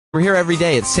We're here every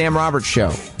day. It's Sam Roberts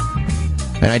Show.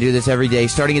 And I do this every day,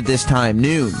 starting at this time,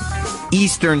 noon,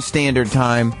 Eastern Standard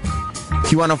Time.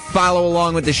 If you want to follow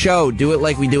along with the show, do it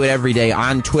like we do it every day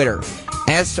on Twitter.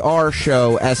 SR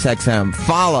Show SXM.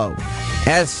 Follow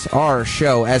SR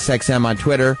Show SXM on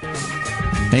Twitter.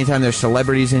 Anytime there's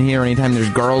celebrities in here, anytime there's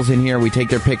girls in here, we take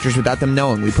their pictures without them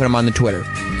knowing. We put them on the Twitter.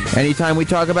 Anytime we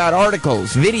talk about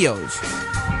articles, videos,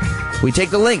 we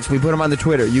take the links, we put them on the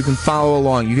Twitter. You can follow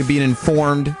along. You can be an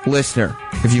informed listener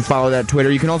if you follow that Twitter.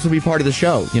 You can also be part of the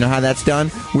show. You know how that's done?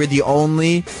 We're the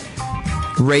only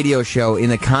radio show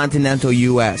in the continental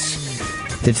U.S.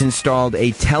 that's installed a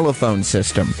telephone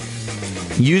system.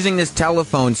 Using this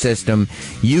telephone system,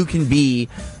 you can be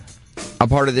a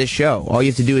part of this show. All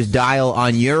you have to do is dial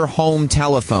on your home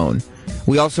telephone.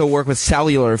 We also work with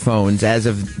cellular phones as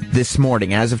of this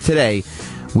morning. As of today,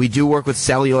 we do work with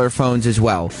cellular phones as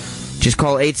well. Just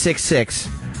call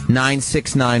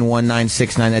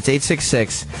 866-969-1969. That's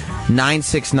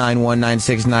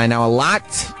 866-969-1969. Now, a lot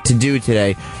to do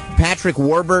today. Patrick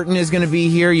Warburton is going to be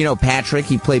here. You know Patrick.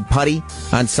 He played Puddy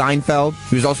on Seinfeld.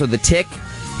 He was also the Tick.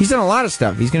 He's done a lot of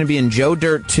stuff. He's going to be in Joe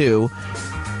Dirt 2,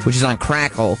 which is on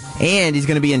Crackle. And he's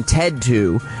going to be in Ted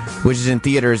 2, which is in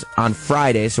theaters on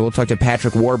Friday. So we'll talk to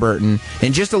Patrick Warburton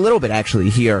in just a little bit, actually,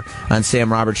 here on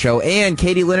Sam Roberts Show. And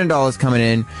Katie Linendoll is coming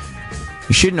in.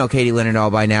 You should know Katie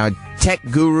Linendoll by now. Tech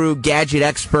guru, gadget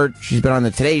expert. She's been on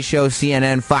the Today Show,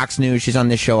 CNN, Fox News. She's on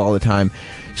this show all the time.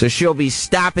 So she'll be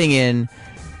stopping in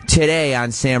today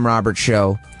on Sam Roberts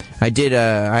Show. I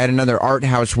had another art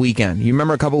house weekend. You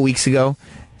remember a couple weeks ago,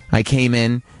 I came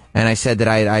in and I said that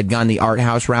I'd gone the art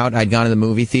house route. I'd gone to the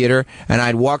movie theater and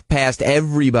I'd walked past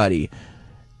everybody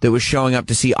that was showing up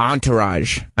to see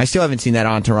Entourage. I still haven't seen that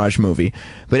Entourage movie.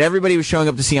 But everybody was showing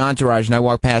up to see Entourage, and I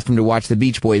walked past them to watch the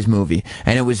Beach Boys movie.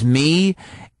 And it was me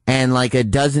and like a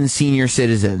dozen senior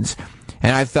citizens.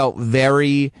 And I felt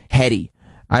very heady.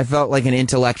 I felt like an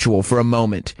intellectual for a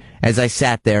moment as I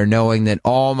sat there knowing that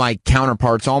all my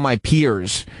counterparts, all my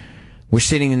peers were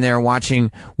sitting in there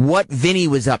watching what Vinny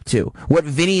was up to, what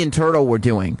Vinny and Turtle were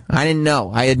doing. I didn't know.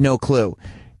 I had no clue.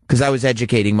 Because I was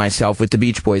educating myself with the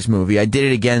Beach Boys movie. I did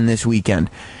it again this weekend.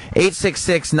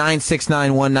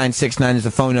 866-969-1969 is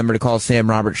the phone number to call Sam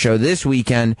Roberts Show. This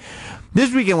weekend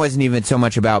wasn't even so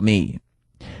much about me.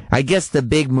 I guess the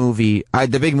big movie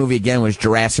again was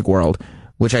Jurassic World,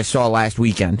 which I saw last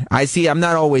weekend. I'm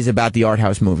not always about the art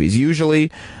house movies.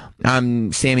 Usually,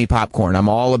 I'm Sammy Popcorn. I'm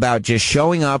all about just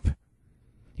showing up,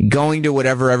 going to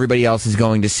whatever everybody else is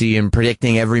going to see and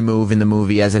predicting every move in the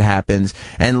movie as it happens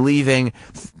and leaving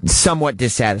somewhat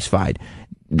dissatisfied,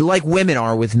 like women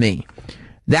are with me.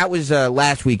 That was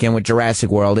last weekend with Jurassic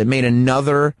World. It made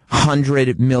another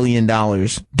 $100 million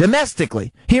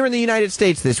domestically here in the United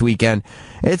States this weekend.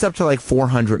 It's up to like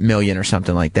 $400 million or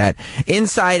something like that.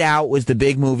 Inside Out was the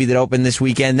big movie that opened this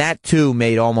weekend. That too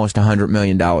made almost $100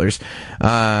 million.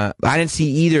 I didn't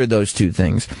see either of those two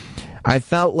things. I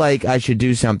felt like I should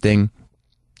do something.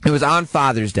 It was on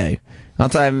Father's Day. I'll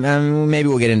tell you, maybe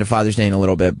we'll get into Father's Day in a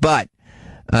little bit. But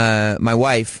my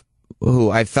wife, who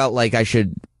I felt like I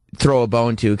should throw a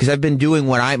bone to, because I've been doing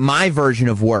my version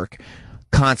of work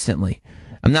constantly.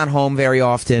 I'm not home very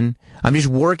often. I'm just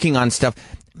working on stuff.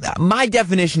 My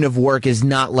definition of work is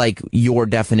not like your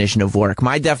definition of work.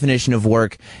 My definition of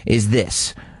work is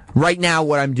this. Right now,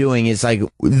 what I'm doing is like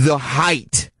the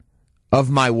height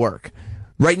of my work.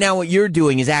 Right now, what you're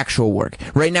doing is actual work.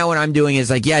 Right now, what I'm doing is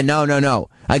like, no.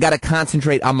 I got to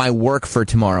concentrate on my work for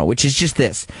tomorrow, which is just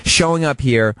this. Showing up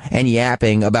here and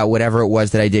yapping about whatever it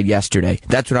was that I did yesterday.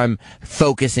 That's what I'm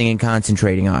focusing and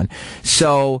concentrating on.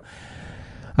 So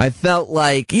I felt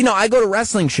like, I go to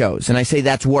wrestling shows and I say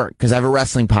that's work because I have a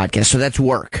wrestling podcast. So that's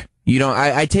work.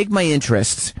 I take my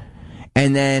interests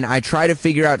and then I try to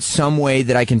figure out some way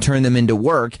that I can turn them into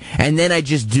work, and then I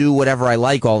just do whatever I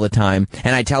like all the time,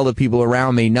 and I tell the people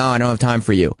around me, no, I don't have time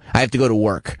for you. I have to go to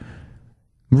work.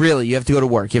 Really, you have to go to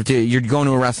work. You're going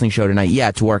to a wrestling show tonight. Yeah,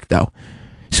 it's work, though.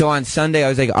 So on Sunday, I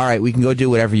was like, all right, we can go do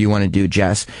whatever you want to do,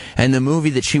 Jess. And the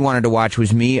movie that she wanted to watch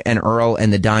was Me and Earl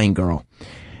and the Dying Girl.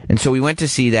 And so we went to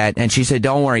see that, and she said,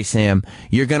 don't worry, Sam,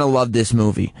 you're going to love this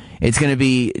movie. It's going to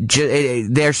be,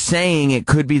 they're saying it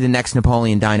could be the next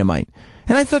Napoleon Dynamite.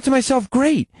 And I thought to myself,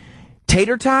 great.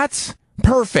 Tater tots?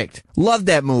 Perfect. Love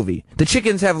that movie. The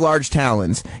chickens have large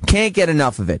talons. Can't get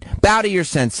enough of it. Bow to your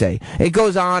sensei. It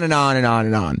goes on and on and on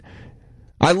and on.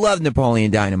 I love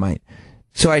Napoleon Dynamite.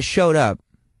 So I showed up.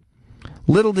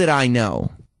 Little did I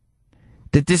know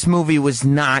that this movie was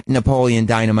not Napoleon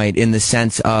Dynamite in the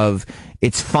sense of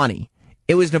it's funny.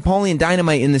 It was Napoleon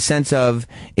Dynamite in the sense of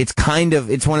it's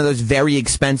one of those very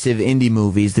expensive indie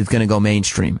movies that's going to go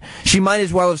mainstream. She might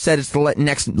as well have said it's the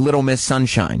next Little Miss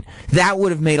Sunshine. That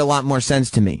would have made a lot more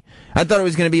sense to me. I thought it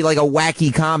was going to be like a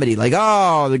wacky comedy, like,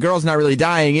 oh, the girl's not really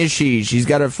dying, is she? She's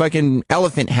got a fucking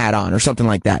elephant hat on or something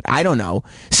like that. I don't know.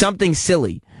 Something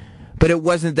silly. But it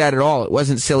wasn't that at all. It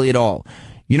wasn't silly at all.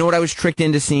 You know what I was tricked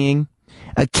into seeing?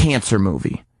 A cancer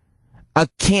movie. A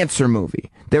cancer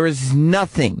movie. There is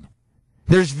nothing.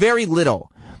 There's very little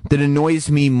that annoys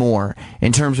me more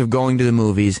in terms of going to the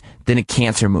movies than a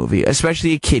cancer movie,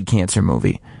 especially a kid cancer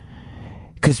movie.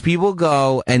 Because people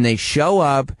go and they show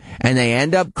up and they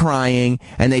end up crying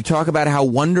and they talk about how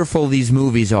wonderful these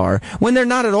movies are when they're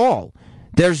not at all.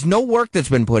 There's no work that's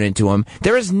been put into them.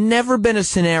 There has never been a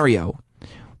scenario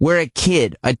where a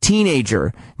kid, a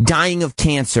teenager, dying of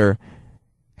cancer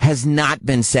has not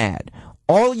been sad.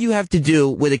 All you have to do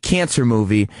with a cancer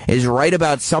movie is write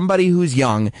about somebody who's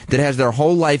young that has their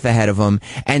whole life ahead of them,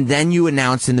 and then you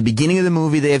announce in the beginning of the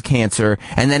movie they have cancer,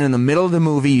 and then in the middle of the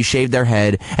movie you shave their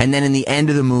head, and then in the end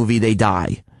of the movie they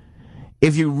die.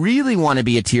 If you really want to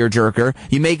be a tearjerker,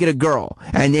 you make it a girl,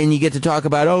 and then you get to talk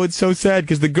about, oh, it's so sad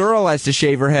because the girl has to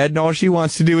shave her head and all she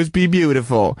wants to do is be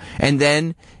beautiful, and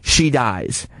then she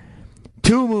dies.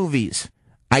 2 movies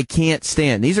I can't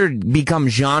stand. These are become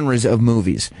genres of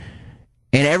movies.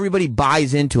 And everybody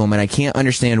buys into them, and I can't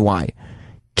understand why.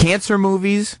 Cancer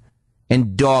movies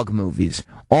and dog movies.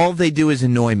 All they do is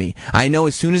annoy me. I know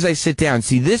as soon as I sit down.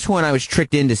 See, this one I was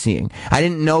tricked into seeing. I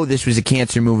didn't know this was a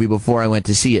cancer movie before I went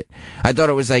to see it. I thought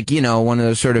it was like, one of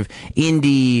those sort of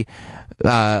indie,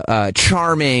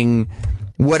 charming,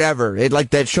 whatever. Like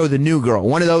that show The New Girl.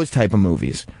 One of those type of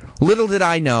movies. Little did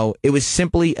I know, it was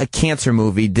simply a cancer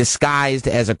movie disguised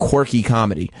as a quirky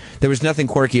comedy. There was nothing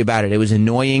quirky about it. It was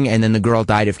annoying, and then the girl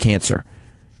died of cancer.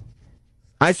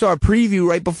 I saw a preview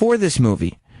right before this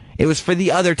movie. It was for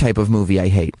the other type of movie I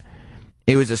hate.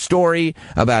 It was a story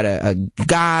about a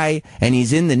guy, and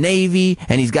he's in the Navy,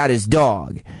 and he's got his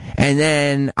dog. And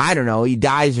then, I don't know, he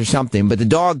dies or something, but the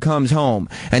dog comes home,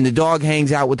 and the dog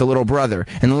hangs out with the little brother,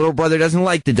 and the little brother doesn't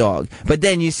like the dog. But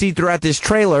then you see throughout this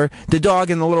trailer, the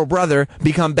dog and the little brother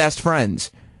become best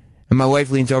friends. And my wife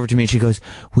leans over to me and she goes,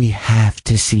 we have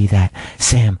to see that.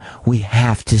 Sam, we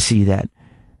have to see that.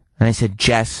 And I said,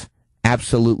 Jess,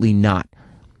 absolutely not.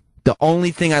 The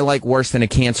only thing I like worse than a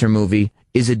cancer movie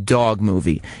is a dog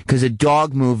movie, because a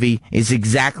dog movie is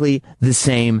exactly the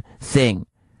same thing.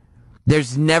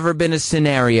 There's never been a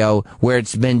scenario where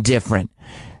it's been different.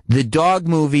 The dog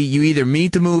movie, you either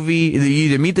meet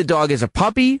the dog as a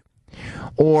puppy,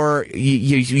 or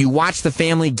you watch the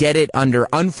family get it under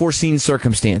unforeseen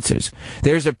circumstances.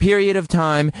 There's a period of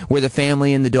time where the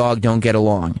family and the dog don't get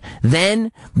along.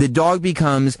 Then the dog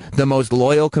becomes the most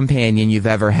loyal companion you've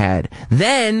ever had.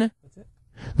 Then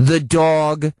the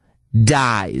dog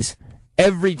dies.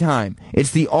 Every time.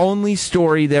 It's the only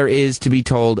story there is to be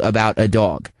told about a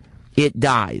dog. It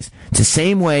dies. It's the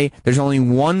same way there's only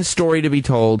one story to be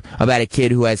told about a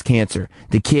kid who has cancer.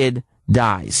 The kid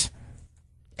dies.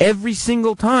 Every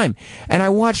single time. And I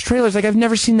watch trailers like I've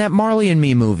never seen that Marley and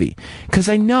Me movie. Because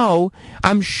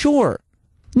I'm sure,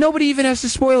 nobody even has to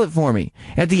spoil it for me.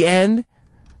 At the end,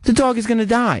 the dog is going to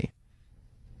die.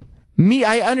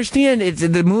 I understand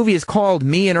the movie is called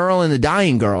Me and Earl and the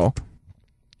Dying Girl.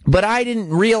 But I didn't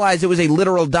realize it was a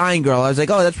literal dying girl. I was like,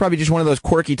 oh, that's probably just one of those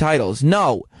quirky titles.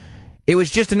 No. It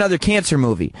was just another cancer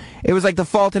movie. It was like the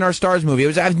Fault in Our Stars movie.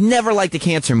 I've never liked a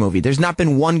cancer movie. There's not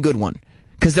been one good one.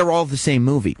 Because they're all the same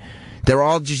movie. They're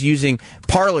all just using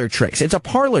parlor tricks. It's a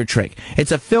parlor trick.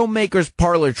 It's a filmmaker's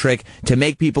parlor trick to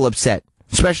make people upset.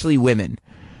 Especially women.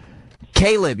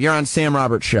 Caleb, you're on Sam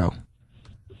Roberts' show.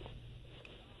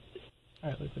 All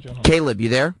right, let's put you on hold. Caleb, you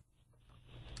there?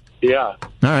 Yeah. All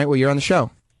right, well, you're on the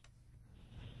show.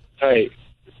 Hey.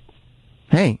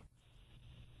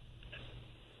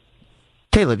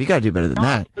 Caleb, you got to do better than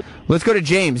that. Let's go to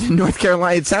James in North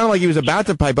Carolina. It sounded like he was about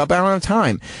to pipe up. I don't have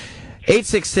time.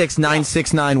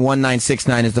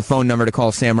 866-969-1969 is the phone number to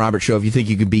call Sam Roberts Show if you think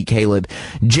you can beat Caleb.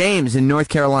 James in North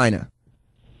Carolina.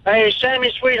 Hey,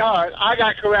 Sammy, sweetheart, I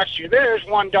got to correct you. There's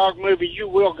one dog movie you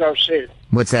will go see.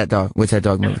 What's that dog movie?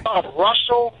 It's called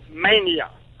WrestleMania.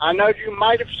 I know you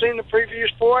might have seen the previews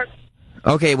for it.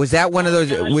 Okay, was that one of those?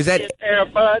 Was that Air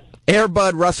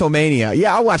Bud WrestleMania?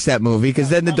 Yeah, I'll watch that movie because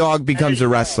then the dog becomes a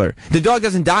wrestler. The dog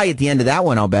doesn't die at the end of that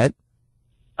one, I'll bet.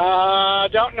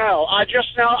 Don't know. I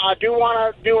just know I do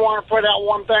want to point out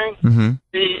one thing. Mm-hmm.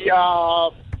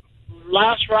 The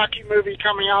last Rocky movie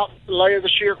coming out later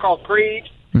this year called Creed.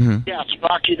 Mm-hmm. Yes,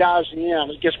 Rocky dies in the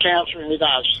end. He gets cancer and he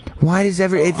dies. Why does it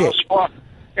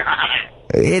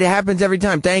happens every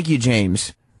time? Thank you,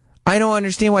 James. I don't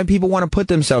understand why people want to put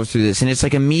themselves through this. And it's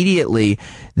like immediately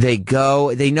they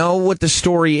know what the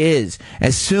story is.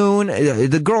 As soon,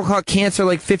 the girl caught cancer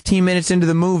like 15 minutes into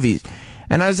the movie.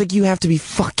 And I was like, you have to be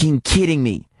fucking kidding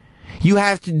me.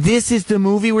 This is the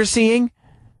movie we're seeing?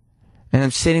 And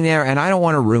I'm sitting there and I don't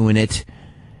want to ruin it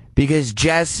because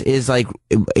Jess is like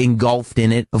engulfed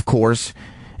in it, of course.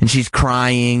 And she's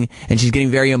crying and she's getting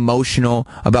very emotional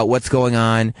about what's going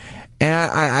on.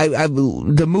 And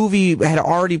the movie had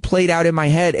already played out in my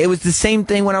head. It was the same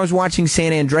thing when I was watching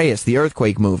San Andreas, the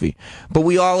earthquake movie. But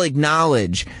we all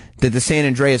acknowledge that the San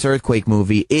Andreas earthquake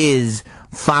movie is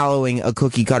following a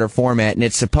cookie cutter format, and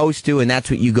it's supposed to, and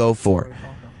that's what you go for.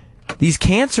 These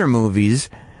cancer movies,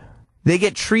 they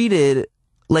get treated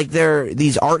like they're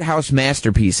these art house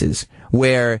masterpieces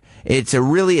where it's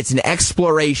an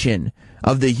exploration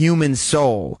of the human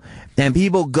soul. And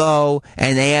people go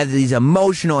and they have these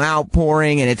emotional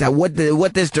outpouring, and it's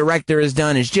what this director has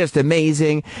done is just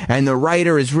amazing, and the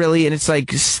writer is really, and it's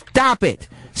like, stop it.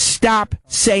 Stop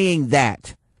saying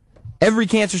that. Every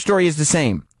cancer story is the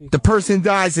same. The person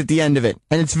dies at the end of it,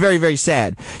 and it's very, very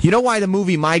sad. You know why the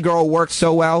movie My Girl worked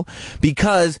so well?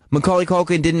 Because Macaulay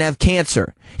Culkin didn't have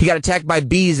cancer. He got attacked by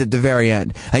bees at the very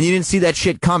end, and you didn't see that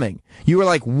shit coming. You were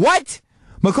like, what?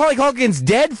 Macaulay Culkin's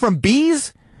dead from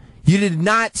bees? You did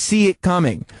not see it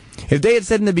coming. If they had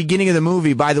said in the beginning of the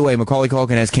movie, by the way, Macaulay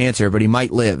Culkin has cancer, but he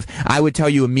might live, I would tell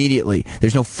you immediately,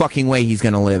 there's no fucking way he's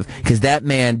going to live. Because that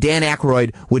man, Dan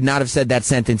Aykroyd, would not have said that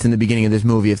sentence in the beginning of this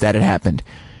movie if that had happened.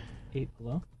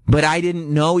 But I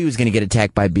didn't know he was going to get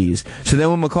attacked by bees. So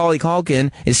then when Macaulay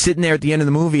Culkin is sitting there at the end of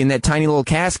the movie in that tiny little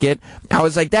casket, I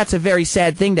was like, that's a very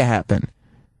sad thing to happen.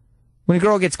 When a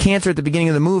girl gets cancer at the beginning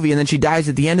of the movie and then she dies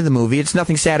at the end of the movie, it's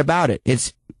nothing sad about it.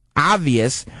 It's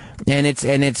obvious, and it's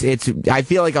I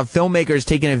feel like a filmmaker is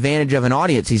taking advantage of an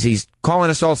audience. He's calling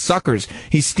us all suckers.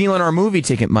 He's stealing our movie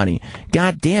ticket money.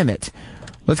 God damn it.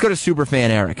 Let's go to Superfan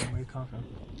Eric.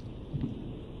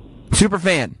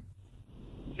 Superfan.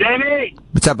 Jamie!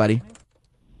 What's up, buddy?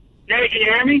 Jamie, can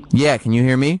you hear me? Yeah, can you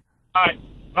hear me? All right.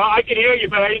 Well, I can hear you,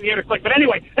 but I didn't hear the click. But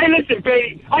anyway, hey, listen,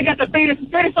 baby. I got the famous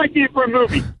idea for a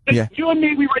movie. Yeah. You and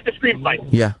me, we write the screenplay.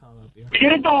 Yeah. We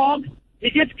get a dog. He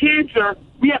gets cancer.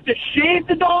 We have to shave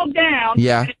the dog down.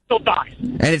 Yeah. And it still dies.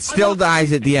 And it still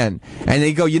dies at the end. And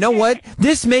they go, you know what?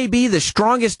 This may be the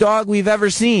strongest dog we've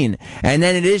ever seen. And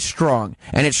then it is strong.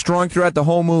 And it's strong throughout the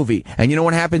whole movie. And you know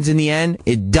what happens in the end?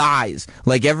 It dies.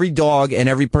 Like every dog and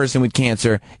every person with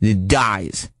cancer, it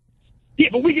dies. Yeah,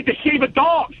 but we get to shave a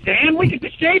dog, Sam. We get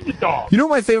to shave the dog. You know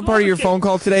what my favorite part of your phone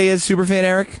call today is, Superfan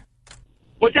Eric?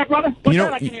 What's that, brother? What's you know,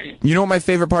 that? I can hear you. You know what my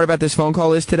favorite part about this phone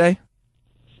call is today?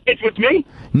 It's with me?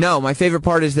 No, my favorite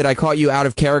part is that I caught you out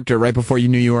of character right before you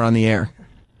knew you were on the air.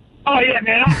 Oh, yeah,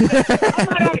 man. I'm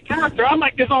not out of character. I'm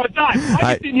like this all the time.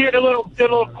 I just didn't hear the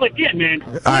little click in, man.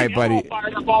 All right, buddy. I'm all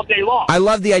fired up all day long. I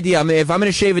love the idea. I mean, if I'm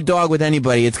going to shave a dog with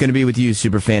anybody, it's going to be with you,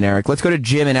 Superfan Eric. Let's go to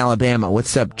Jim in Alabama.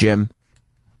 What's up, Jim?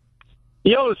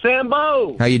 Yo,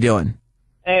 Sambo. How you doing?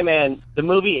 Hey, man, the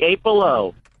movie 8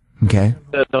 Below. Okay.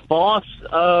 The boss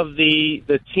of the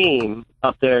team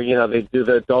up there, you know, they do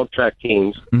the dog track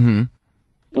teams. Mm-hmm.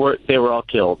 They were all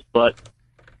killed. But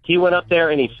he went up there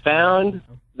and he found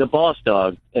the boss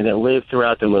dog, and it lived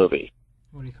throughout the movie.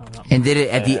 What do you call that? And did it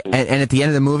at at the end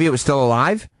of the movie? It was still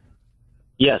alive?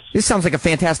 Yes. This sounds like a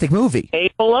fantastic movie.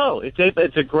 8 Below.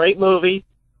 It's a great movie.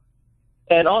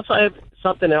 And also, I have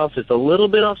something else that's a little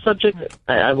bit off subject.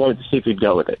 I wanted to see if you'd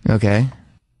go with it. Okay.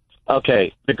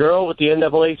 Okay, the girl with the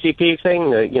NAACP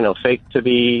thing, fake to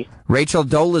be... Rachel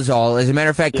Dolezal. As a matter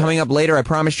of fact, coming up later, I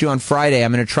promised you on Friday,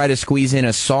 I'm going to try to squeeze in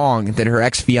a song that her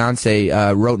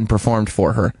ex-fiancé wrote and performed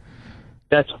for her.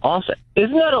 That's awesome.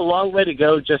 Isn't that a long way to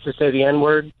go just to say the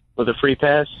N-word with a free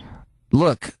pass?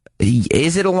 Look,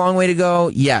 is it a long way to go?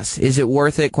 Yes. Is it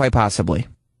worth it? Quite possibly.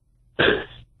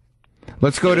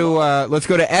 Let's go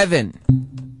to Evan.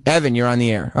 Evan, you're on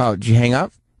the air. Oh, did you hang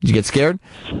up? Did you get scared?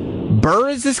 Burr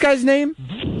is this guy's name?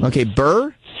 Okay,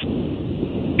 Burr?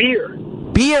 Beer.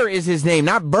 Beer is his name,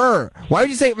 not Burr. Why would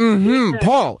you say,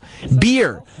 Paul?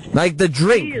 Beer. Like the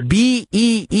drink.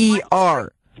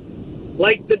 B-E-E-R.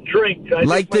 Like the drink.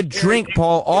 Like the drink,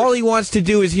 Paul. All he wants to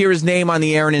do is hear his name on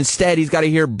the air, and instead he's got to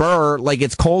hear Burr like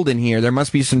it's cold in here. There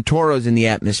must be some toros in the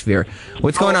atmosphere.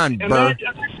 What's going on, Burr?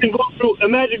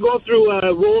 Imagine going through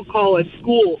a roll call at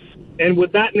school, and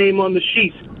with that name on the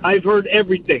sheet, I've heard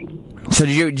everything. So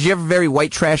did you have very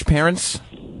white trash parents?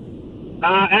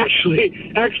 Actually,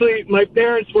 my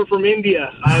parents were from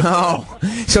India.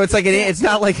 So it's like it's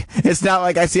not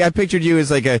like I pictured you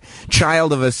as like a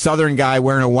child of a southern guy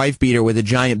wearing a wife beater with a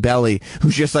giant belly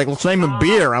who's just like, let's name him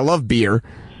Beer. I love beer.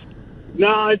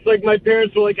 No, it's like my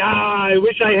parents were like, I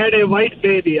wish I had a white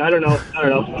baby. I don't know.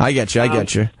 I get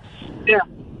you. Yeah.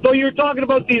 So you're talking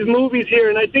about these movies here,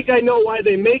 and I think I know why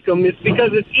they make them. It's because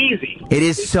it's easy. It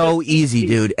is so easy,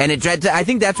 dude. And I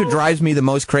think that's what drives me the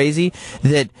most crazy,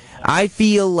 that I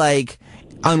feel like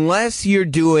unless you're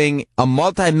doing a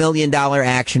multi-million-dollar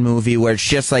action movie where it's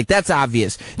just like, that's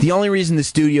obvious. The only reason the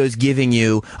studio is giving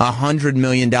you $100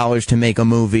 million to make a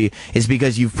movie is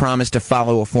because you've promised to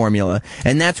follow a formula.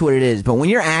 And that's what it is. But when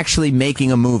you're actually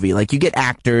making a movie, like you get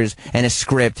actors and a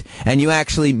script, and you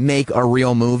actually make a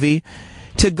real movie,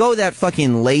 to go that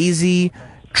fucking lazy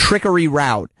trickery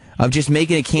route of just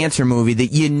making a cancer movie that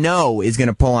you know is going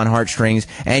to pull on heartstrings,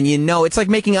 and you know it's like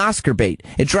making Oscar bait.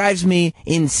 It drives me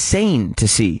insane to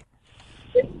see.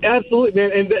 Absolutely,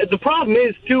 man. And the problem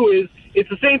is, too, is it's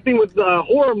the same thing with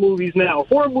horror movies now.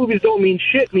 Horror movies don't mean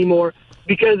shit anymore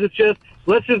because it's just,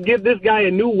 let's just give this guy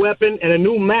a new weapon and a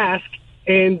new mask,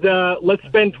 and let's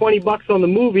spend $20 on the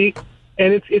movie.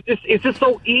 And it's just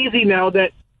so easy now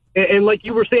that, and like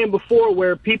you were saying before,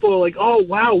 where people are like, oh,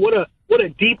 wow, what a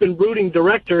deep and brooding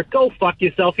director. Go fuck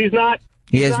yourself. He's not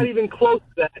even close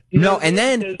to that. And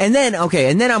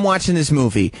then I'm watching this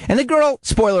movie, and the girl,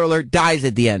 spoiler alert, dies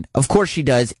at the end. Of course she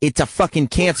does. It's a fucking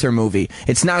cancer movie.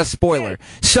 It's not a spoiler.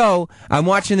 So I'm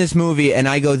watching this movie, and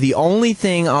I go, the only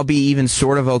thing I'll be even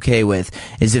sort of okay with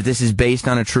is if this is based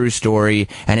on a true story,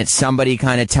 and it's somebody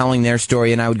kind of telling their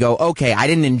story, and I would go, okay, I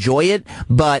didn't enjoy it,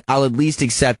 but I'll at least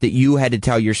accept that you had to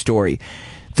tell your story.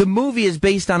 The movie is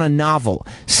based on a novel.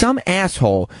 Some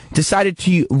asshole decided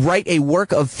to write a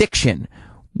work of fiction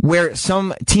where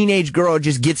some teenage girl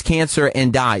just gets cancer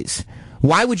and dies.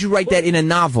 Why would you write that in a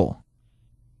novel?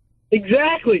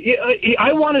 Exactly.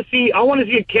 I want to see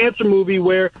a cancer movie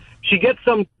where she gets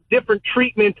some different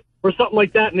treatment or something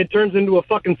like that, and it turns into a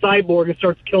fucking cyborg and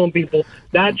starts killing people.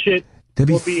 That shit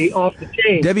will be off the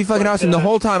chain. That'd be fucking awesome. The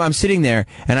whole time I'm sitting there,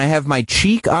 and I have my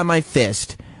cheek on my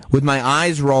fist, with my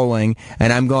eyes rolling,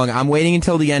 and I'm waiting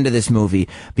until the end of this movie,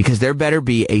 because there better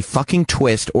be a fucking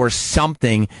twist or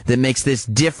something that makes this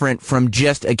different from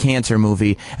just a cancer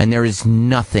movie, and there is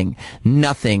nothing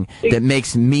that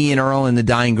makes Me and Earl and the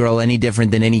Dying Girl any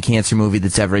different than any cancer movie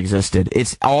that's ever existed.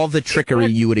 It's all the trickery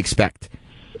you would expect.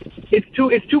 It's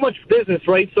too much business,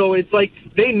 right? So it's like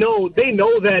they know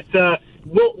that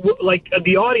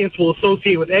the audience will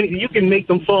associate with any. You can make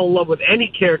them fall in love with any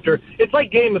character. It's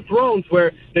like Game of Thrones,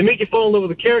 where they make you fall in love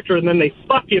with a character and then they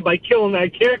fuck you by killing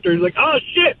that character. It's like, oh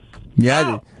shit.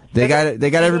 Yeah, wow. They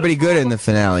got everybody good in the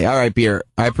finale. All right, Beer.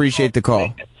 I appreciate the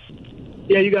call.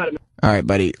 Yeah, you got it, man. All right,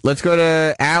 buddy. Let's go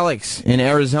to Alex in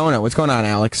Arizona. What's going on,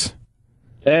 Alex?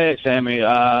 Hey, Sammy.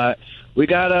 We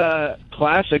got a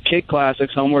kid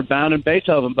classics, Homeward Bound and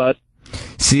Beethoven, bud.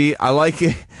 See, I like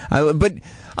it, but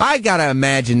I gotta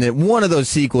imagine that one of those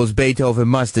sequels, Beethoven,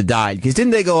 must have died, because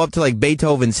didn't they go up to like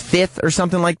Beethoven's 5th or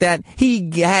something like that?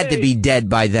 He had to be dead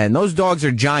by then. Those dogs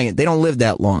are giant. They don't live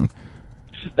that long.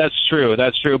 That's true.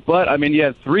 But, I mean, you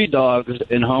had 3 dogs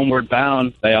in Homeward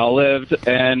Bound. They all lived,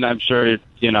 and I'm sure,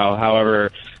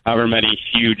 however many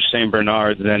huge St.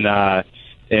 Bernards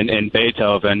in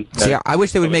Beethoven. See, I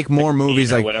wish they would make more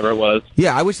movies like whatever it was.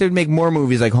 Yeah, I wish they would make more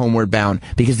movies like Homeward Bound,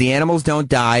 because the animals don't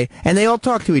die and they all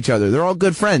talk to each other. They're all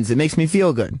good friends. It makes me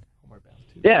feel good.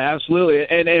 Yeah, absolutely.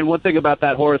 And one thing about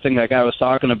that horror thing that guy was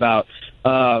talking about,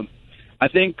 I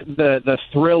think the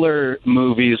thriller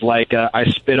movies like I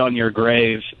Spit on Your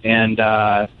Grave and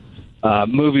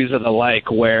movies of the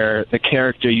like, where the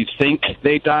character, you think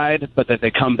they died, but that they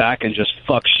come back and just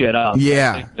fuck shit up.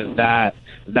 Yeah. I think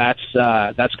that's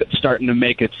starting to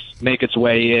make its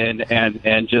way in,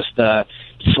 and just the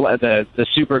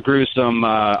super gruesome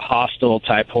Hostel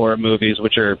type horror movies,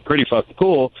 which are pretty fucking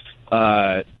cool,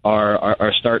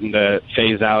 are starting to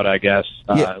phase out, I guess.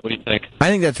 Yeah. What do you think? I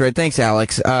think that's right. Thanks,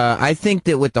 Alex. I think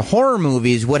that with the horror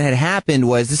movies, what had happened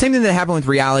was the same thing that happened with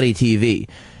reality TV.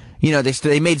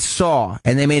 They made Saw,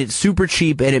 and they made it super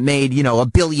cheap, and it made,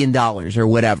 $1 billion or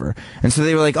whatever. And so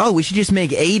they were like, oh, we should just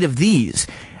make 8 of these.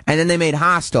 And then they made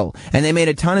Hostel, and they made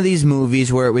a ton of these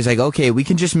movies where it was like, okay, we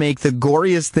can just make the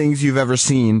goriest things you've ever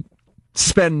seen,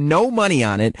 spend no money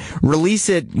on it, release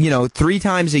it, 3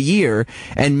 times a year,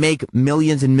 and make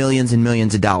millions and millions and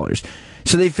millions of dollars.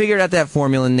 So they figured out that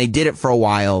formula, and they did it for a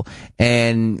while,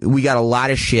 and we got a lot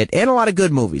of shit and a lot of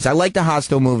good movies. I like the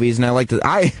Hostel movies, and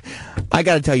I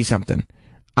got to tell you something.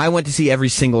 I went to see every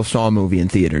single Saw movie in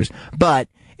theaters, but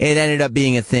it ended up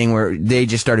being a thing where they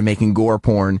just started making gore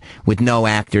porn with no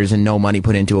actors and no money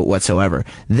put into it whatsoever.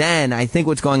 Then I think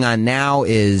what's going on now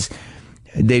is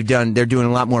they're doing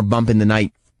a lot more bump in the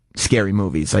night scary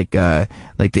movies, like the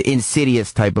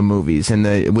Insidious type of movies, and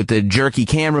with the jerky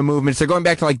camera movements. They're going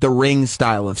back to like the Ring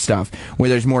style of stuff, where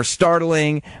there's more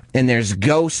startling, and there's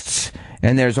ghosts,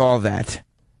 and there's all that.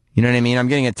 You know what I mean? I'm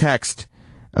getting a text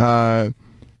from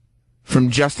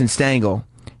Justin Stengel.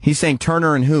 He's saying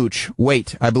Turner and Hooch.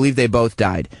 Wait, I believe they both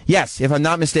died. Yes, if I'm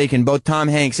not mistaken, both Tom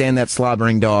Hanks and that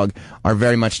slobbering dog are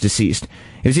very much deceased.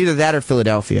 It was either that or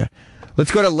Philadelphia. Let's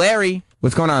go to Larry.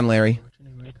 What's going on, Larry?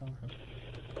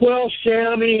 Well,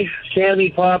 Sammy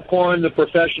Popcorn, the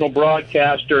professional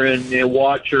broadcaster and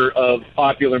watcher of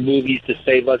popular movies to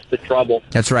save us the trouble.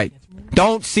 That's right.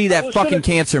 Don't see that fucking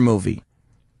cancer movie.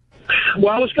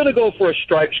 Well, I was going to go for a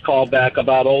Stripes callback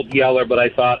about Old Yeller, but I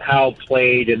thought how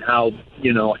played and how,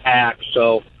 hacked.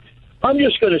 So I'm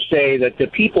just going to say that the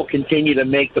people continue to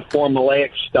make the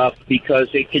formulaic stuff because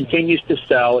it continues to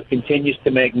sell, it continues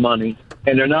to make money,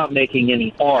 and they're not making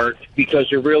any art because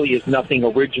there really is nothing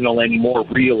original anymore,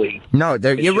 really. No,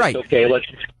 you're right. Okay,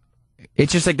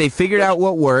 It's just like they figured out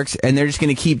what works, and they're just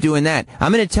going to keep doing that.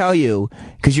 I'm going to tell you,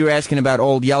 because you were asking about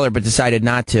Old Yeller, but decided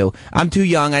not to. I'm too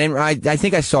young. I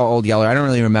think I saw Old Yeller. I don't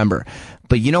really remember.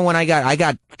 But you know when I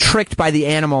got tricked by the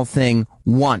animal thing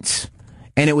once,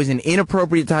 and it was an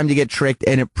inappropriate time to get tricked,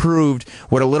 and it proved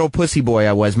what a little pussy boy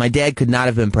I was. My dad could not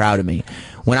have been proud of me.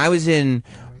 When I was in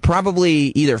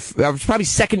probably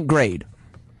second grade,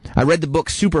 I read the book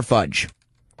Super Fudge.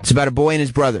 It's about a boy and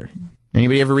his brother.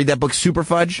 Anybody ever read that book, Super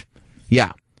Fudge?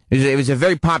 Yeah. It was a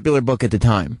very popular book at the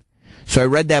time. So I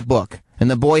read that book,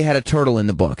 and the boy had a turtle in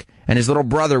the book, and his little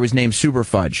brother was named Super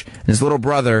Fudge. And his little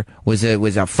brother was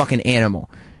a fucking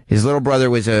animal. His little brother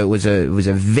was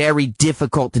a very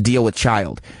difficult to deal with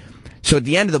child. So at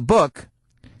the end of the book,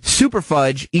 Super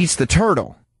Fudge eats the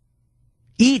turtle.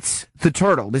 Eats the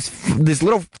turtle. This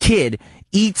little kid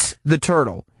eats the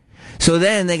turtle. So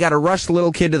then they got to rush the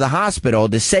little kid to the hospital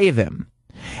to save him.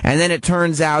 And then it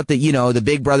turns out that, the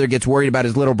big brother gets worried about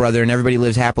his little brother and everybody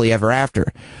lives happily ever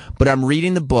after. But I'm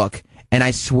reading the book, and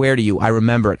I swear to you, I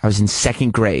remember it. I was in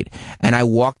second grade, and I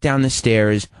walked down the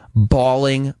stairs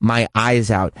bawling my eyes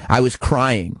out. I was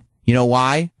crying. You know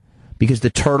why? Because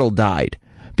the turtle died.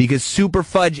 Because Super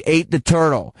Fudge ate the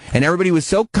turtle. And everybody was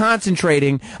so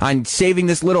concentrating on saving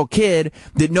this little kid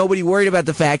that nobody worried about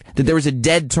the fact that there was a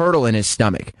dead turtle in his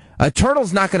stomach. A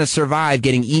turtle's not going to survive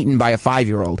getting eaten by a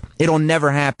 5-year-old. It'll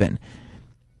never happen.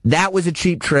 That was a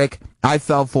cheap trick. I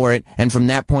fell for it. And from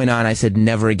that point on, I said,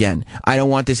 never again. I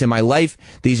don't want this in my life.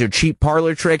 These are cheap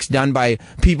parlor tricks done by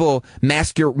people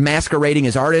masquerading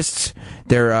as artists.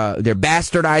 They're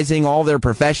bastardizing all their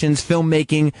professions,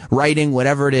 filmmaking, writing,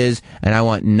 whatever it is. And I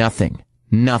want nothing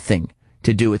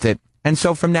to do with it. And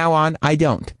so from now on, I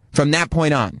don't. From that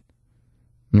point on.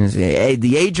 At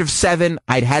the age of 7,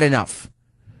 I'd had enough.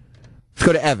 Let's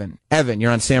go to Evan. Evan,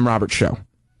 you're on Sam Roberts' show.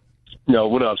 Yo,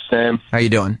 what up, Sam? How you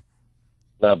doing?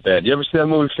 Not bad. You ever see that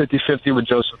movie 50-50 with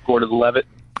Joseph Gordon-Levitt?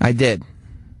 I did.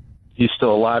 He's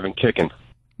still alive and kicking.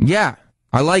 Yeah,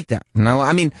 I like that. And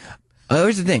I mean,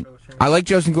 here's the thing. I like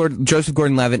Joseph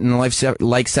Gordon-Levitt, and I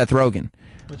like Seth Rogen.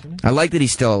 I like that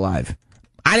he's still alive.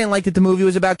 I didn't like that the movie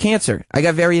was about cancer. I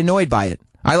got very annoyed by it.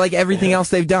 I like everything else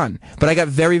they've done, but I got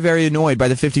very, very annoyed by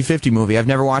the 50-50 movie. I've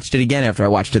never watched it again after I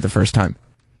watched it the first time.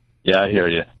 Yeah, I hear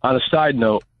you. On a side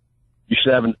note, you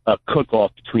should have a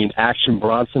cook-off between Action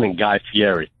Bronson and Guy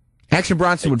Fieri. Action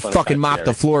Bronson would fucking mop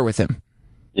the floor with him.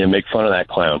 Yeah, make fun of that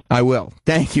clown. I will.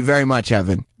 Thank you very much,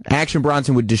 Evan. Action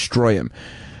Bronson would destroy him.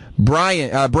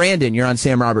 Brandon, you're on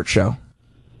Sam Roberts' show.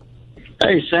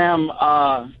 Hey, Sam,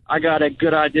 I got a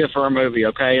good idea for a movie,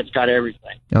 okay? It's got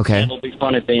everything. Okay. It'll be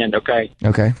fun at the end, okay?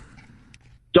 Okay.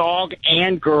 Dog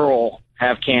and girl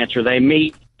have cancer. They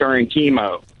meet during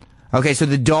chemo. Okay, so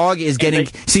the dog is getting...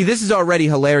 See, this is already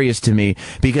hilarious to me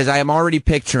because I am already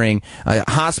picturing a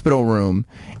hospital room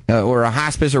or a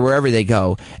hospice or wherever they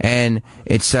go, and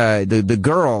it's the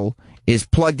girl is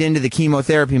plugged into the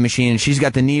chemotherapy machine, and she's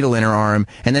got the needle in her arm,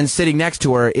 and then sitting next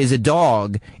to her is a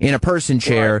dog in a person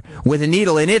chair with a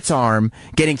needle in its arm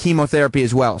getting chemotherapy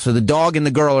as well. So the dog and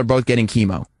the girl are both getting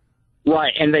chemo.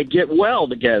 Right, and they get well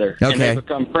together, and they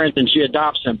become friends, and she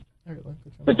adopts him.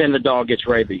 But then the dog gets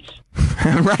rabies.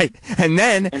 Right, and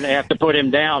then... And they have to put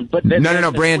him down. But then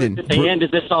No, Brandon. At the end,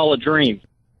 is this all a dream?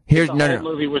 The whole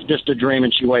movie was just a dream,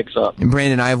 and she wakes up. And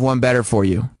Brandon, I have one better for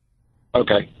you.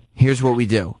 Okay. Here's what we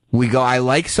do. We go, I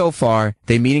like so far,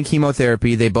 they meet in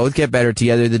chemotherapy, they both get better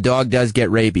together, the dog does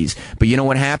get rabies. But you know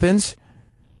what happens?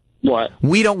 What?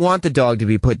 We don't want the dog to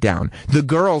be put down. The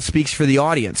girl speaks for the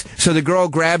audience. So the girl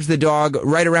grabs the dog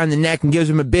right around the neck and gives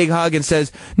him a big hug and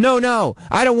says, no,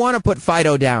 I don't want to put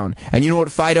Fido down. And you know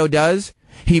what Fido does?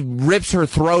 he rips her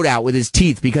throat out with his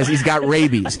teeth because he's got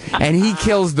rabies, and he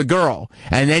kills the girl.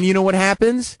 And then you know what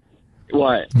happens?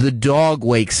 What? The dog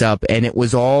wakes up, and it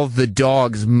was all the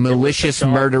dog's malicious,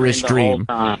 murderous dream.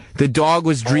 The dog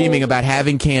was dreaming about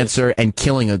having cancer and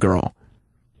killing a girl.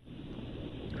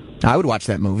 I would watch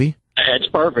that movie. It's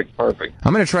perfect.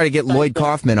 I'm going to try to get Lloyd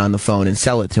Kaufman on the phone and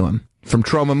sell it to him from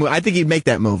Troma Movie. I think he'd make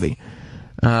that movie.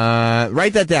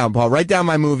 Write that down, Paul. Write down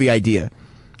my movie idea.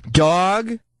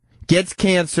 Dog gets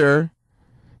cancer.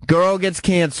 Girl gets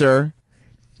cancer.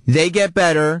 They get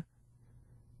better.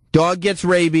 Dog gets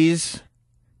rabies.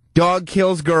 Dog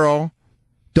kills girl.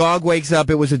 Dog wakes up.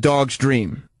 It was a dog's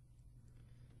dream.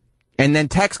 And then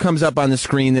text comes up on the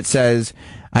screen that says,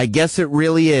 I guess it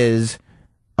really is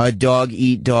a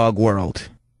dog-eat-dog world.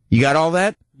 You got all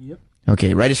that? Yep.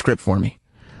 Okay, write a script for me.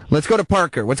 Let's go to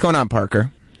Parker. What's going on,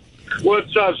 Parker?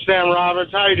 What's up, Sam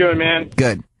Roberts? How you doing, man?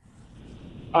 Good.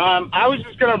 I was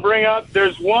just going to bring up,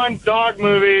 there's one dog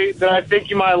movie that I think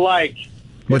you might like.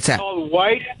 What's that?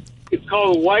 It's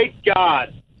called White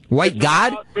God. White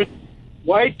God?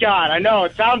 White God. I know,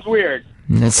 it sounds weird.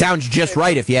 It sounds just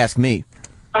right if you ask me.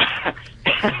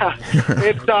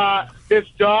 This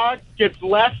dog gets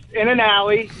left in an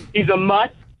alley. He's a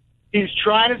mutt. He's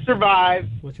trying to survive.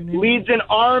 What's your name? Leads an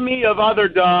army of other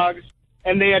dogs,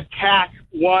 and they attack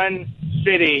one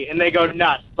city, and they go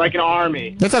nuts like an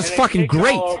army. That sounds fucking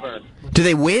great. Do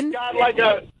they win?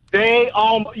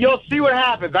 You'll see what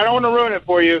happens. I don't want to ruin it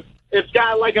for you. It's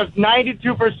got like a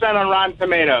 92% on Rotten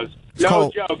Tomatoes. No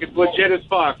joke. It's legit as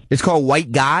fuck. It's called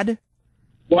White God?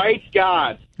 White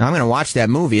God. I'm going to watch that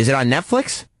movie. Is it on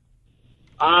Netflix?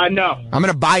 No. I'm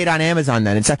going to buy it on Amazon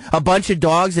then. It's a bunch of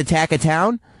dogs attack a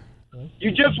town?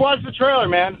 You just watch the trailer,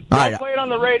 man. Don't play it on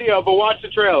the radio, but watch the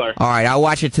trailer. All right, I'll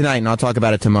watch it tonight, and I'll talk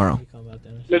about it tomorrow.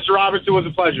 Mr. Roberts, it was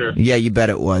a pleasure. Yeah, you bet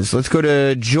it was. Let's go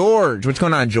to George. What's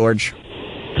going on, George?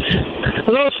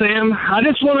 Hello, Sam. I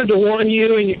just wanted to warn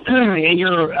you and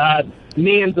your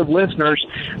millions of listeners.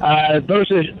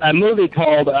 There's a movie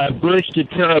called Bridge to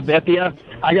Terabithia.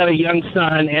 I got a young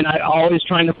son, and I'm always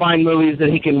trying to find movies that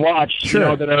he can watch,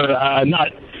 sure, that are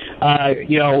not,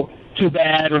 too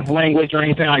bad or language or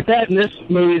anything like that. And this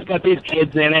movie's got these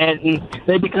kids in it, and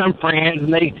they become friends,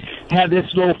 and they have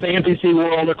this little fantasy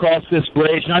world across this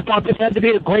bridge. And I thought this had to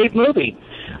be a great movie.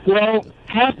 Well,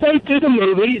 halfway through the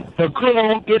movie, the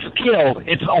girl gets killed.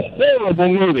 It's a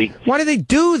horrible movie. Why do they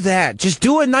do that? Just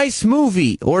do a nice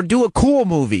movie or do a cool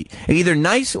movie. Either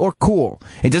nice or cool.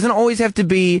 It doesn't always have to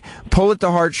be pull at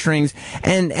the heartstrings.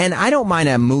 And I don't mind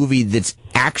a movie that's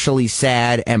actually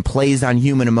sad and plays on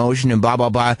human emotion and blah, blah,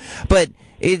 blah. But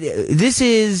this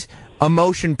is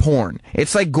emotion porn.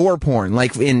 It's like gore porn.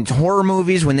 Like in horror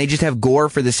movies when they just have gore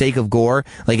for the sake of gore.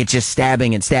 Like it's just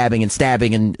stabbing and stabbing and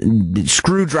stabbing and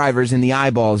screwdrivers in the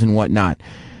eyeballs and whatnot.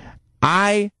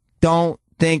 I don't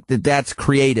think that that's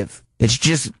creative. It's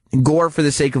just gore for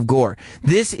the sake of gore.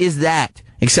 This is that,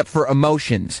 except for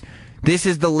emotions. This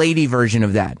is the lady version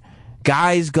of that.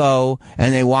 Guys go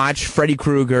and they watch Freddy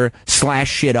Krueger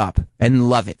slash shit up and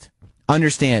love it.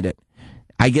 Understand it.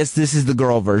 I guess this is the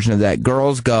girl version of that.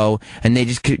 Girls go and they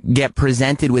just get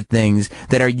presented with things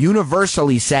that are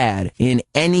universally sad in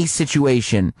any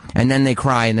situation, and then they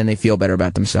cry and then they feel better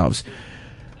about themselves.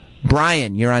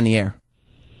 Brian, you're on the air.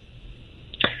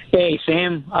 Hey,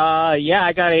 Sam. Yeah,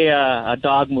 I got a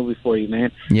dog movie for you,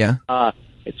 man. Yeah?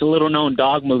 It's a little-known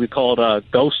dog movie called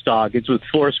Ghost Dog. It's with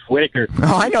Forrest Whitaker.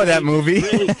 Oh, I know that movie.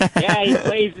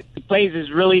 He plays this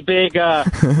really big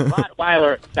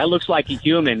Rottweiler that looks like a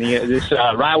human. This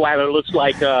Rottweiler looks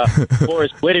like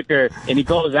Forrest Whitaker, and he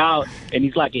goes out, and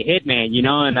he's like a hitman,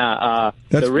 and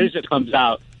the RZA comes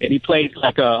out, and he plays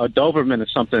like a Doberman or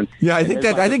something. Yeah, I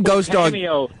think Ghost Dog...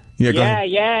 Yeah,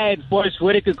 and Forrest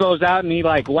Whitaker goes out, and he,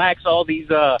 whacks all these...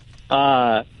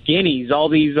 guineas, all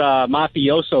these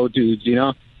mafioso dudes,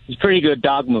 It's a pretty good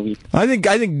dog movie. I think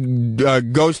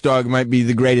Ghost Dog might be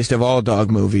the greatest of all dog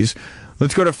movies.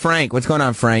 Let's go to Frank. What's going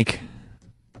on, Frank?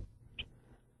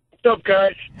 What's up,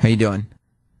 guys? How you doing?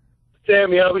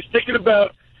 Sammy, I was thinking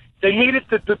about, they meet at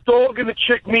the dog and the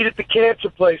chick meet at the cancer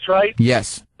place, right?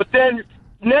 Yes. But then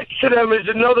next to them is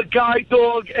another guy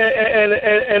dog and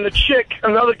a chick,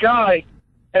 another guy.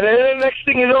 And then the next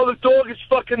thing you know, the dog is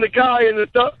fucking the guy, and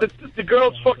the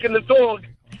girl's fucking the dog,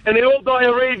 and they all die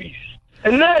of rabies.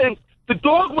 And then the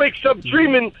dog wakes up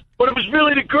dreaming, but it was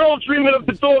really the girl dreaming of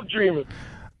the dog dreaming.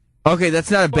 Okay,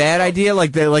 that's not a bad idea.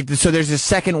 So there's a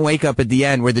second wake up at the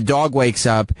end where the dog wakes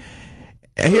up.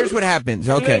 Here's what happens.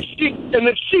 Okay. And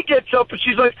then she gets up and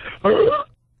she's like,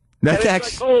 That's and actually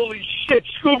it's like, holy shit,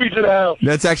 Scooby's in the house.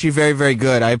 That's actually very, very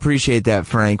good. I appreciate that,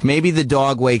 Frank. Maybe the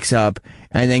dog wakes up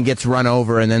and then gets run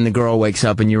over, and then the girl wakes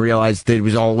up, and you realize that it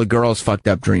was all the girl's fucked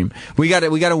up dream. We got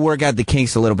to work out the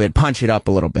kinks a little bit, punch it up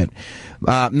a little bit.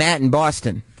 Matt in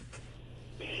Boston.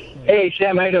 Hey,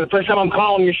 Sam, how you doing? First time I'm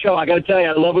calling your show. I got to tell you,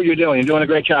 I love what you're doing. You're doing a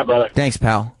great job, brother. Thanks,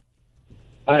 pal.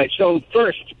 All right, so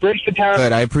first, Bridge to Tower.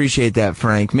 Good, I appreciate that,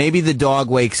 Frank. Maybe the dog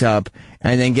wakes up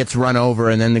and then gets run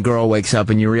over, and then the girl wakes up,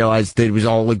 and you realize that it was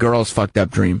all the girl's fucked up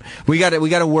dream. We got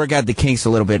to work out the kinks a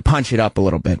little bit, punch it up a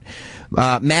little bit.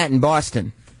 Matt in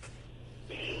Boston.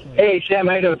 Hey, Sam,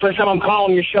 how you doing? First time I'm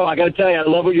calling your show. I got to tell you, I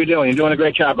love what you're doing. You're doing a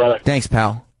great job, brother. Thanks,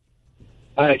 pal.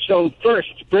 All right, so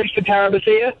first, Bridge to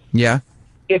Tarabathia. Yeah.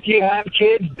 If you have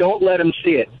kids, don't let them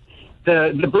see it.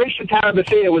 The bridge to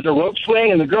Tarabathia was a rope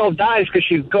swing, and the girl dies because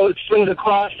she swings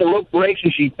across, the rope breaks,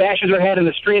 and she bashes her head in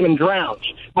the stream and drowns.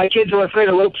 My kids are afraid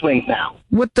of rope swings now.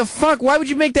 What the fuck? Why would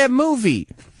you make that movie?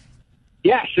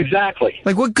 Yes, exactly.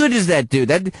 Like, what good does that do?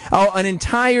 An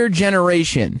entire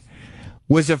generation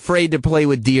was afraid to play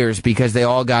with deers because they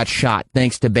all got shot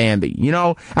thanks to Bambi. You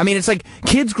know, I mean, it's like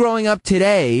kids growing up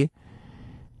today,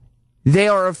 they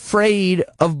are afraid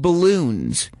of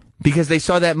balloons because they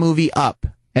saw that movie Up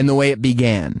and the way it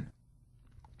began.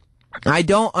 I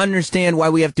don't understand why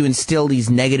we have to instill these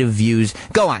negative views.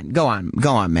 Go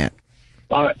on, Matt.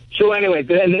 All right. So anyway,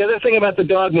 and the other thing about the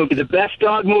dog movie, the best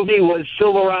dog movie was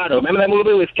Silverado. Remember that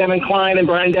movie with Kevin Kline and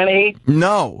Brian Dennehy?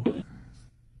 No.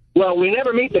 Well, we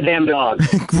never meet the damn dog.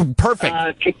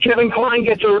 Perfect. Kevin Kline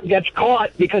gets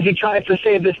caught because he tries to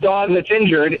save this dog that's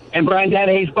injured, and Brian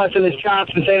Dennehy's busting his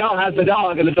chops and saying, "Oh, how's the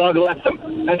dog?" And the dog left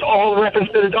him. That's all the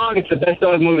reference to the dog. It's the best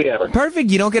dog movie ever.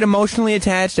 Perfect. You don't get emotionally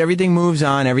attached. Everything moves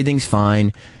on. Everything's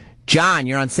fine. John,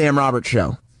 you're on Sam Roberts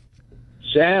Show.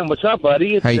 Sam, what's up,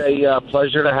 buddy? It's a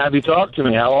pleasure to have you talk to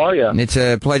me. How are you? It's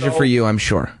a pleasure for you, I'm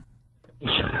sure.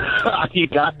 You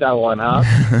got that one, huh?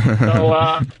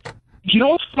 So, you know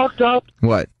what's fucked up?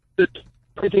 What?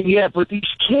 Everything, yeah, but these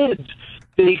kids,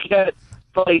 they get,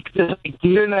 like, this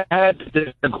year and a half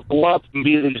to grow up and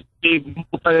be these big...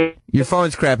 Your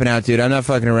phone's crapping out, dude. I'm not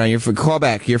fucking around. Call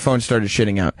back. Your phone started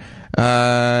shitting out.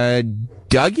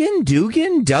 Dugan?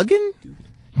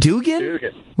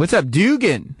 What's up,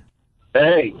 Dugan?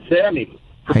 Hey, Sammy,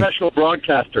 professional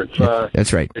broadcaster.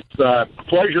 That's right. It's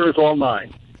pleasure is all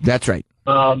mine. That's right.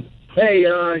 Hey,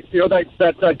 you know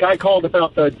that guy called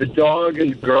about the dog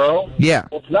and the girl? Yeah.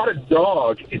 Well, it's not a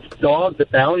dog. It's Dog the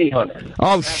Bounty Hunter.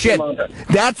 Oh, shit.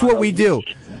 That's what we do.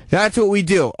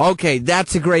 Okay,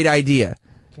 that's a great idea.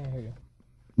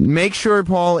 Make sure,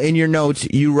 Paul, in your notes,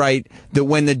 you write that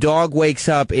when the dog wakes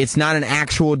up, it's not an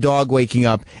actual dog waking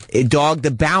up. Dog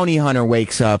the Bounty Hunter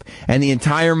wakes up, and the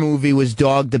entire movie was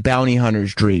Dog the Bounty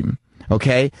Hunter's dream.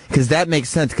 Okay? Because that makes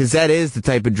sense, because that is the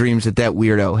type of dreams that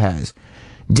weirdo has.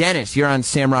 Dennis, you're on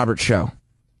Sam Roberts Show.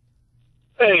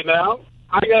 Hey, now,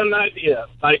 I got an idea.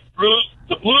 Like,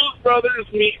 the Blues Brothers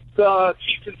meet Cheech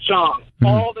and Chong.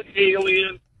 All the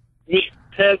aliens meet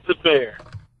Ted the Bear.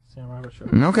 Sam Roberts Show.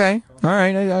 Okay. All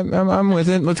right. I'm with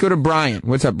it. Let's go to Brian.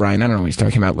 What's up, Brian? I don't know what he's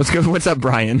talking about. Let's go. What's up,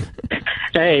 Brian?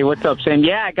 Hey, what's up, Sam?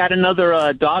 Yeah, I got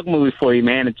another dog movie for you,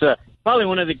 man. It's probably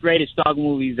one of the greatest dog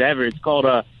movies ever. It's called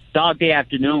Dog Day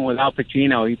Afternoon with Al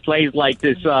Pacino. He plays like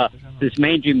this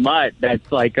mangy mutt that's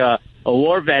like a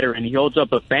war veteran. He holds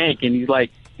up a bank, and he's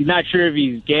not sure if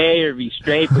he's gay or if he's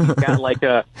straight, but he's got like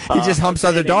a... he just humps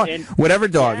other dog. Whatever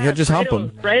dog. Yeah, he'll just hump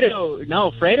him.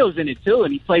 Fredo's in it, too,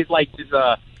 and he plays like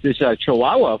this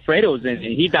Chihuahua. Fredo's in it,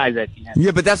 and he dies at the end.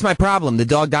 Yeah, but that's my problem. The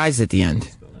dog dies at the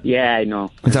end. Yeah, I know.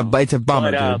 It's a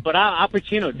bummer, dude. But Al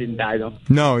Pacino didn't die, though.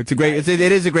 No, it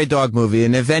is a great dog movie,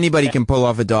 and if anybody can pull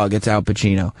off a dog, it's Al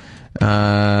Pacino.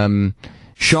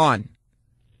 Sean.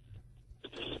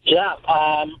 Yeah,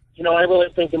 I really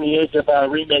think in the age of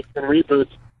remakes and reboots,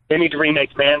 they need to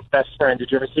remake Man's Best Friend.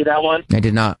 Did you ever see that one? I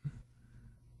did not.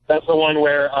 That's the one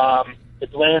where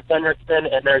it's Lance Henriksen,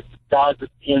 and there's a dog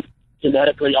that's being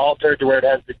genetically altered to where it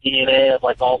has the DNA of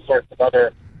like all sorts of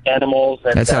other animals.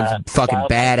 And, that sounds fucking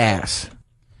badass.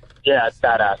 Yeah, it's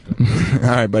badass.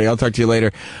 All right, buddy. I'll talk to you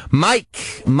later. Mike,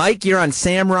 you're on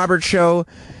Sam Roberts Show,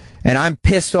 and I'm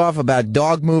pissed off about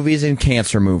dog movies and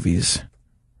cancer movies.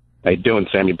 How you doing,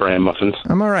 Sammy Brand Muffins?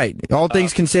 I'm all right. All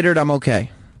things considered, I'm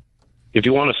okay. If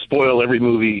you want to spoil every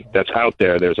movie that's out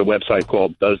there, there's a website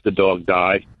called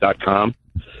doesthedogdie.com.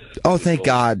 Oh, thank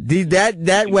God.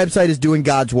 That website is doing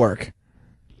God's work.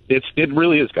 It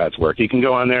really is God's work. You can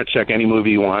go on there, check any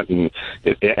movie you want, and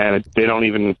they don't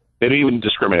even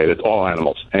discriminate. It's all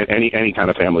animals, any kind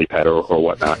of family pet or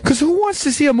whatnot. Because who wants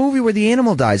to see a movie where the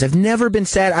animal dies? I've never been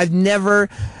sad. I've never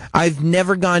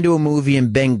gone to a movie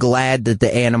and been glad that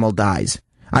the animal dies.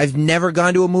 I've never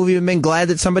gone to a movie and been glad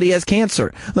that somebody has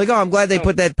cancer. Like, oh, I'm glad they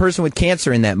put that person with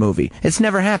cancer in that movie. It's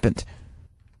never happened.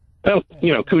 Well,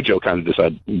 Cujo kind of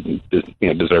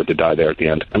deserved to die there at the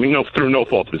end. I mean, through no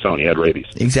fault of his own, he had rabies.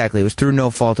 Exactly. It was through no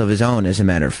fault of his own, as a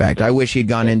matter of fact. I wish he'd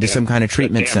gone into some kind of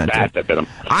treatment center. That bit him.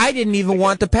 I didn't even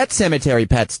want the Pet Cemetery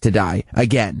pets to die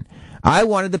again. I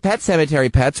wanted the Pet Cemetery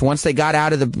pets, once they got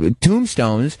out of the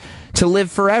tombstones, to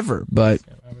live forever. But,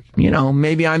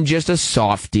 maybe I'm just a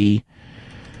softie.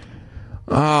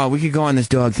 Oh, we could go on this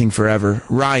dog thing forever.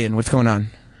 Ryan, what's going on?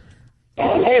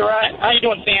 Hey, Ryan. How you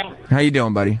doing, Sam? How you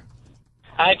doing, buddy?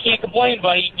 I can't complain,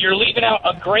 buddy. You're leaving out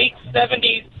a great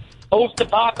 70s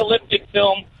post-apocalyptic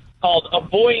film called A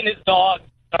Boy and His Dog,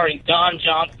 starring Don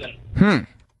Johnson.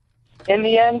 In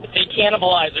the end, they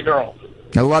cannibalize a girl.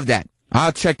 I love that.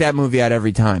 I'll check that movie out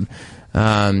every time.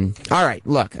 All right,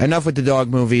 look, enough with the dog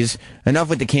movies, enough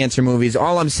with the cancer movies.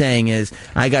 All I'm saying is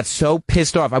I got so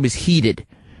pissed off. I was heated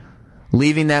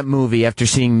leaving that movie after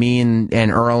seeing me and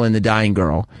Earl and the Dying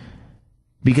Girl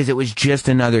because it was just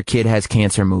another kid has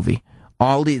cancer movie.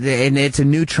 And it's a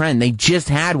new trend. They just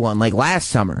had one, like last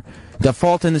summer. The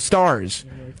Fault in the Stars.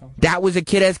 That was a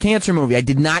kid has cancer movie. I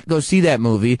did not go see that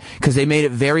movie because they made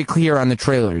it very clear on the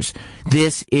trailers.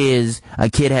 This is a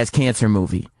kid has cancer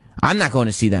movie. I'm not going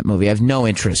to see that movie. I have no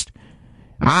interest.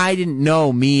 I didn't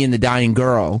know Me and the Dying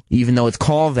Girl, even though it's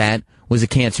called that, was a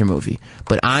cancer movie.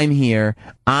 But I'm here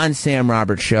on Sam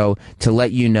Roberts Show to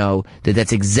let you know that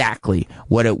that's exactly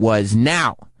what it was.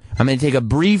 Now, I'm going to take a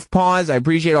brief pause. I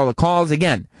appreciate all the calls.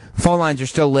 Again, phone lines are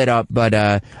still lit up, but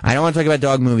I don't want to talk about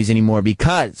dog movies anymore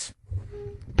because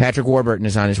Patrick Warburton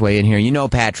is on his way in here. You know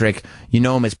Patrick. You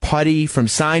know him as Puddy from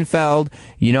Seinfeld.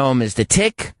 You know him as The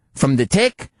Tick from The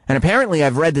Tick. And apparently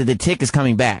I've read that The Tick is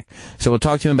coming back. So we'll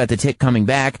talk to him about The Tick coming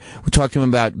back. We'll talk to him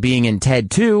about being in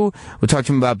Ted 2. We'll talk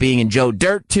to him about being in Joe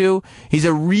Dirt 2. He's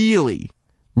a really,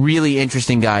 really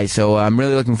interesting guy. So I'm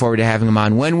really looking forward to having him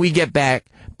on. When we get back,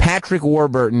 Patrick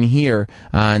Warburton here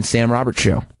on Sam Roberts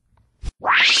Show.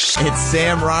 It's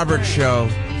Sam Roberts Show.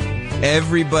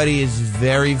 Everybody is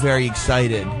very, very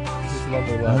excited. I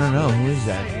don't know. Who is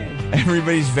that?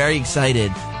 Everybody's very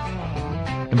excited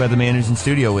about the man who's in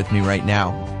studio with me right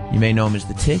now. You may know him as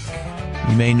The Tick.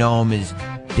 You may know him as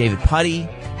David Puddy.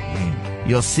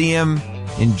 You'll see him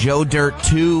in Joe Dirt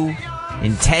 2,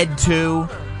 in Ted 2.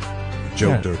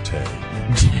 Joe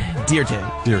Dirte. Dear Ted.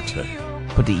 Dirte.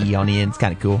 Put the E on the end. It's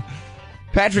kind of cool.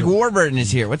 Patrick Warburton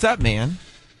is here. What's up, man?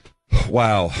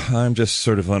 Wow. I'm just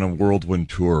sort of on a whirlwind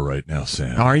tour right now,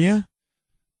 Sam. Are you?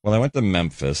 Well, I went to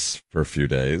Memphis for a few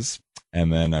days,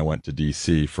 and then I went to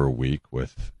D.C. for a week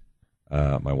with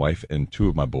my wife and two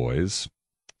of my boys.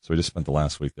 So we just spent the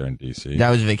last week there in D.C. That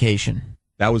was a vacation.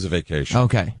 That was a vacation.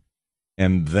 Okay.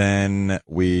 And then now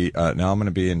I'm going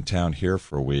to be in town here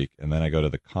for a week, and then I go to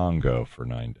the Congo for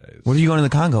 9 days. What are you going to the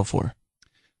Congo for?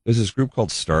 There's this group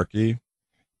called Starkey,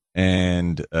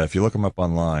 and if you look them up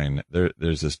online,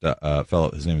 there's this fellow.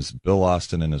 His name is Bill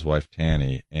Austin and his wife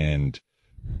Tanny, and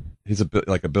he's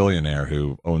like a billionaire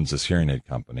who owns this hearing aid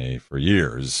company for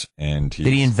years. And did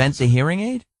he invent the hearing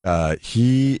aid?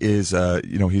 He is,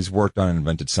 he's worked on and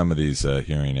invented some of these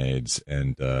hearing aids,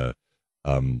 and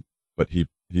but he's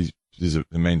the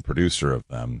main producer of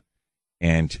them.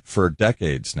 And for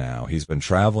decades now, he's been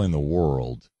traveling the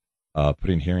world,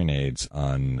 putting hearing aids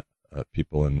on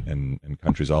people in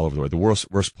countries all over the world, the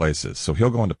worst places. So he'll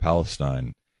go into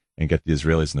Palestine and get the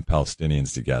Israelis and the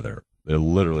Palestinians together. They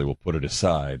literally will put it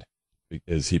aside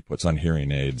because he puts on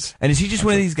hearing aids. And is he just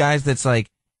one of these guys that's like,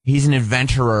 he's an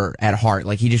adventurer at heart?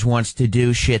 Like, he just wants to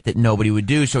do shit that nobody would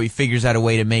do, so he figures out a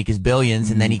way to make his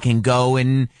billions, and then he can go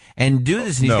and do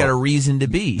this, and he's got a reason to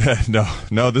be.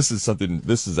 No, this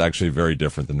is actually very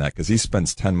different than that, because he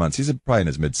spends 10 months, he's probably in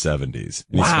his mid-70s.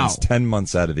 Wow. He spends 10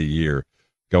 months out of the year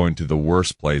going to the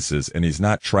worst places, and he's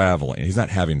not traveling, he's not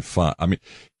having fun. I mean,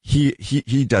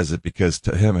 he does it because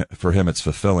for him it's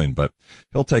fulfilling, but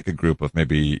he'll take a group of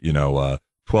maybe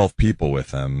 12 people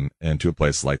with him into a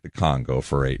place like the Congo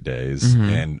for 8 days,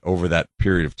 and over that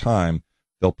period of time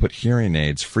they'll put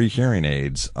free hearing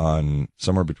aids on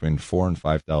somewhere between 4,000 and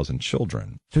 5,000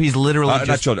 children. So he's literally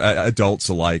not children, adults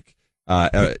alike,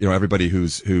 everybody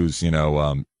who's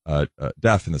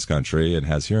deaf in this country and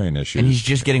has hearing issues. And he's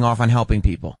just getting off on helping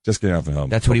people. Just getting off on helping.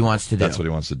 That's what he wants to do. That's what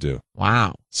he wants to do.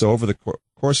 Wow. So over the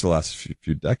course of the last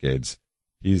few decades,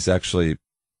 he's actually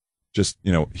just,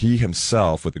 he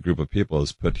himself with a group of people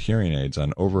has put hearing aids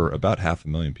on over about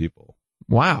 500,000 people.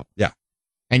 Wow. Yeah.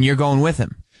 And you're going with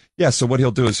him. Yeah. So what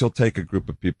he'll do is he'll take a group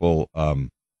of people, with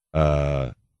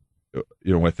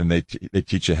him. They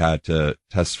teach you how to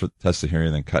test the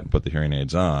hearing, then cut and put the hearing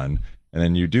aids on. And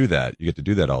then you do that. You get to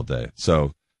do that all day.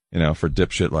 So for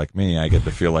dipshit like me, I get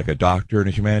to feel like a doctor and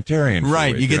a humanitarian.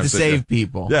 Right, week, you get know, to so, save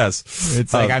people. Yes.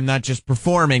 It's like I'm not just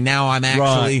performing, now I'm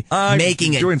actually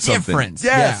making a difference.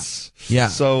 Yes. Yeah.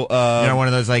 So, one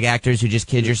of those like actors who just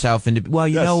kid yourself into, well,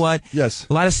 you know what? Yes.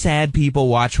 A lot of sad people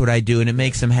watch what I do and it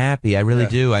makes them happy. I really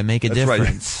do. I make a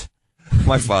difference. Right.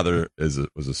 My father was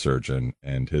a surgeon,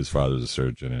 and his father's a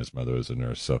surgeon, and his mother was a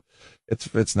nurse. So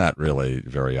it's not really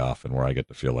very often where I get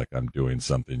to feel like I'm doing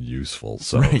something useful.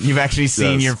 So right. You've actually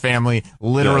seen your family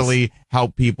literally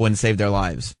help people and save their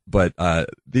lives. But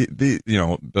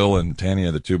Bill and Tanya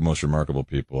are the two most remarkable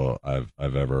people I've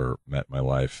ever met in my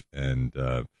life, and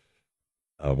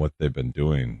what they've been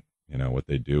doing, what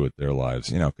they do with their lives,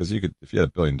 because if you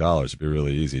had $1 billion, it'd be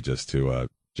really easy just to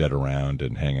jet around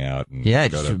and hang out and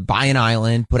just buy an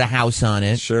island, put a house on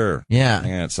it. Sure. Yeah.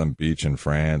 Hang out at some beach in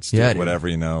France, whatever,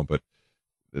 but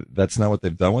that's not what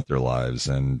they've done with their lives.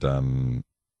 And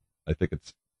I think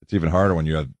it's even harder when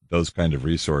you have those kind of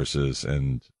resources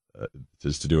and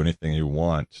just to do anything you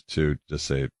want to just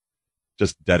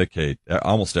dedicate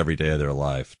almost every day of their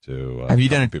life to Have you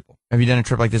done a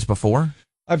trip like this before?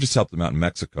 I've just helped them out in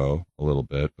Mexico a little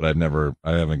bit, but I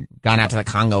haven't gone out to the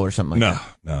Congo or something like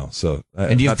that. No. So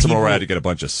and do you have somewhere where I had to get a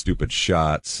bunch of stupid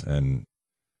shots and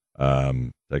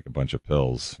take a bunch of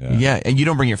pills. Yeah, and you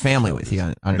don't bring your family with you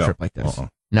on a trip like this.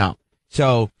 No.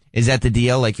 So is that the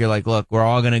deal? Like you're like, look, we're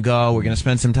all gonna go. We're gonna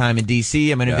spend some time in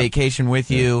D.C. I'm gonna vacation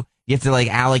with you. You have to like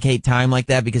allocate time like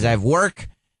that because I have work.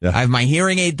 Yeah. I have my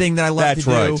hearing aid thing that I love to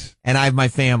do, and I have my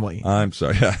family. I'm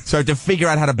sorry. Yeah. So I have to figure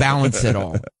out how to balance it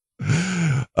all.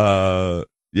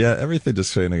 Everything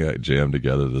just kind of got jammed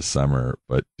together this summer,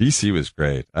 but DC was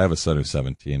great. I have a son who's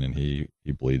 17 and he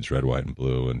bleeds red, white, and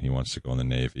blue, and he wants to go in the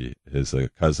Navy. His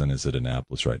cousin is at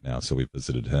Annapolis right now, so we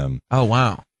visited him. Oh,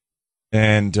 wow.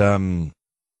 And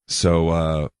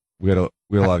so we had a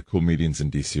lot of cool meetings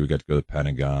in DC. We got to go to the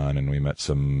Pentagon, and we met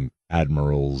some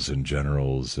admirals and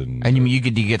generals. And you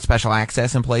get special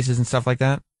access in places and stuff like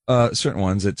that? Certain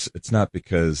ones. It's not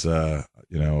because I'm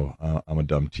a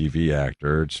dumb TV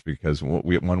actor. It's because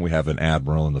we have an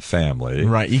admiral in the family.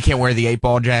 Right. You can't wear the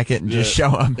 8-ball jacket and just show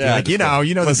up. Yeah, like,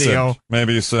 the deal.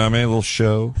 Maybe you saw me a little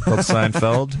show called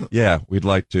Seinfeld. Yeah, we'd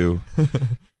like to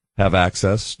have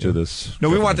access to this. No,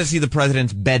 we want to see the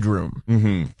president's bedroom.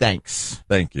 Mm-hmm. Thanks.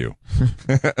 Thank you.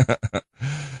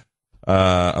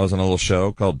 I was on a little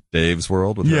show called Dave's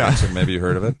World with Robinson. Maybe you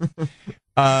heard of it.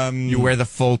 You wear the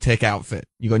full tick outfit.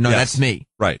 You go, no, that's me.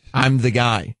 Right. I'm the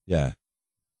guy. Yeah.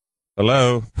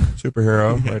 Hello,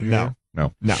 superhero. Right here.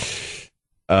 No.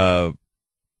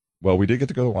 Well, we did get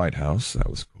to go to the White House. That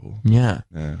was cool. Yeah.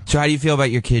 So how do you feel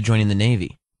about your kid joining the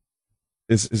Navy?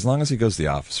 As long as he goes the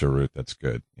officer route, that's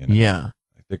good. Yeah.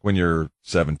 I think when you're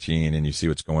 17 and you see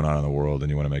what's going on in the world and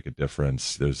you want to make a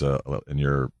difference, and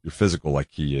you're physical like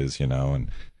he is,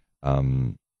 and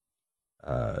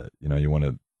you want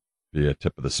to be a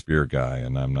tip of the spear guy,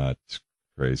 and I'm not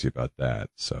crazy about that.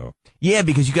 So yeah,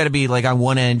 because you got to be like, on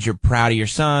one end, you're proud of your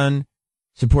son,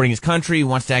 supporting his country, he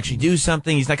wants to actually do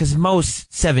something. He's not, because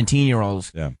most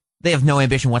 17-year-olds, they have no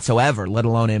ambition whatsoever, let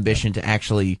alone ambition to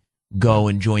actually go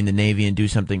and join the Navy and do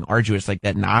something arduous like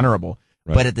that and honorable.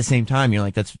 Right. But at the same time, you're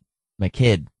like, that's my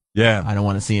kid. Yeah. I don't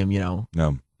want to see him,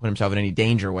 put himself in any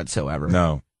danger whatsoever.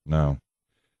 No.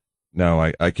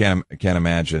 I can't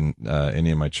imagine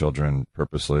any of my children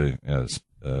purposely,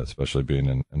 especially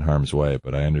being in harm's way.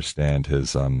 But I understand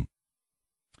his. I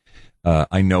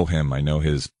know him. I know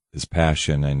his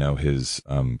passion. I know his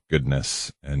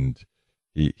goodness, and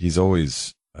he's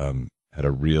always had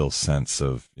a real sense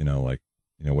of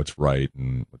what's right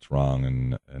and what's wrong,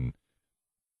 and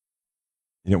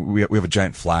we have a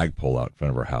giant flagpole out in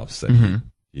front of our house that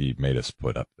he made us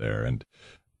put up there, and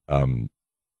it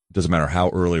doesn't matter how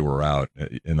early we're out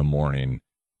in the morning.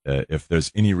 If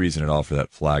there's any reason at all for that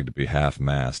flag to be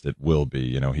half-mast, it will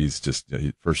be. He's just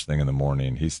first thing in the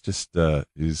morning. He's just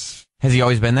he's. Has he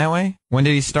always been that way? When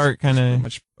did he start? Kind of.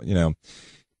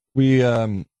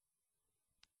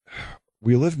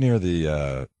 We live near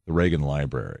the Reagan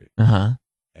Library,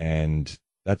 and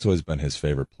that's always been his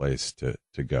favorite place to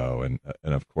go. And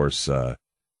of course,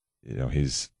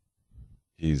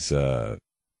 he's a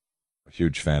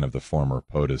huge fan of the former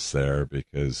POTUS there,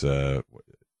 because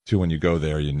when you go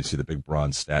there, you see the big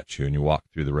bronze statue, and you walk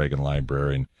through the Reagan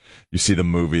Library, and you see the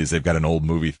movies. They've got an old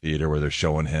movie theater where they're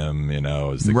showing him,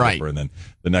 as the Clipper, and then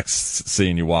the next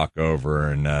scene you walk over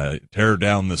and tear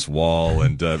down this wall,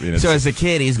 and so as a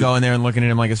kid, he's going there and looking at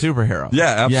him like a superhero.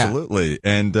 Yeah, absolutely,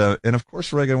 and of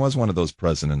course Reagan was one of those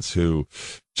presidents who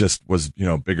just was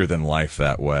bigger than life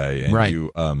that way,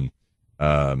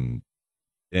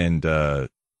 and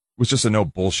was just a no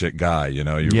bullshit guy. You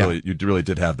know, you really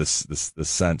did have this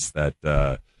sense that.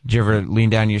 Did you ever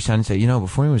lean down to your son and say, you know,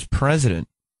 before he was president,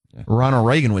 Ronald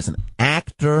Reagan was an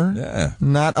actor? Yeah.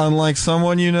 Not unlike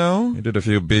someone you know? He did a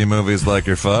few B movies like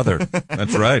your father.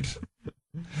 That's right.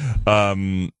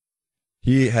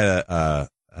 He had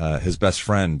his best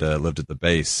friend lived at the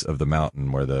base of the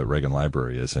mountain where the Reagan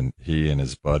Library is, and he and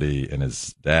his buddy and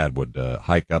his dad would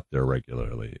hike up there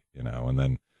regularly, you know, and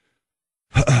then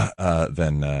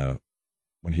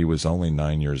when he was only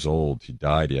 9 years old, he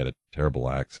died. He had a terrible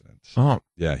accident. Oh,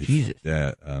 yeah, Jesus.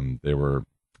 Yeah, they were,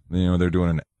 you know, they're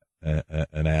doing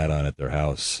an ad on at their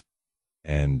house,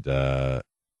 and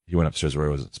he went upstairs where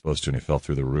he wasn't supposed to, and he fell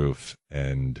through the roof.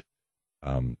 And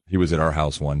he was at our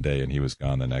house one day, and he was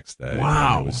gone the next day.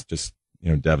 Wow. And it was just, you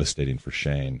know, devastating for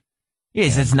Shane. Yeah,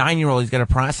 he's this 9-year-old. He's got to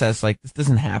process, like, this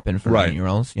doesn't happen for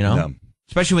 9-year-olds, you know? No.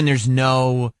 Especially when there's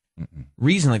no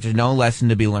reason, like, there's no lesson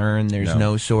to be learned. There's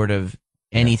no sort of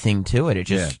anything to it. It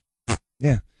just...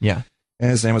 Yeah. And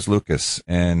his name was Lucas,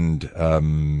 and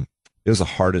it was the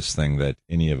hardest thing that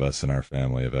any of us in our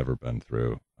family have ever been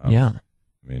through. I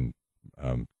mean,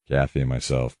 Kathy and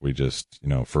myself, we just, you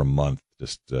know, for a month,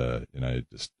 just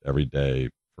every day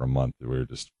for a month, you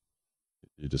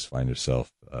just find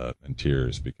yourself in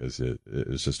tears because it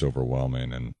was just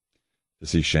overwhelming. And to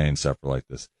see Shane suffer like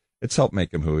this, it's helped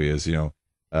make him who he is, you know.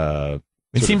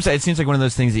 It seems like one of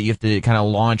those things that you have to kind of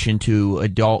launch into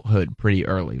adulthood pretty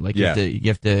early. Like you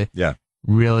have to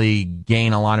really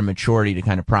gain a lot of maturity to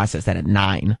kind of process that at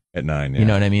 9. At 9, yeah. You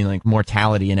know what I mean? Like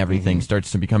mortality and everything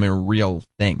starts to become a real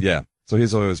thing. Yeah. So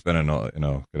he's always been kind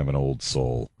of an old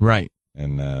soul. Right.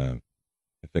 And I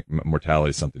think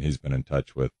mortality is something he's been in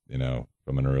touch with, you know,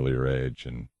 from an earlier age,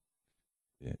 and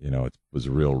you know, it was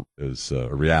a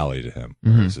reality to him,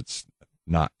 whereas it's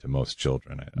not to most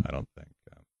children. I don't think.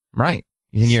 Right.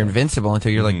 You think you're invincible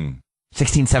until you're like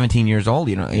 16, 17 years old,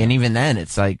 you know, and even then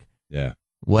it's like,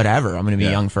 whatever, I'm going to be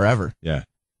young forever. Yeah.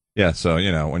 Yeah. So,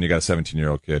 you know, when you got a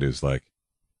 17-year-old kid who's like,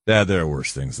 Dad, there are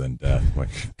worse things than death. I'm like,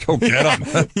 go get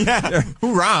him. Yeah.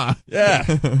 Hoorah. Yeah.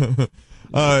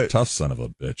 Tough son of a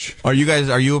bitch. Are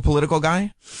you a political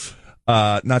guy?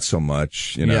 Not so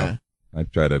much, you know. Yeah. I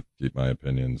try to keep my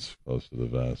opinions close to the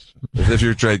vest. If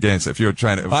you're trying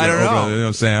to, I don't know. You know what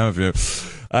I'm saying?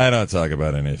 I don't talk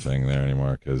about anything there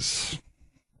anymore because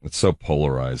it's so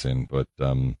polarizing. But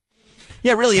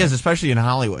yeah, it really is, especially in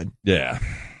Hollywood. Yeah.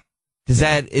 Is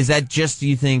that just, do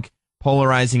you think,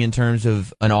 polarizing in terms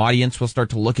of an audience will start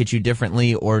to look at you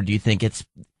differently, or do you think it's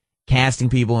casting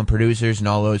people and producers and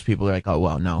all those people are like, oh,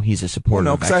 well, no, he's a supporter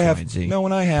of X, Y, and Z?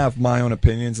 And I have my own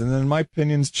opinions, and then my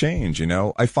opinions change, you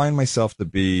know. I find myself to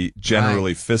be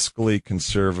generally fiscally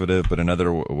conservative, but in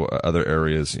other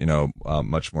areas, you know,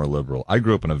 much more liberal. I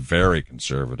grew up in a very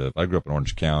conservative, I grew up in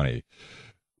Orange County,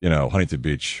 you know, Huntington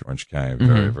Beach, Orange County,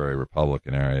 very, very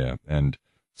Republican area. And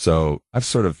so I've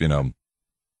sort of, you know,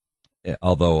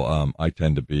 although I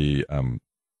tend to be, like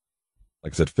I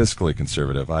said, fiscally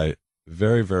conservative, I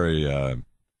very, very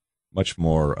much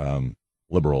more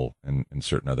liberal in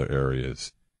certain other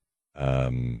areas.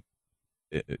 You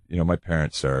know, my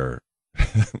parents are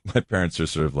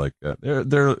sort of like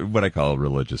they're what I call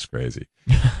religious crazy.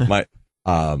 My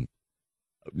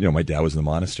you know, my dad was in the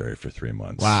monastery for 3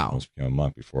 months. Wow. Almost became a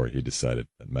monk before he decided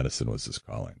that medicine was his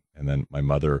calling. And then my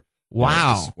mother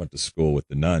went to school with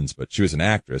the nuns, but she was an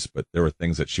actress, but there were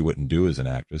things that she wouldn't do as an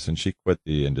actress, and she quit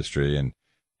the industry and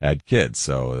had kids.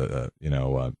 So, you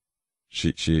know,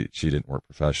 she didn't work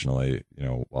professionally, you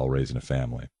know, while raising a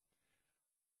family.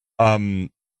 But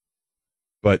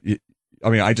I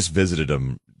mean, I just visited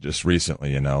him just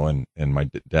recently, you know, and my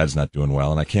dad's not doing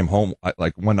well. And I came home,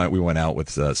 like one night we went out with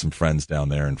some friends down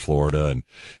there in Florida, and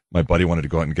my buddy wanted to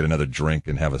go out and get another drink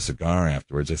and have a cigar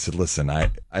afterwards. I said, listen,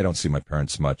 I don't see my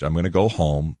parents much. I'm going to go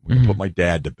home, we're going to put my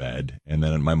dad to bed, and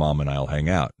then my mom and I'll hang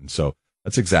out. And so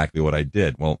that's exactly what I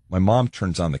did. Well, my mom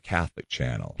turns on the Catholic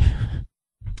channel,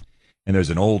 and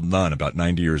there's an old nun about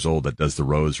 90 years old that does the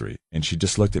rosary. And she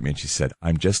just looked at me and she said,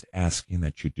 I'm just asking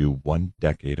that you do 1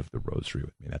 decade of the rosary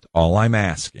with me. That's all I'm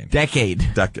asking. Decade.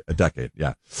 A decade,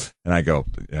 yeah. And I go,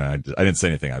 I didn't say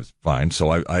anything. I was fine. So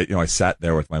I sat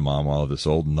there with my mom while this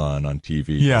old nun on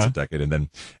TV does a decade. And then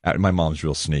my mom's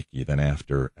real sneaky. Then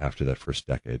after that first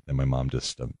decade, then my mom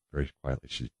just very quietly,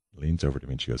 she leans over to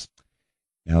me and she goes,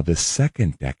 now this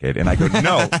second decade. And I go,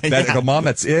 no, I go, Mom,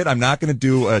 that's it. I'm not going to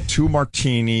do a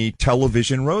 2-martini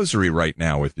television rosary right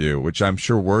now with you, which I'm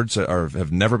sure words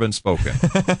have never been spoken.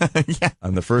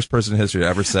 I'm the first person in history to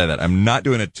ever say that. I'm not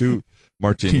doing a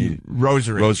 2-martini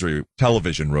rosary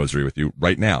television rosary with you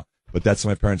right now. But that's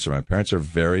what my parents are. My parents are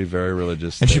very, very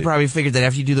religious. And she probably figured that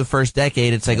after you do the first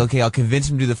decade, it's like, okay, I'll convince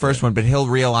him to do the first one, but he'll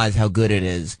realize how good it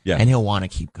is, and he'll want to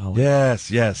keep going.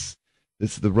 Yes.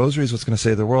 It's the rosary is what's going to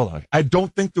save the world. I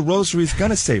don't think the rosary is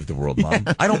going to save the world, Mom.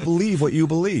 I don't believe what you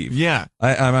believe. Yeah.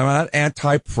 I'm not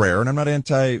anti-prayer and I'm not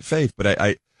anti-faith, but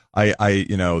it's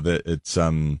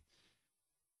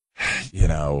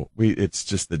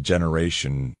just the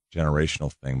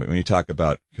generational thing. But when you talk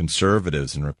about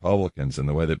conservatives and Republicans and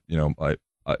the way that,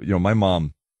 my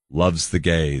mom loves the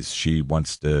gays.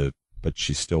 But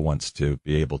she still wants to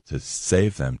be able to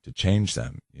save them, to change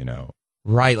them,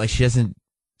 Right. Like she doesn't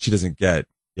get,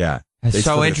 That's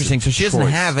so interesting. So she doesn't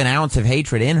have an ounce of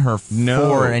hatred in her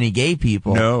for any gay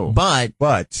people. No.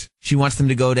 But she wants them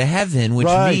to go to heaven, which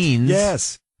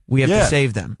means we have to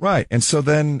save them. Right. And so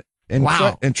then,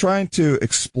 and trying to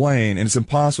explain, and it's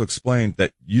impossible to explain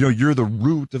that, you're the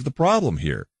root of the problem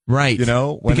here. Right.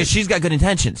 Because she's got good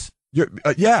intentions.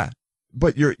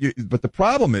 But the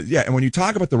problem is, and when you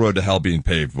talk about the road to hell being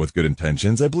paved with good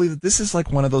intentions, I believe that this is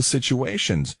like one of those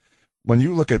situations. When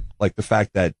you look at like the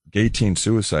fact that gay teen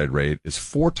suicide rate is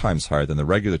 4 times higher than the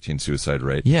regular teen suicide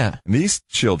rate. Yeah. And these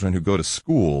children who go to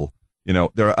school,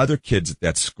 there are other kids at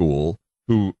that school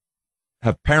who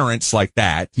have parents like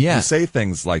that. Yeah. Who say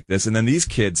things like this. And then these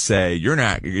kids say, you're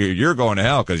going to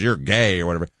hell because you're gay or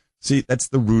whatever. See, that's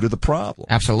the root of the problem.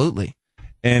 Absolutely.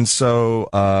 And so,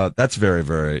 that's very,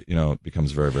 very,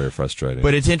 becomes very, very frustrating.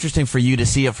 But it's interesting for you to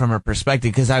see it from her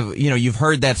perspective because you've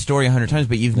heard that story 100 times,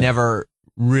 but you've never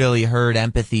really heard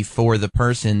empathy for the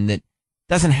person that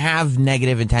doesn't have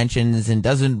negative intentions and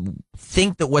doesn't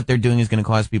think that what they're doing is going to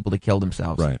cause people to kill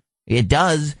themselves. Right. It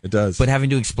does. But having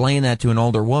to explain that to an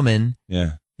older woman,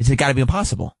 it's got to be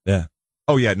impossible. Yeah.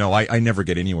 Oh yeah. No, I never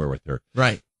get anywhere with her.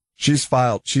 Right. She's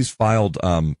filed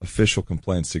official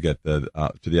complaints to get to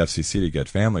the FCC to get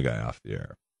Family Guy off the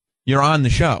air. You're on the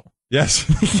show. Yes.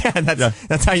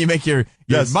 That's how you make your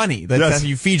money. That's how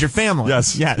you feed your family.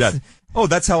 Yes. Oh,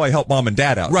 that's how I help Mom and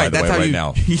Dad out. Right. By the way,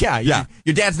 now. Yeah.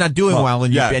 Your dad's not doing well,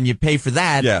 and you pay for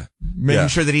that. Yeah. Making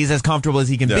sure that he's as comfortable as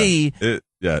he can be. It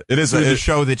is a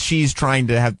show that she's trying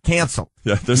to have canceled.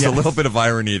 Yeah. There's a little bit of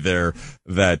irony there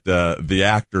that the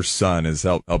actor's son is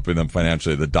helping them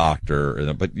financially, the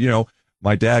doctor. But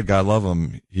my dad, God love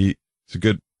him, he's a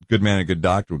good man, a good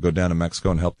doctor. Would go down to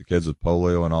Mexico and help the kids with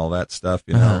polio and all that stuff.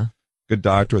 Good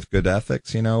doctor with good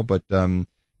ethics. But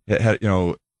it had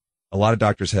a lot of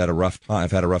doctors had a rough time.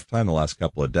 I've had a rough time the last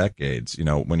couple of decades.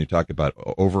 When you talk about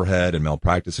overhead and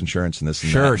malpractice insurance and this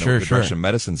and that, the direction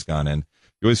medicine's gone in,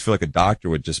 you always feel like a doctor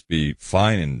would just be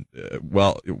fine and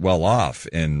well off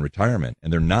in retirement,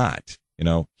 and they're not.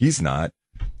 He's not.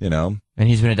 And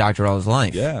he's been a doctor all his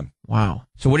life. Yeah. Wow.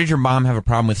 So, what did your mom have a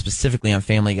problem with specifically on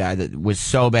Family Guy that was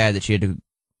so bad that she had to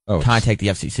contact the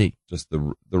FCC? Just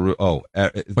or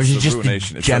is it just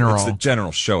ruination. The general? It's the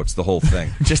general show. It's the whole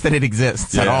thing. Just that it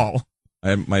exists at all.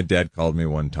 My dad called me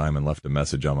one time and left a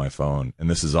message on my phone, and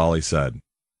this is all he said,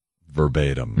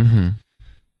 verbatim. Mm-hmm.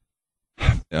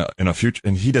 In a future,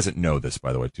 and he doesn't know this,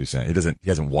 by the way, Toussaint. He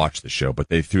hasn't watched the show, but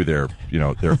through their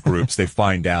groups, they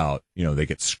find out, they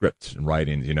get scripts and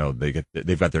writings,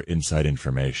 they've got their inside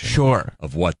information. Sure.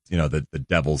 Of what, the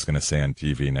devil's going to say on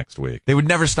TV next week. They would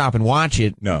never stop and watch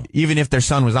it. No. Even if their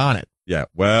son was on it. Yeah.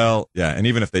 Well, yeah. And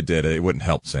even if they did, it wouldn't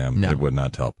help Sam. No. It would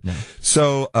not help. No.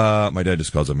 So, my dad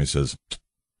just calls up and he says,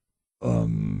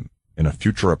 in a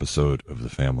future episode of The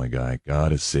Family Guy,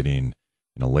 God is sitting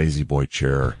in a lazy boy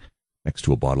chair next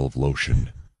to a bottle of lotion,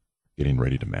 getting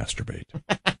ready to masturbate.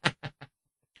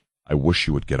 I wish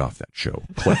you would get off that show.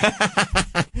 Click.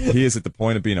 He is at the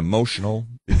point of being emotional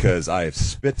because I have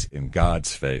spit in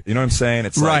God's face. You know what I'm saying?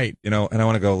 It's right. Like, and I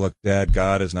want to go, look, Dad,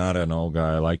 God is not an old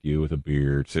guy like you with a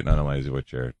beard sitting on a lazy boy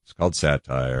chair. It's called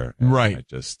satire. Right.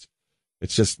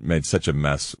 It's just made such a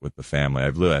mess with the family.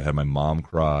 I had my mom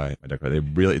cry, my dad cry.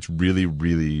 It's really,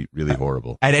 really, really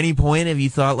horrible. At any point, have you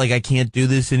thought, like, I can't do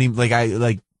this anymore?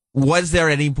 Was there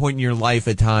at any point in your life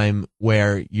a time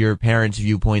where your parents'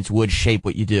 viewpoints would shape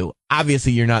what you do?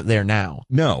 Obviously, you're not there now.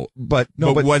 No, but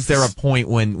was there a point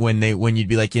when you'd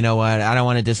be like, you know what, I don't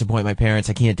want to disappoint my parents.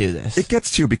 I can't do this. It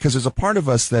gets to you because there's a part of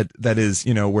us that is,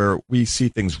 where we see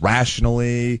things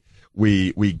rationally.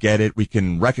 We get it. We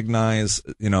can recognize,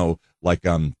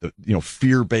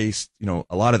 fear-based,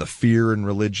 a lot of the fear in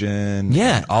religion.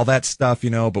 Yeah. And all that stuff,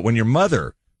 but when your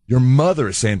mother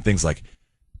is saying things like,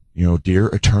 dear,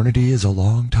 eternity is a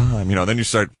long time. Then you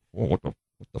start, well, what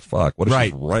the fuck? What is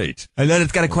she right? And then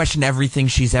it's got to question everything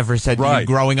she's ever said to you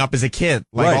growing up as a kid.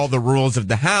 Like all the rules of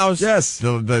the house. Yes.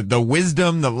 The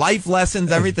wisdom, the life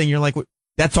lessons, everything. You're like,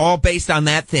 that's all based on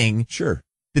that thing. Sure.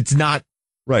 It's not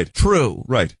true.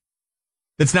 Right.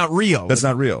 That's not real. That's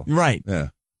not real. Right. Yeah.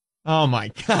 Oh,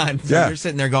 my God. So Yeah. you're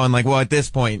sitting there going like, well, at this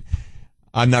point,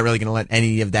 I'm not really going to let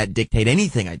any of that dictate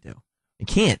anything I do. I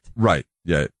can't. Right.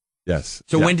 Yeah. Yes.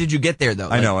 So Yeah. when did you get there, though?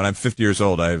 I know, and I'm 50 years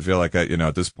old. I feel like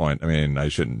at this point, I mean, I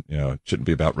shouldn't, it shouldn't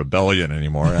be about rebellion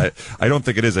anymore. I don't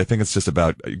think it is. I think it's just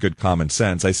about good common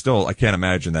sense. I can't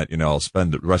imagine that, I'll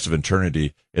spend the rest of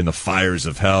eternity in the fires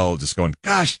of hell just going,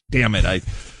 gosh damn it.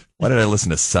 Why did I listen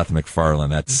to Seth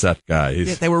MacFarlane, that Seth guy?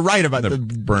 Yeah, they were right about the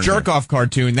jerk-off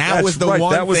cartoon. That was the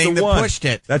one thing that pushed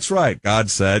it. That's right.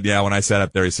 God said, when I sat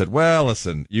up there, he said, well,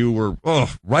 listen, you were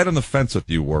right on the fence with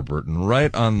you, Warburton,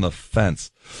 right on the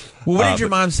fence. Well, what did your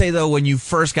mom say, though, when you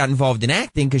first got involved in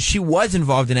acting? Because she was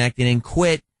involved in acting and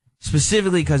quit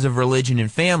specifically because of religion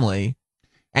and family.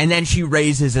 And then she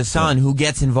raises a son who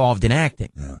gets involved in acting.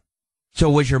 Yeah. So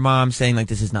was your mom saying, like,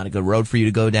 this is not a good road for you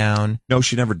to go down? No,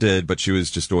 she never did, but she was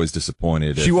just always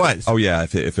disappointed. She was? Oh, yeah.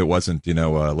 If it wasn't,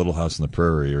 Little House on the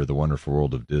Prairie or The Wonderful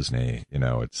World of Disney,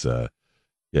 it's,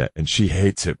 yeah. And she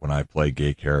hates it when I play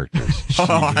gay characters.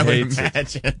 I would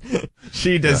imagine.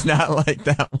 She does not like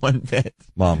that one bit.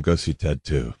 Mom, go see Ted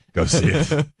 2. Go see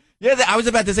it. Yeah, I was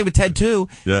about to say with Ted 2,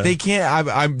 yeah. They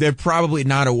can't, they're probably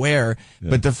not aware,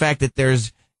 but the fact that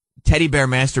there's teddy bear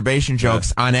masturbation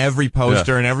jokes on every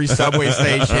poster and every subway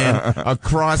station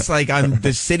across on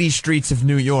the city streets of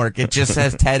New York. It just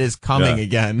says Ted is coming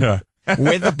again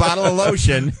with a bottle of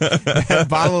lotion, that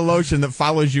bottle of lotion that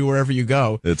follows you wherever you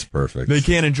go. It's perfect. They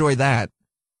can't enjoy that.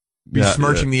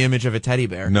 Besmirching the image of a teddy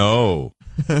bear. No.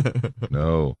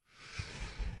 No.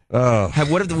 What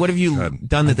have you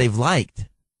done that they've liked?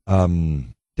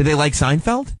 Did they like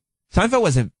Seinfeld? Seinfeld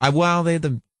wasn't, they had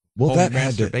the that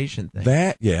masturbation thing.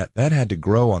 That had to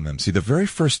grow on them. See, the very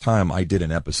first time I did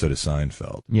an episode of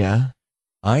Seinfeld,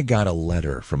 I got a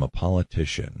letter from a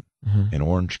politician in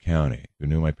Orange County who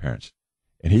knew my parents,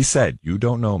 and he said, "You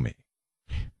don't know me.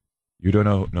 You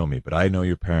don't know me, but I know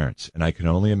your parents, and I can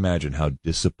only imagine how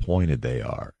disappointed they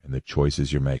are in the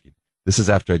choices you're making." This is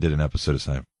after I did an episode of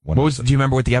Seinfeld. Do you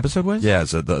remember what the episode was? Yeah,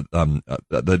 so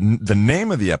the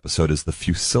name of the episode is The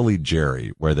Fusilli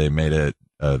Jerry, where they made a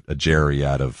Jerry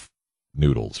out of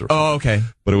noodles or something. Oh, okay.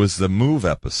 But it was the Move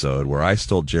episode where I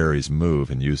stole Jerry's move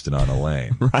and used it on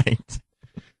Elaine. Right.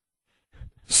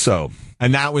 So,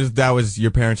 and that was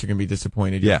your parents are going to be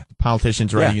disappointed. Yeah. The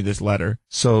politicians writing you this letter.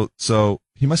 So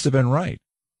he must have been right,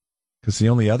 because the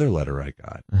only other letter I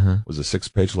got was a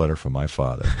 6-page letter from my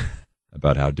father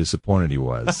about how disappointed he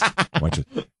was.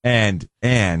 and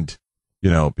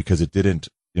because it didn't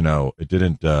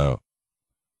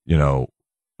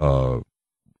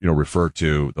refer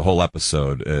to the whole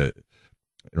episode in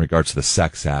regards to the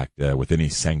sex act with any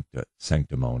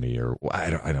sanctimony or I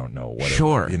don't know what.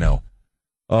 Sure.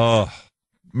 Oh.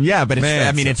 Yeah, but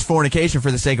it's fornication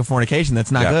for the sake of fornication.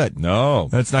 That's not good. No,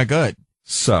 that's not good.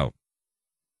 So,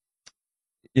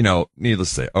 needless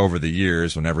to say, over the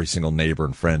years, when every single neighbor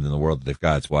and friend in the world that they've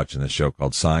got is watching this show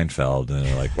called Seinfeld, and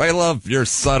they're like, "We love your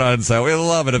son on Seinfeld. We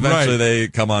love it." Eventually, they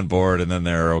come on board, and then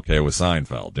they're okay with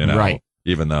Seinfeld. Right?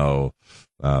 Even though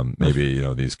maybe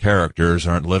these characters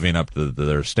aren't living up to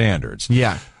their standards.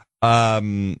 Yeah.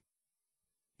 No,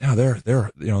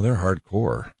 they're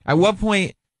hardcore. At what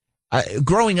point,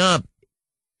 growing up,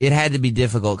 it had to be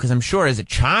difficult because I'm sure as a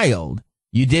child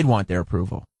you did want their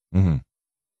approval. Mm-hmm.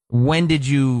 When did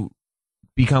you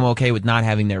become okay with not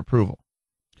having their approval?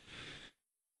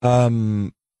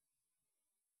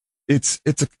 It's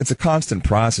a constant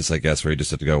process, I guess, where you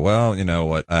just have to go, well, you know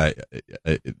what,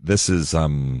 this is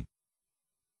what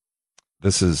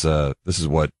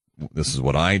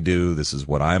I do. This is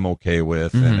what I'm okay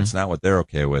with, and it's not what they're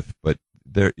okay with. But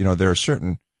there are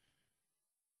certain,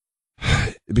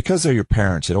 because they're your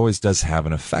parents, it always does have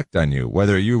an effect on you,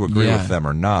 whether you agree with them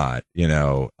or not.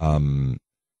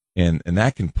 And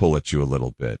that can pull at you a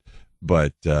little bit.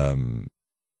 But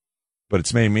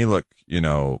it's made me look,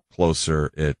 closer.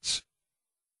 It's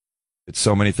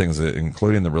so many things,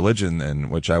 including the religion in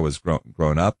which I was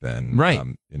grown up in. Right.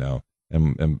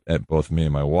 And both me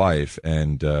and my wife,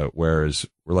 and whereas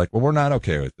we're like, well, we're not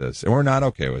okay with this, and we're not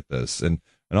okay with this, and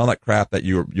all that crap that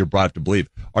you're brought up to believe.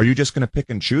 Are you just going to pick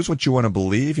and choose what you want to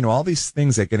believe? All these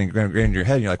things that get ingrained in your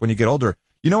head. And you're like, when you get older,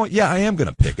 you know what? Yeah, I am going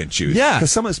to pick and choose. Yeah,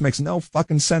 because some of this makes no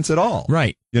fucking sense at all.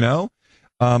 Right. And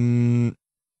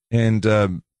and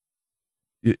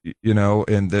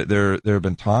there have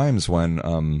been times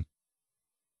when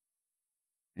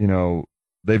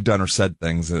they've done or said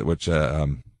things which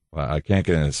well, I can't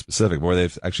get into specific, but where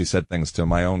they've actually said things to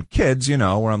my own kids, where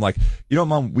I'm like,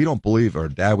 Mom, we don't believe, or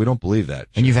Dad, we don't believe that.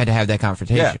 And you've had to have that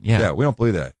confrontation. Yeah, we don't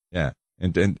believe that. Yeah.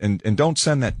 And don't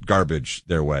send that garbage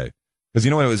their way. Because,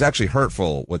 it was actually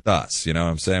hurtful with us. You know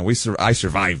what I'm saying? I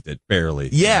survived it barely.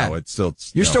 Yeah. It's still,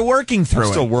 You're still working through it.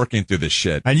 I'm still working through this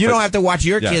shit. And you don't have to watch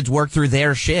your kids work through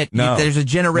their shit. No. There's a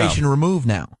generation removed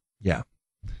now. Yeah.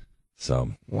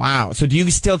 So. Wow. So do you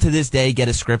still to this day get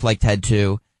a script like Ted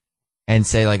 2 and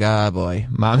say like, oh boy,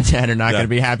 Mom and Dad are not going to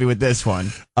be happy with this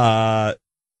one?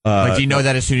 Like, do you know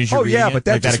that as soon as you're reading it?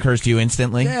 That occurs to you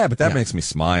instantly? Yeah, but that makes me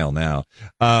smile now.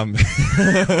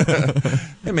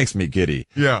 It makes me giddy.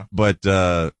 Yeah. But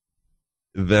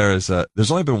there's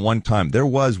only been one time. There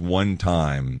was one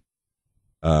time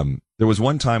where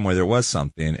there was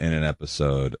something in an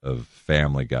episode of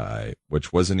Family Guy,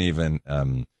 which wasn't even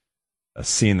a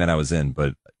scene that I was in,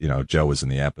 but Joe was in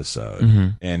the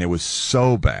episode, and it was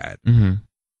so bad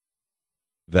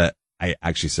that I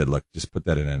actually said, look, just put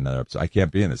that in another episode. I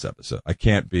can't be in this episode. I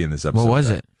can't be in this episode. What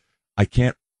was it? I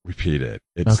can't repeat it.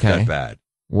 It's that bad.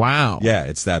 Wow. Yeah,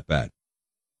 it's that bad.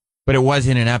 But it was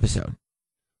in an episode.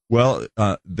 Well,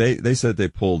 they said they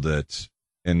pulled it,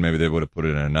 and maybe they would have put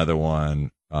it in another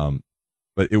one.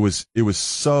 But it was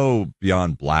so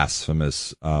beyond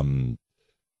blasphemous,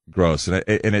 gross, and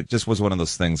it just was one of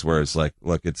those things where it's like,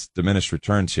 look, it's diminished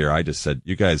returns here. I just said,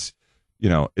 you guys,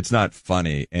 it's not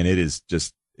funny, and it is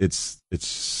just. It's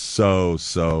so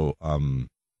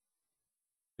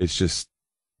it's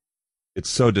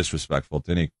so disrespectful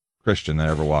to any Christian that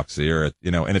ever walks the earth,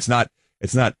 and it's not,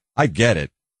 I get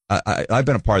it. I've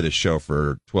been a part of this show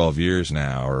for 12 years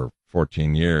now, or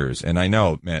 14 years. And I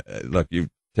know, man, look,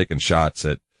 you've taken shots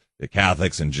at the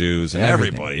Catholics and Jews and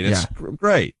everybody. And it's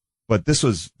great. But this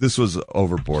was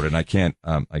overboard, and I can't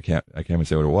even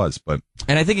say what it was. But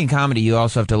and I think in comedy you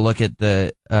also have to look at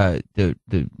the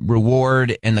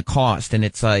reward and the cost, and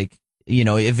it's like,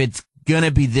 if it's gonna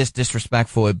be this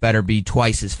disrespectful, it better be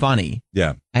twice as funny.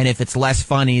 Yeah. And if it's less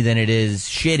funny than it is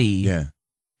shitty,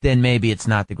 then maybe it's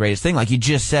not the greatest thing. Like you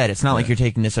just said, it's not like you're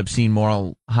taking this obscene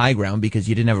moral high ground because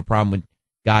you didn't have a problem with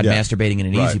God masturbating in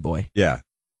an Easy Boy. Yeah.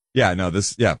 Yeah. No.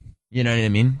 You know what I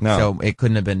mean? No. So it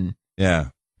couldn't have been.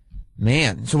 Yeah.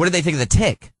 Man, so what did they think of the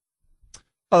Tick?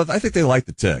 Oh, I think they like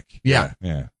the Tick. Yeah.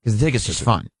 Because the Tick is just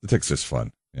fun. The Tick's just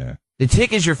fun. Yeah. The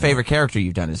Tick is your favorite character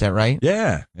you've done, is that right?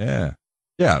 Yeah. Yeah.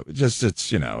 Yeah. It's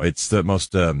it's the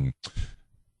most, the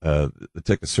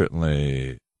Tick is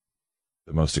certainly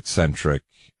the most eccentric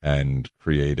and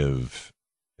creative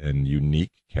and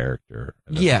unique character.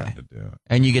 Yeah.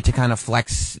 And you get to kind of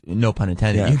flex, no pun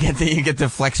intended. Yeah. You get to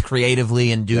flex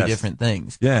creatively and do different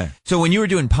things. Yeah. So when you were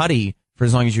doing Puddy, for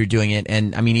as long as you were doing it,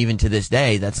 and I mean, even to this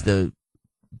day, that's the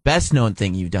best known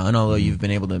thing you've done, although you've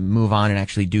been able to move on and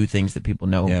actually do things that people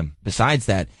know besides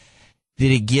that.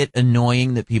 Did it get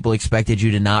annoying that people expected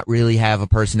you to not really have a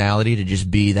personality, to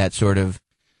just be that sort of,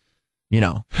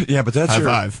 Yeah, but that's high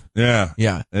five. Yeah.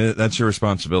 Yeah. That's your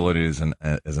responsibility as an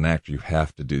actor. You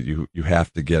have to do, you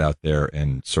have to get out there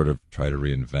and sort of try to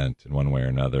reinvent in one way or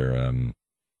another.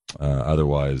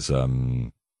 Otherwise,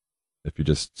 if you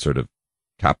just sort of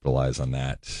capitalize on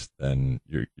that, then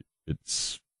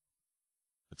it's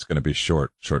going to be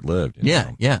short-lived.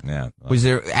 Yeah. Was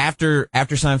there, after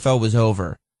Seinfeld was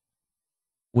over,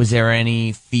 was there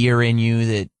any fear in you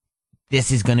that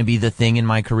this is going to be the thing in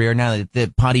my career now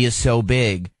that Puddy is so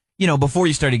big? Before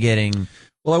you started getting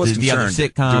I was the other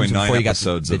sitcoms, doing 9 before you got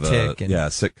episodes the of Tick,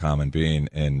 sitcom and being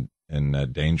in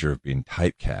danger of being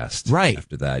typecast. Right.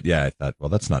 After that, I thought, well,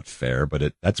 that's not fair,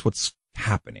 but that's what's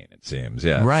happening, it seems.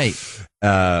 Yeah. Right.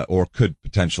 Or could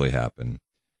potentially happen.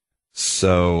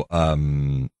 So,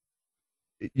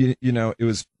 it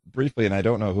was briefly, and I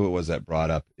don't know who it was that brought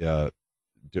up,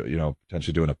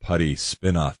 potentially doing a Puddy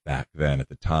spinoff back then at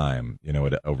the time,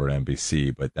 over at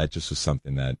NBC, but that just was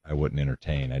something that I wouldn't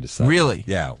entertain. I just thought, really?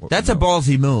 Yeah. That's a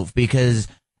ballsy move, because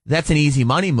that's an easy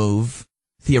money move.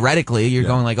 Theoretically, you're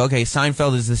going like, okay,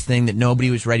 Seinfeld is this thing that nobody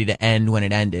was ready to end when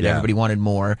it ended. Yeah. Everybody wanted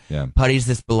more. Yeah. Puddy's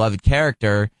this beloved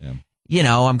character.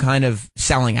 Yeah. I'm kind of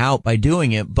selling out by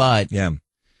doing it, but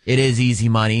it is easy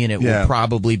money, and it will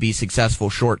probably be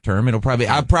successful short term. I'll probably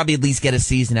at least get a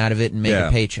season out of it and make a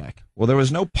paycheck. Well, there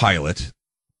was no pilot.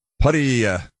 Puddy,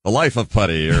 the life of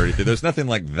Puddy, or there's nothing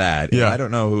like that. Yeah. I don't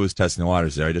know who was testing the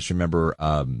waters there. I just remember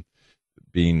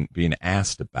being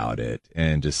asked about it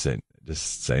and just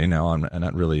say, no, I'm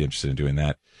not really interested in doing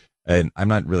that. And I'm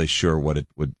not really sure what it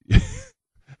would,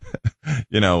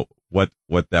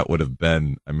 what that would have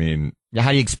been. I mean,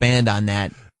 how do you expand on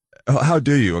that? How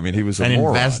do you? I mean, he was a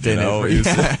moron. Invest in it.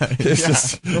 It's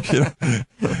just,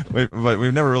 but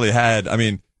we've never really had, I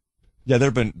mean, there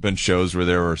have been shows where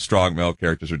there were strong male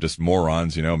characters who are just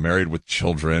morons, married with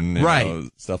children,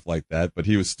 stuff like that. But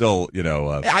he was still,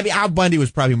 I mean, Al Bundy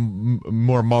was probably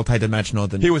more multidimensional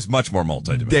than he was much more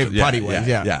multidimensional. Dave Puddy was.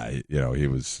 Yeah. He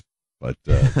was But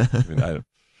I mean,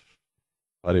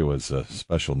 Puddy was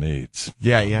special needs.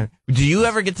 Yeah. Do you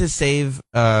ever get to save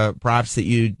props that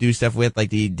you do stuff with? Like,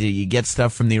 do you get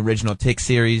stuff from the original Tick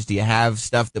series? Do you have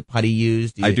stuff that Puddy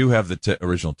used? I do have the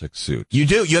original Tick suit. You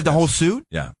do? You have the whole suit?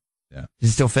 Yeah. Does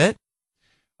it still fit?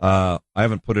 I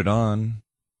haven't put it on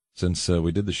since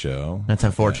we did the show. That's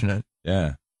unfortunate.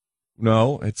 Yeah.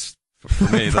 No, it's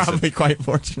for me. Probably quite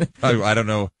fortunate. I don't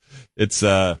know. It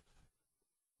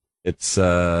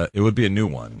would be a new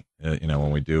one.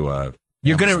 When we do.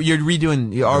 You're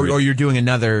redoing, or you're doing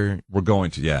another. We're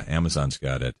going to. Yeah, Amazon's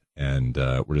got it, and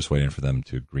we're just waiting for them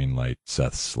to greenlight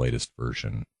Seth's latest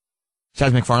version.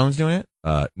 Seth MacFarlane's doing it?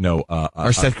 No.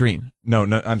 Or Seth Green? No.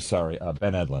 I'm sorry.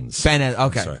 Ben Edlund's.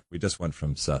 Okay. Sorry. We just went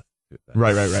from Seth.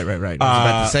 Right. I was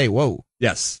about to say, whoa.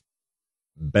 Yes.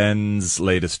 Ben's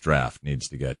latest draft needs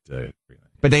to get greenlight.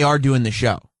 But they are doing the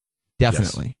show.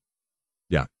 Definitely.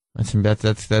 Yes.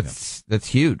 Yeah. That's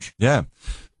huge. Yeah.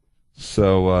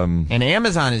 So and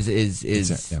Amazon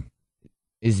is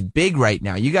big right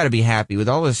now. You got to be happy with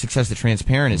all the success that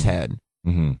Transparent has had.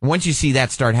 Mm-hmm. Once you see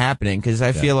that start happening, because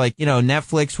I feel like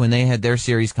Netflix, when they had their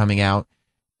series coming out,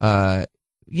 it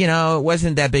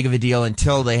wasn't that big of a deal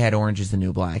until they had Orange Is the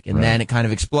New Black, and then it kind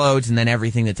of explodes, and then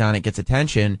everything that's on it gets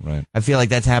attention. Right. I feel like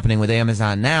that's happening with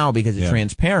Amazon now because it's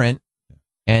Transparent,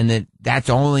 and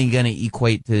that's only going to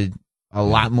equate to a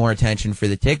lot more attention for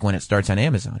the Tick when it starts on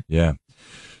Amazon. Yeah.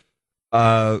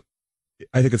 I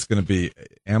think it's going to be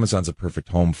Amazon's a perfect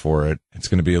home for it. It's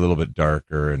going to be a little bit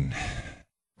darker, and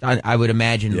I would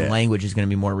imagine the language is going to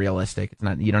be more realistic. It's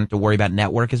not, you don't have to worry about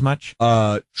network as much.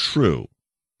 True,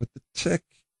 but the Tick,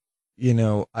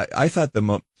 I thought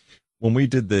when we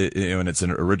did and it's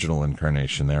an original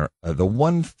incarnation there, the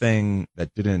one thing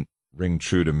that didn't ring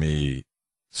true to me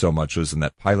so much was in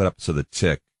that pilot episode of the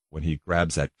Tick when he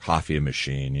grabs that coffee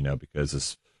machine, because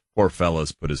this poor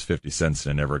fella's put his 50 cents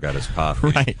in and never got his coffee.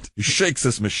 Right. He shakes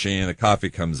this machine, the coffee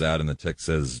comes out, and the Tick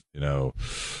says, I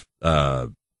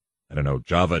don't know,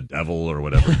 Java Devil or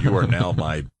whatever, you are now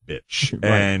my bitch.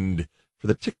 Right. And for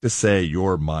the Tick to say,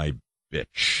 you're my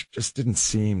bitch, just didn't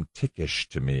seem Tickish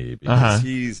to me because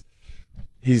he's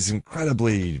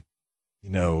incredibly,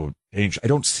 dangerous. I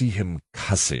don't see him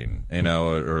cussing,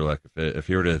 or like if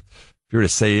you were to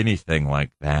say anything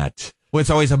like that. Well, it's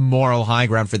always a moral high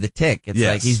ground for the Tick. It's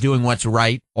like he's doing what's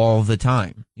right all the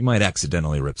time. He might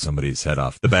accidentally rip somebody's head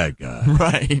off, the bad guy.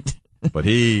 Right. But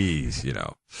he's, in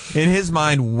his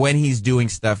mind, when he's doing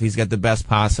stuff, he's got the best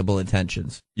possible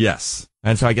intentions. Yes.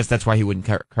 And so I guess that's why he wouldn't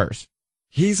curse.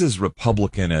 He's as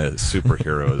Republican a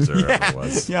superhero as there ever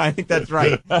was. Yeah, I think that's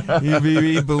right.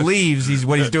 He believes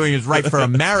what he's doing is right for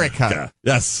America. Yeah.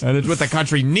 Yes. And it's what the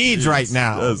country needs right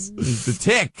now. Yes. He's the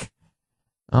Tick.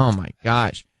 Oh my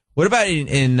gosh. What about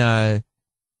in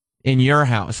your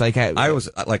house? I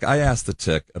asked the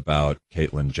Tick about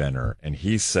Caitlyn Jenner, and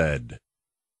he said,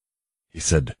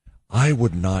 I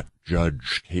would not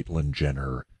judge Caitlyn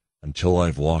Jenner until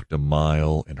I've walked a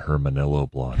mile in her Manila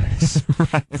blondes.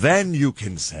 Right. Then you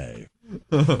can say.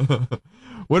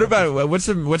 What about what's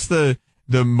the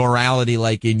morality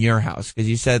like in your house? Because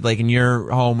you said like in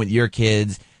your home with your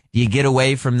kids, do you get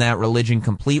away from that religion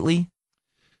completely?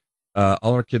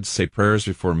 All our kids say prayers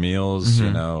before meals.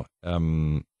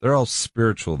 Mm-hmm. They're all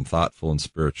spiritual and thoughtful and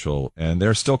spiritual, and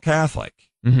they're still Catholic.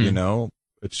 Mm-hmm.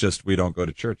 It's just we don't go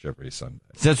to church every Sunday.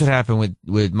 So that's what happened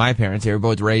with my parents. They were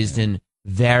both raised in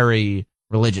very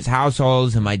religious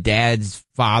households, and my dad's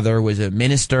father was a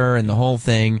minister and the whole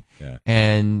thing. Yeah.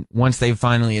 And once they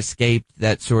finally escaped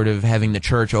that sort of having the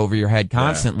church over your head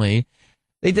constantly,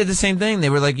 they did the same thing. They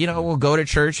were like, we'll go to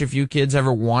church if you kids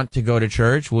ever want to go to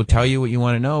church. We'll tell you what you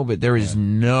want to know, but there is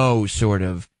no sort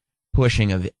of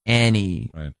pushing of any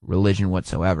religion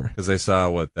whatsoever. Because they saw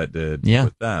what that did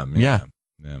with them. Yeah,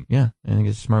 I think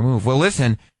it's a smart move. Well,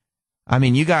 listen, I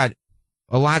mean, you got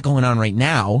a lot going on right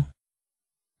now.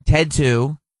 Ted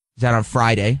 2 is out on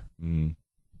Friday. Mm.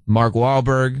 Mark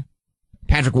Wahlberg,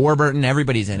 Patrick Warburton,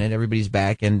 everybody's in it. Everybody's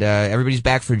back. And everybody's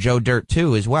back for Joe Dirt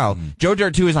 2 as well. Mm. Joe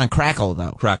Dirt 2 is on Crackle,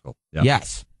 though. Crackle, yeah.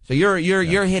 Yes. So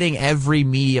you're hitting every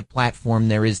media platform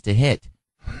there is to hit.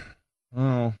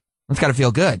 Oh. It's got to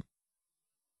feel good.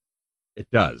 It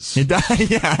does. It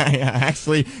does. Yeah.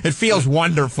 Actually, it feels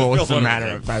wonderful. As a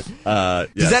matter of fact.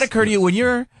 Does that occur to you when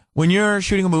you're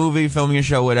shooting a movie, filming a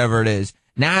show, whatever it is?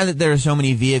 Now that there are so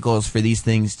many vehicles for these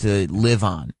things to live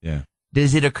on,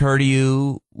 does it occur to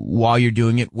you while you're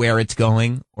doing it where it's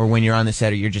going, or when you're on the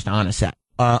set, or you're just on a set?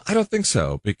 I don't think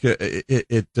so, because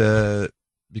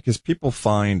because people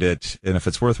find it, and if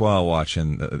it's worthwhile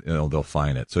watching, they'll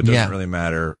find it. So it doesn't really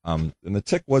matter. And the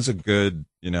Tick was a good,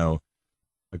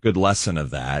 a good lesson of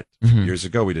that. Mm-hmm. Years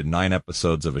ago, we did 9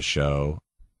 episodes of a show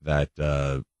that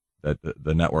the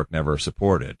network never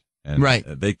supported, and Right.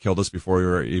 They killed us before we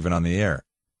were even on the air.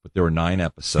 But there were 9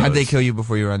 episodes. How'd they kill you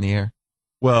before you were on the air?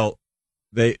 Well,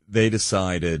 they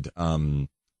decided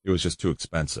it was just too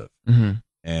expensive, Mm-hmm.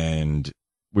 and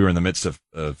we were in the midst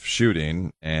of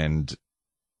shooting, and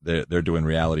they're doing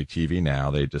reality TV now.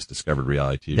 They just discovered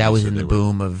reality TV. That was so in the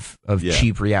boom of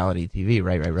cheap reality TV.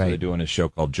 Right. So they're doing a show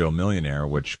called Joe Millionaire,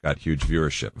 which got huge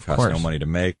viewership. It cost no money to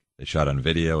make. They shot on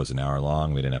video. It was an hour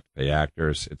long. They didn't have to pay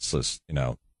actors. It's just,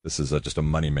 this is just a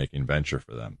money-making venture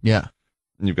for them. Yeah.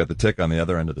 And you've got The Tick on the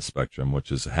other end of the spectrum,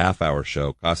 which is a half-hour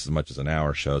show, costs as much as an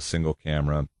hour show, single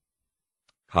camera,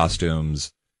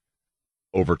 costumes,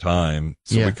 overtime,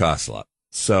 simply costs a lot.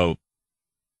 So,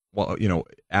 well,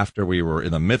 after we were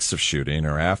in the midst of shooting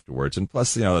or afterwards, and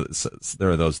plus, there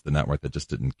are those at the network that just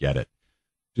didn't get it.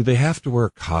 Do they have to wear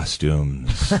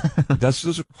costumes?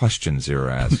 Those are questions you were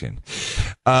asking.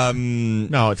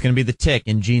 No, it's going to be The Tick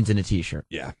in jeans and a T-shirt.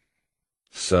 Yeah.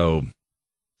 So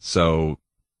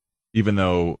even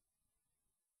though,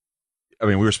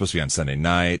 we were supposed to be on Sunday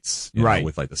nights, right,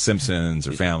 with like The Simpsons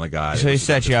or Family Guy. So they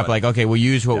set you up like, okay, we'll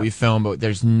use what we filmed, but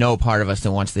there's no part of us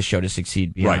that wants the show to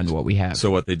succeed beyond what we have.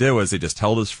 So what they did was they just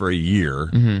held us for a year,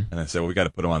 Mm-hmm. and they said, well, we got to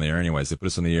put them on the air anyways. They put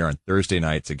us on the air on Thursday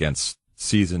nights against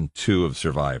season 2 of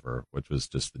Survivor, which was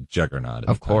just the juggernaut.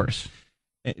 Of course.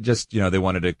 It just, they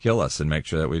wanted to kill us and make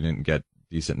sure that we didn't get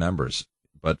decent numbers.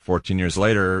 But 14 years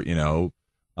later,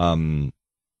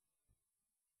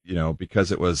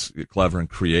 because it was clever and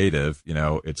creative,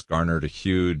 it's garnered a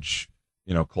huge,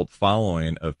 cult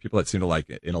following of people that seem to like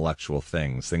intellectual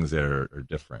things that are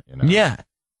different, Yeah.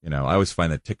 I always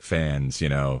find that Tick fans,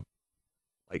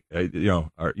 like,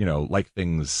 like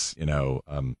things,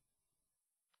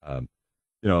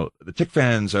 the Tick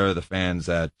fans are the fans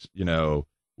that,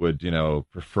 would,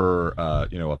 prefer,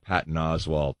 a Patton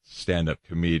Oswalt stand-up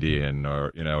comedian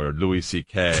or Louis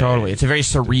C.K. Totally. It's a very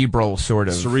cerebral sort.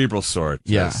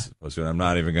 Yeah. As opposed to, I'm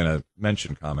not even going to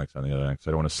mention comics on the other end because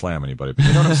I don't want to slam anybody, but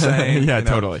you know what I'm saying? Yeah,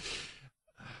 totally.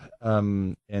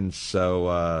 And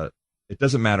so, it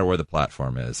doesn't matter where the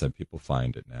platform is, and people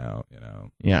find it now,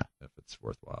 Yeah. if it's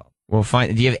worthwhile. Well,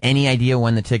 fine. Do you have any idea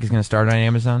when The Tick is going to start on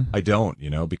Amazon? I don't,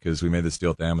 because we made this deal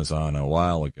with Amazon a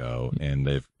while ago, and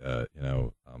they've,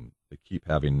 they keep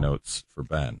having notes for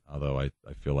Ben. Although I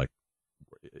feel like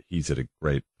he's at a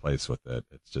great place with it.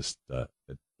 It's just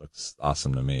it looks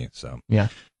awesome to me. So yeah,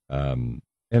 and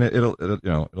it'll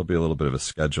be a little bit of a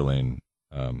scheduling,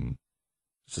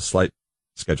 just a slight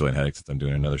scheduling headache since I'm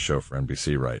doing another show for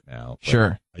NBC right now. But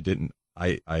sure.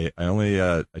 I only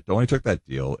took that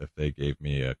deal if they gave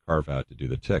me a carve out to do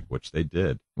The Tick, which they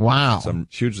did. Wow. So I'm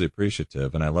hugely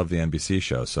appreciative, and I love the NBC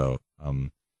show. So,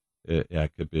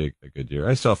 it could be a good year.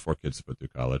 I still have 4 kids to put through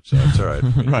college, so it's all right.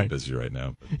 I'm busy right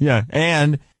now. But. Yeah,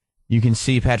 and you can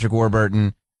see Patrick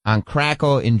Warburton on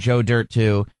Crackle, in Joe Dirt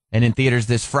 2, and in theaters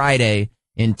this Friday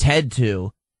in Ted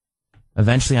 2,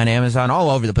 eventually on Amazon, all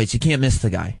over the place. You can't miss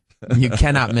the guy. You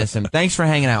cannot miss him. Thanks for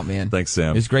hanging out, man. Thanks,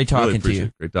 Sam. It was great talking to you.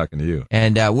 It. Great talking to you.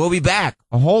 And we'll be back.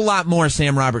 A whole lot more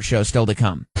Sam Roberts show still to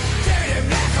come.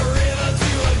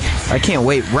 I can't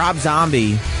wait. Rob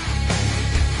Zombie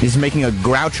is making a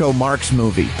Groucho Marx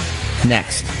movie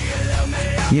next.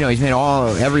 He's made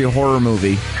every horror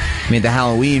movie. He made the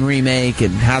Halloween remake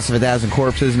and House of a Thousand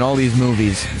Corpses and all these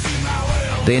movies.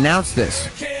 They announced this.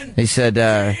 They said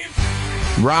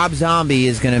Rob Zombie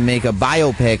is going to make a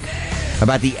biopic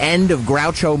about the end of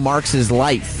Groucho Marx's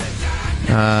life.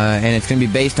 And it's going to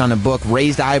be based on the book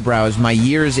Raised Eyebrows, My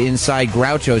Years Inside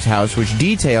Groucho's House, which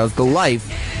details the life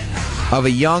of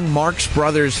a young Marx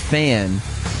Brothers fan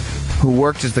who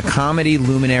worked as the comedy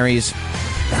luminary's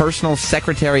personal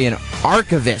secretary and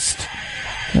archivist.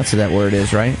 That's what that word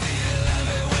is, right?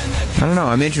 I don't know.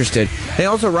 I'm interested. And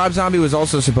also, Rob Zombie was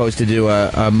also supposed to do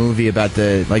a movie about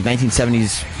the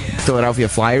 1970s Philadelphia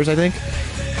Flyers, I think.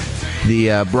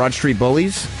 The Broad Street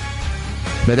Bullies.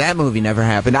 But that movie never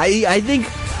happened. I think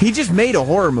he just made a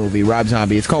horror movie, Rob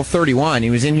Zombie. It's called 31. He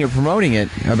was in here promoting it,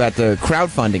 about the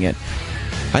crowdfunding it.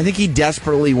 I think he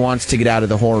desperately wants to get out of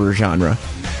the horror genre.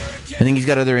 I think he's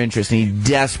got other interests, and he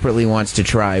desperately wants to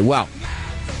try. Well,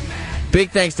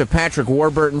 big thanks to Patrick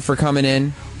Warburton for coming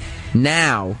in.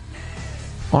 Now,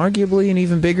 arguably an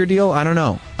even bigger deal? I don't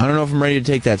know. I don't know if I'm ready to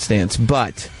take that stance,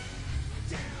 but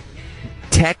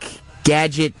tech,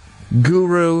 gadget,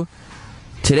 guru,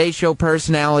 Today Show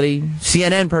personality,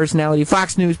 CNN personality,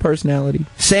 Fox News personality,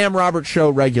 Sam Roberts Show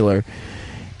regular,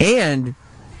 and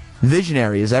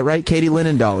visionary. Is that right? Katie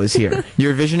Linendoll is here.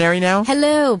 You're a visionary now?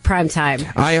 Hello,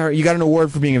 primetime. I heard you got an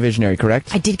award for being a visionary,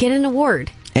 correct? I did get an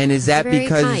award. And is that Very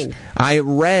because kind. I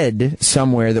read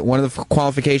somewhere that one of the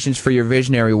qualifications for your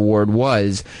Visionary Award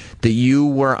was that you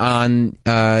were on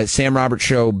Sam Roberts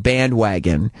Show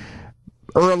bandwagon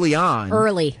early on.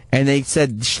 And they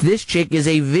said, this chick is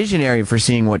a visionary for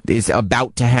seeing what is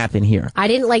about to happen here. I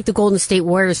didn't like the Golden State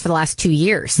Warriors for the last 2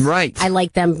 years. Right. I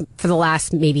liked them for the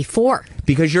last maybe 4.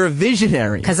 Because you're a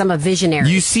visionary. Because I'm a visionary.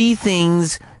 You see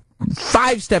things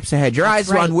 5 steps ahead. Your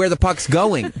eyes are on where the puck's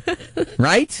going.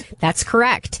 Right? That's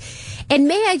correct. And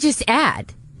may I just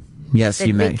add... Yes,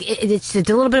 you may. It's a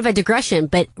little bit of a digression,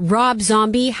 but Rob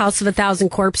Zombie, House of a Thousand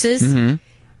Corpses... Mm-hmm.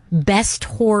 Best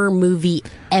horror movie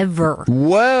ever.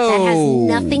 Whoa. That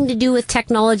has nothing to do with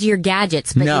technology or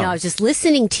gadgets. But, No. I was just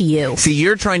listening to you. See,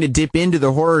 you're trying to dip into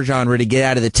the horror genre to get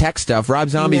out of the tech stuff. Rob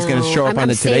Zombie's going to show up on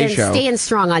the Today Show. I'm staying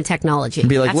strong on technology. And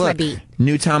be like, That's my look, beat.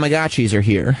 new Tamagotchis are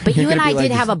here. But You're you and gonna I be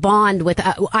like did have a bond with...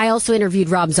 I also interviewed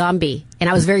Rob Zombie, and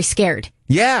I was very scared.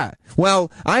 Yeah. Well,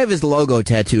 I have his logo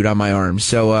tattooed on my arm,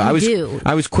 so I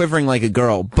was quivering like a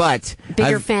girl. But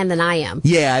Bigger fan than I am.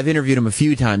 Yeah, I've interviewed him a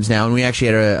few times now, and we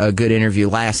actually had a good interview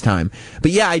last time.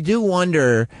 But yeah, I do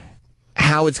wonder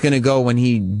how it's going to go when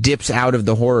he dips out of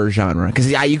the horror genre.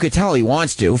 Because you could tell he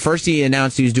wants to. First he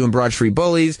announced he was doing Broad Street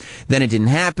Bullies, then it didn't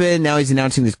happen. Now he's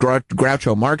announcing this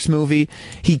Groucho Marx movie.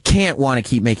 He can't want to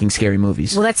keep making scary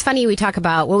movies. Well, that's funny we talk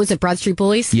about, what was it, Broad Street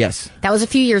Bullies? Yes. That was a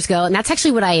few years ago, and that's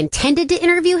actually what I intended to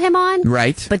interview him on.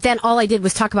 Right. But then all I did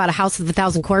was talk about A House of a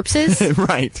Thousand Corpses.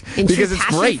 Right. In Because true it's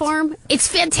passion great. form. It's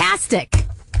fantastic.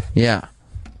 Yeah.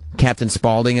 Captain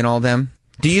Spaulding and all them.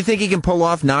 Do you think he can pull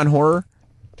off non-horror?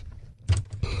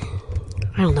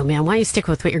 I don't know, man. Why don't you stick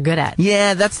with what you're good at?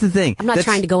 Yeah, that's the thing. I'm not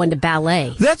trying to go into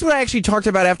ballet. That's what I actually talked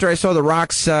about after I saw The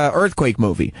Rock's Earthquake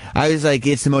movie. I was like,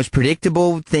 it's the most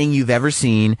predictable thing you've ever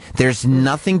seen. There's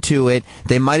nothing to it.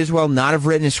 They might as well not have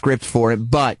written a script for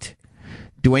it, but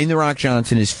Dwayne The Rock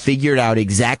Johnson has figured out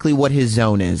exactly what his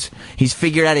zone is. He's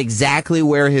figured out exactly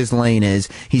where his lane is.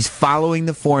 He's following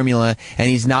the formula, and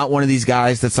he's not one of these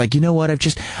guys that's like, you know what,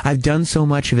 I've done so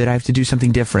much of it, I have to do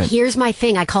something different. Here's my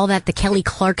thing. I call that the Kelly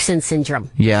Clarkson syndrome.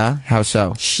 Yeah? How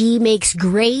so? She makes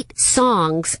great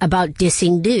songs about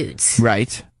dissing dudes.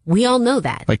 Right. We all know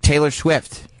that. Like Taylor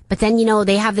Swift. But then,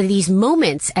 they have these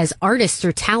moments as artists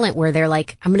or talent where they're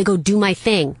like, I'm going to go do my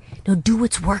thing. No, do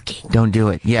what's working. Don't do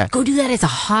it. Yeah. Go do that as a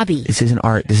hobby. This isn't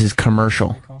art. This is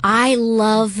commercial. I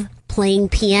love playing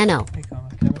piano.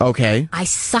 Okay. I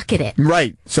suck at it.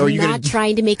 Right. So I'm you're not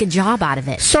trying to make a job out of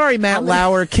it. Sorry, Matt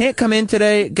Lauer. Can't come in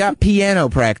today. Got piano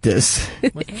practice.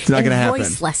 It's not going to happen.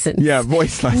 Voice lessons. Yeah,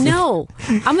 voice lessons. No.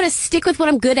 I'm going to stick with what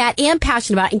I'm good at and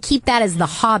passionate about and keep that as the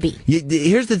hobby.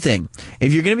 Here's the thing.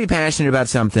 If you're going to be passionate about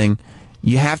something,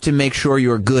 you have to make sure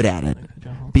you're good at it.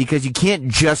 Because you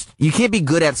can't be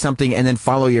good at something and then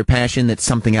follow your passion that's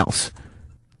something else.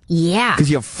 Yeah. Because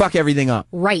you'll fuck everything up.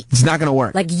 Right. It's not going to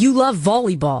work. Like you love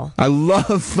volleyball. I love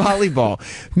volleyball.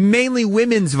 Mainly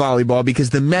women's volleyball because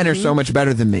the men are so much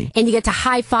better than me. And you get to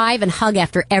high five and hug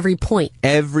after every point.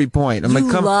 Every point. I'm you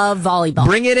like, come love volleyball.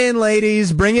 Bring it in,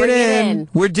 ladies. Bring it in.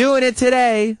 We're doing it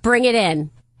today. Bring it in.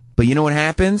 But you know what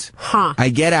happens? Huh. I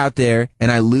get out there and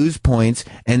I lose points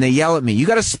and they yell at me. You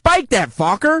got to spike that,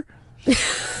 fucker.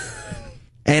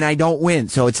 And I don't win.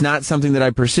 So it's not something that I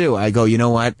pursue. I go, you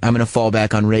know what? I'm going to fall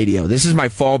back on radio. This is my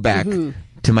fallback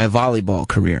to my volleyball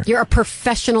career. You're a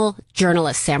professional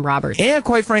journalist, Sam Roberts. And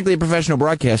quite frankly, a professional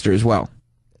broadcaster as well.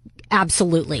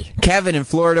 Absolutely. Kevin in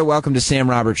Florida, welcome to Sam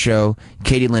Roberts Show.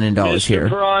 Katie Linendoll is here.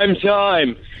 Prime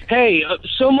Time. Hey,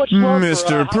 so much love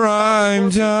Mr.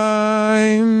 Prime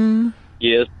Time.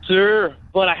 Yes, sir.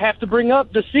 But I have to bring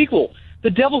up the sequel. The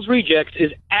Devil's Rejects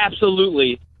is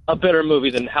absolutely a better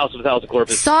movie than House of a Thousand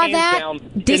Corpses. Saw Hands that? down, in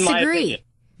my Disagree. opinion.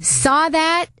 Saw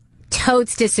that?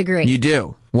 Totes disagree. You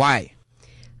do. Why?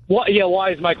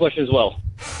 Why is my question as well?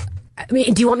 I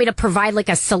mean, do you want me to provide like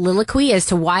a soliloquy as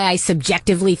to why I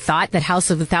subjectively thought that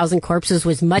House of a Thousand Corpses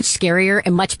was much scarier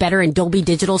and much better in Dolby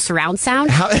Digital surround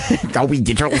sound? Dolby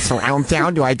Digital surround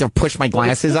sound? Do I have to push my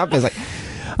glasses up? It's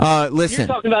like, listen. You're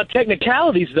talking about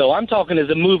technicalities, though. I'm talking as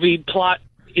a movie plot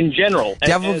in general.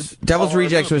 Devil's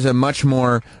Rejects was a much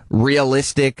more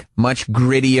realistic, much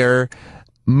grittier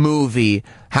movie.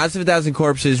 House of a Thousand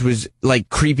Corpses was like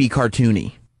creepy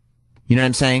cartoony. You know what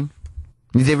I'm saying?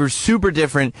 They were super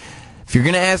different. If you're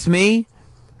going to ask me,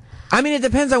 I mean, it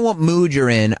depends on what mood you're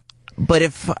in. But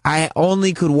if I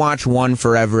only could watch one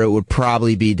forever, it would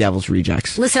probably be Devil's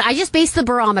Rejects. Listen, I just based the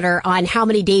barometer on how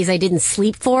many days I didn't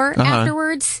sleep for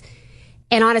afterwards.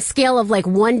 And on a scale of like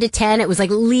 1 to 10, it was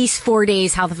like at least 4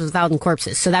 days House of a Thousand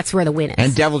Corpses. So that's where the win is.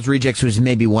 And Devil's Rejects was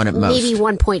maybe 1 at most. Maybe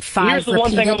 1.5. Here's the one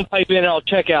thing I'm going to pipe in and I'll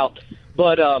check out.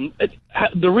 But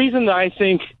the reason that I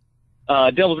think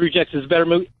Devil's Rejects is a better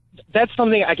movie. That's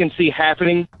something I can see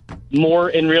happening more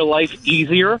in real life,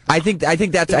 easier. I think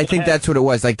that's what it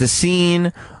was. Like the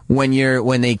scene when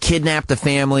they kidnap the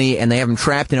family and they have him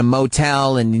trapped in a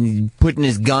motel and he's putting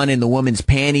his gun in the woman's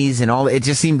panties and all. It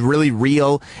just seemed really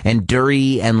real and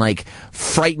dirty and like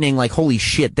frightening. Like, holy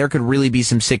shit, there could really be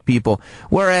some sick people.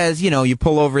 Whereas, you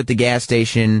pull over at the gas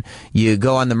station, you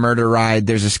go on the murder ride,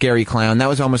 there's a scary clown. That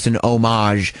was almost an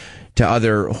homage to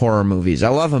other horror movies. I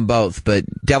love them both, but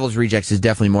Devil's Rejects is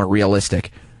definitely more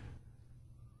realistic.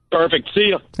 Perfect. See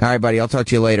you. All right, buddy. I'll talk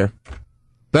to you later.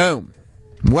 Boom.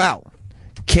 Well,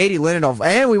 Katie Linendoll,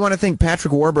 and we want to thank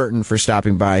Patrick Warburton for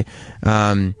stopping by.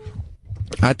 I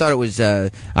thought it was,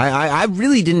 I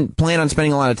really didn't plan on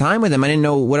spending a lot of time with him. I didn't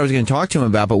know what I was going to talk to him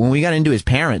about, but when we got into his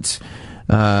parents,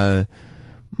 I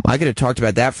could have talked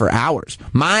about that for hours.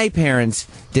 My parents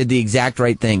did the exact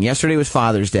right thing. Yesterday was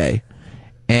Father's Day,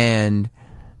 and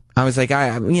I was like,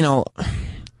 I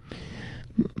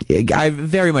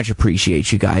very much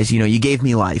appreciate you guys. You gave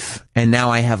me life, and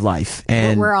now I have life.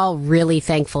 And we're all really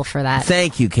thankful for that.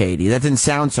 Thank you, Katie. That didn't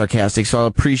sound sarcastic, so I'll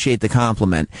appreciate the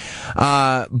compliment.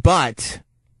 But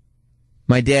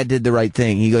my dad did the right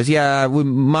thing. He goes, yeah,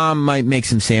 Mom might make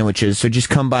some sandwiches, so just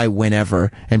come by whenever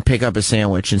and pick up a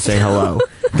sandwich and say hello.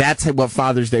 That's what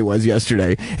Father's Day was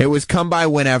yesterday. It was come by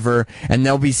whenever, and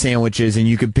there'll be sandwiches, and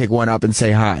you could pick one up and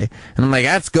say hi. And I'm like,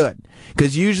 that's good.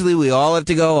 Because usually we all have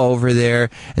to go over there,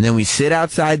 and then we sit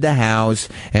outside the house,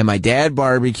 and my dad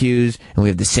barbecues, and we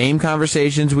have the same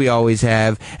conversations we always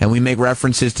have, and we make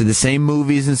references to the same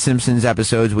movies and Simpsons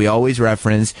episodes we always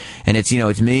reference, and it's,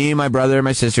 it's me, my brother, and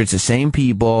my sister, it's the same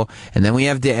people, and then we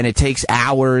have and it takes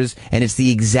hours, and it's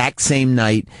the exact same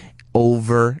night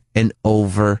over and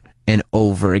over and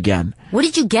over again. What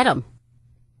did you get him?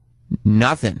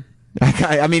 Nothing.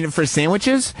 I mean, for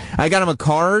sandwiches, I got him a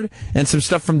card and some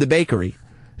stuff from the bakery.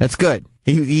 That's good.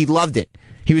 He loved it.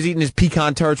 He was eating his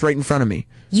pecan tarts right in front of me.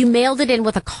 You mailed it in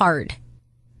with a card.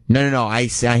 No. I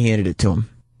handed it to him.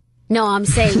 No, I'm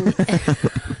saying...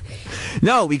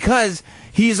 No, because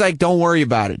he's like, don't worry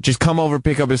about it. Just come over,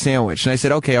 pick up a sandwich. And I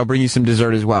said, okay, I'll bring you some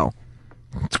dessert as well.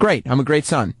 It's great. I'm a great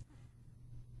son.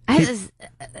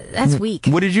 That's weak.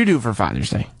 What did you do for Father's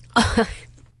Day?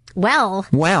 Well,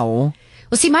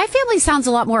 see, my family sounds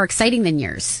a lot more exciting than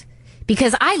yours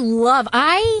because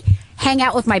I hang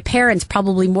out with my parents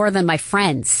probably more than my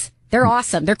friends. They're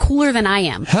awesome. They're cooler than I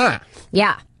am. Huh.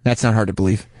 Yeah. That's not hard to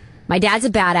believe. My dad's a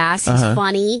badass. He's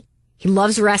funny. He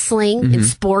loves wrestling and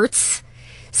sports.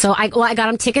 So I got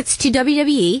him tickets to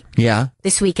WWE. Yeah.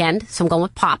 This weekend. So I'm going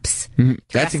with Pops. That's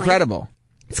wrestling. incredible.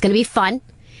 It's going to be fun.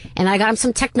 And I got him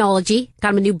some technology.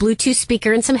 Got him a new Bluetooth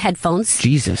speaker and some headphones.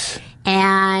 Jesus.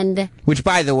 And... Which,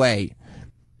 by the way...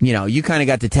 you kind of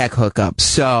got the tech hookup,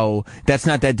 so that's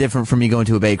not that different from me going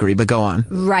to a bakery, but go on.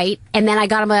 Right. And then I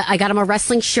got him a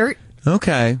wrestling shirt.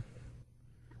 Okay.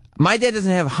 My dad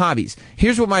doesn't have hobbies.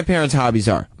 Here's what my parents' hobbies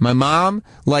are. My mom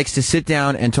likes to sit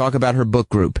down and talk about her book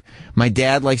group. My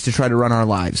dad likes to try to run our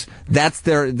lives. That's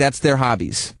their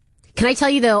hobbies. Can I tell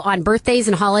you, though, on birthdays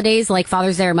and holidays like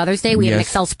Father's Day or Mother's Day, we have an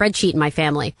Excel spreadsheet in my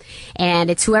family. And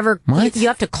it's whoever you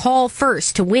have to call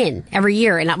first to win every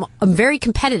year. And I'm very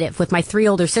competitive with my 3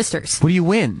 older sisters. What do you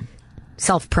win?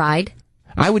 Self-pride.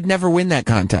 I would never win that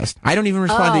contest. I don't even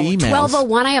respond to emails.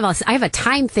 12:01, I have a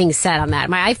time thing set on that.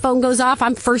 My iPhone goes off,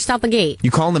 I'm first out the gate.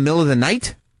 You call in the middle of the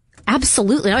night?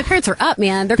 Absolutely. My parents are up,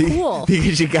 man. They're cool.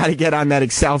 Because you got to get on that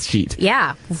Excel sheet.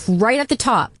 Yeah, right at the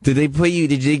top. Did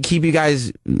they keep you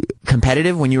guys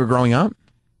competitive when you were growing up?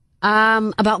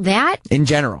 About that? In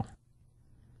general.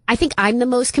 I think I'm the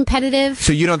most competitive.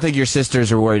 So you don't think your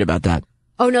sisters are worried about that?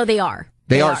 Oh, no, they are.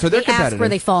 They are. So they're they competitive. ask where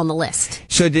they fall on the list.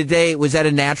 So was that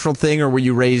a natural thing, or were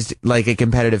you raised like a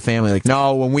competitive family? Like,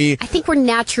 no, I think we're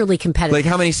naturally competitive. Like,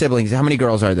 how many siblings? How many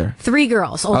girls are there? 3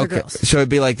 girls, older girls. So it'd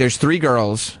be like there's 3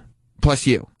 girls plus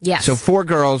you. Yes. So 4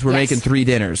 girls, we're making 3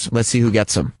 dinners. Let's see who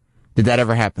gets them. Did that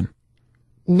ever happen?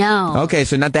 No. Okay,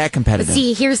 so not that competitive. But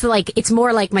see, it's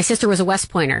more like my sister was a West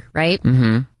Pointer, right?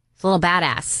 Mm-hmm. It's a little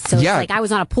badass. So it's like I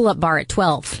was on a pull-up bar at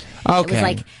 12. Okay. It was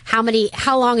like,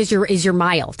 how long is your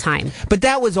mile time? But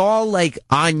that was all like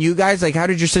on you guys? Like, how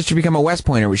did your sister become a West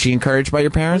Pointer? Was she encouraged by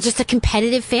your parents? Just a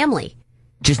competitive family.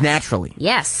 Just naturally?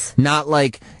 Yes. Not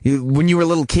like, when you were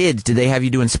little kids, did they have you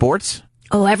doing sports?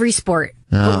 Oh, every sport.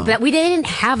 Oh. But we didn't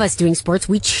have us doing sports.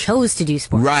 We chose to do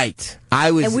sports. Right.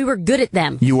 And we were good at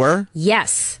them. You were?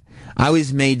 Yes. I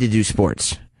was made to do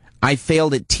sports. I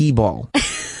failed at T-ball.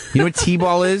 You know what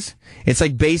T-ball is? It's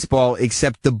like baseball,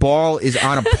 except the ball is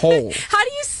on a pole. How do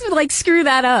you screw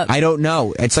that up? I don't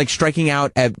know. It's like striking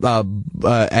out at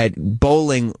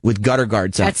bowling with gutter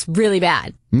guards up. That's really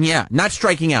bad. Yeah, not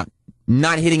striking out.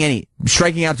 Not hitting any.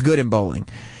 Striking out's good in bowling.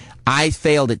 I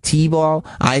failed at t-ball.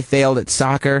 I failed at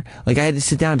soccer. Like, I had to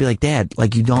sit down and be like, Dad,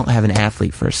 like, you don't have an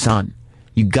athlete for a son.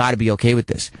 You got to be okay with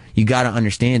this. You got to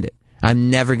understand it.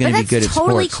 I'm never going to be good at sports. That's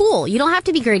totally cool. You don't have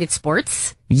to be great at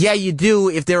sports. Yeah, you do.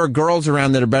 If there are girls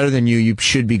around that are better than you, you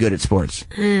should be good at sports.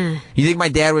 You think my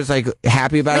dad was, like,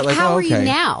 happy about it? Like, how oh, are you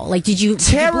now? Like, did you...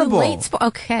 Terrible.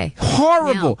 Okay.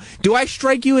 Horrible. No. Do I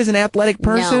strike you as an athletic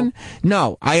person?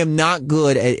 No, I am not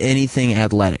good at anything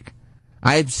athletic.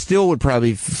 I still would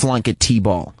probably flunk at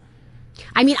t-ball.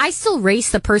 I mean, I still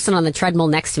race the person on the treadmill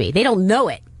next to me. They don't know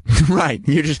it. Right.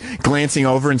 You're just glancing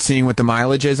over and seeing what the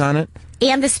mileage is on it?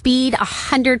 And the speed,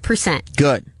 100%.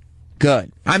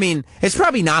 Good. I mean, it's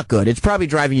probably not good. It's probably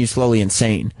driving you slowly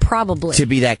insane. Probably. To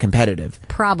be that competitive.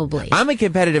 Probably. I'm a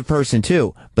competitive person,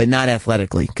 too, but not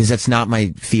athletically, because that's not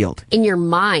my field. In your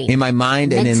mind. In my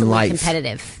mind and in life.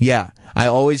 Competitive. Yeah. I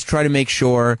always try to make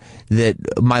sure that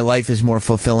my life is more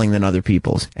fulfilling than other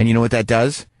people's. And you know what that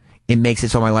does? It makes it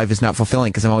so my life is not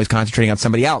fulfilling, because I'm always concentrating on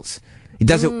somebody else. It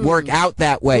doesn't work out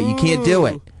that way. You can't do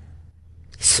it.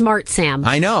 Smart, Sam.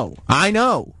 I know.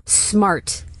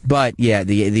 Smart. But, yeah,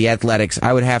 the athletics,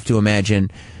 I would have to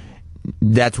imagine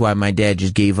that's why my dad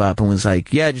just gave up and was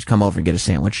like, yeah, just come over and get a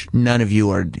sandwich. None of you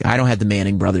are, I don't have the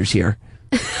Manning brothers here.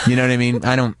 You know what I mean?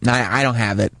 I don't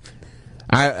have it.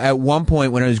 At one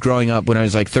point when I was growing up, when I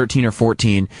was like 13 or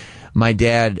 14, my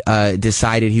dad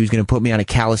decided he was going to put me on a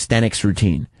calisthenics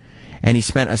routine. And he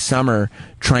spent a summer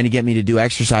trying to get me to do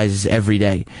exercises every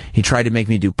day. He tried to make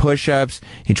me do push-ups.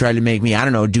 He tried to make me,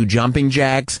 do jumping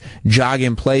jacks, jog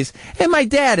in place. And my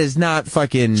dad is not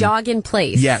fucking... Jog in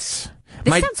place? Yes.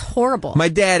 This sounds horrible. My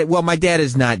dad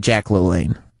is not Jack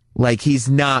LaLanne. Like, he's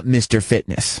not Mr.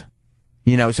 Fitness.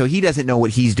 So he doesn't know what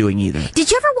he's doing either.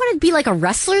 Did you ever want to be like a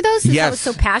wrestler, though, since I was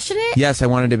so passionate? Yes, I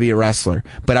wanted to be a wrestler,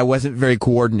 but I wasn't very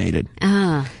coordinated.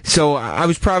 So I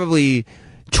was probably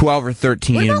 12 or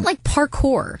 13. What about like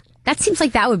parkour? That seems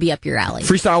like that would be up your alley.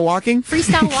 Freestyle walking?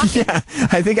 Freestyle walking. Yeah,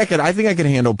 I think I could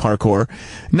handle parkour.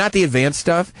 Not the advanced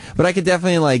stuff, but I could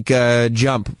definitely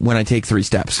jump when I take 3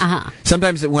 steps.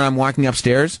 Sometimes when I'm walking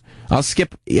upstairs, I'll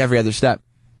skip every other step.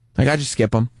 Like, I just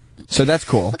skip them. So that's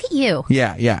cool. Look at you.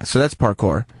 Yeah. So that's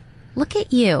parkour. Look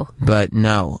at you. But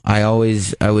no, I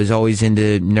was always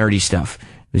into nerdy stuff.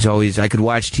 I could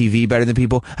watch TV better than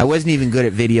people. I wasn't even good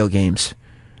at video games.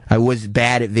 I was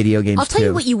bad at video games, I'll tell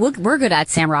you what you were good at,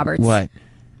 Sam Roberts. What?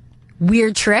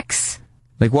 Weird tricks.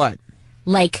 Like what?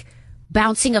 Like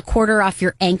bouncing a quarter off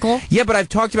your ankle. Yeah, but I've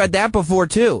talked about that before,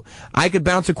 too. I could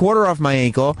bounce a quarter off my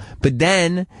ankle, but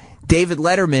then David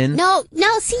Letterman... No,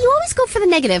 see, you always go for the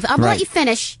negative. I'm going to let you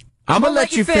finish. I'm going to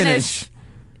let you finish.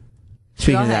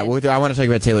 Speaking of that, I want to talk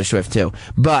about Taylor Swift, too.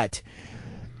 But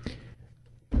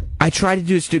I tried to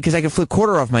do it because I could flip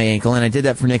quarter off my ankle, and I did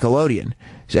that for Nickelodeon.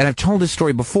 And I've told this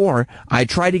story before. I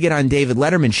tried to get on David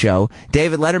Letterman's show.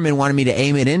 David Letterman wanted me to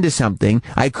aim it into something.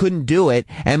 I couldn't do it.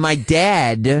 And my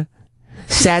dad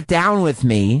sat down with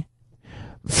me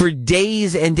for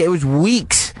days, and it was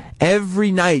weeks.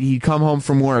 Every night he'd come home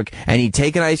from work, and he'd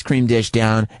take an ice cream dish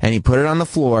down, and he'd put it on the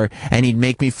floor, and he'd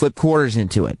make me flip quarters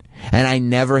into it. And I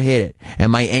never hit it. And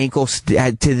my ankle,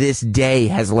 to this day,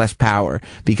 has less power,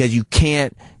 because you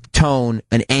can't tone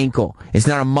an ankle. It's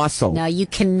not a muscle. No, you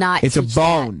cannot. It's a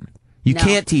bone. You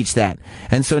can't teach that.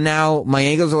 And so now my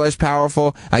ankles are less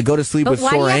powerful. I go to sleep with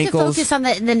sore ankles. Why do you have to focus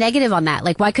on the negative on that?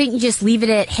 Like, why couldn't you just leave it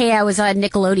at, hey, I was on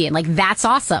Nickelodeon? Like, that's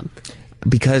awesome.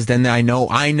 Because then I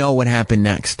know what happened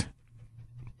next.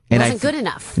 It wasn't good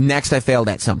enough. Next, I failed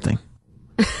at something.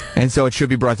 And so it should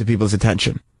be brought to people's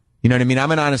attention. You know what I mean?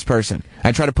 I'm an honest person.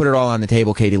 I try to put it all on the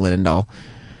table, Katie Linendoll.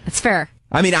 That's fair.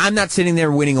 I mean, I'm not sitting there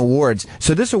winning awards.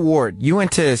 So this award, you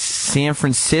went to San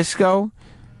Francisco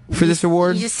for this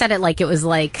award? You just said it like it was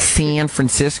like... San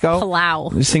Francisco?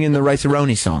 Palau. You're singing the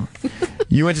Rice-A-Roni song.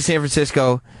 You went to San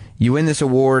Francisco. You win this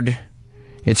award.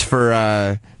 It's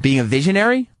for being a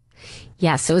visionary?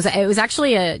 Yes, it was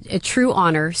actually a true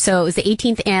honor. So it was the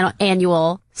 18th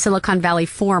annual Silicon Valley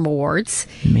Forum Awards.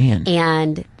 Man.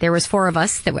 And there was 4 of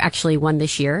us that actually won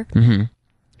this year. Mm-hmm.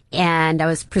 And I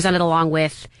was presented along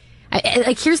with...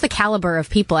 here's the caliber of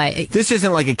people. This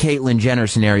isn't like a Caitlyn Jenner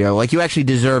scenario. Like, you actually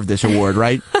deserve this award,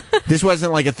 right? This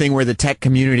wasn't like a thing where the tech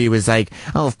community was like,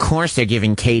 oh, of course they're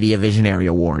giving Katie a visionary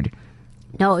award.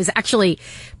 No, it was actually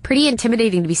pretty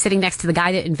intimidating to be sitting next to the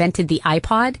guy that invented the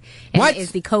iPod. And What?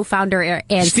 is the co-founder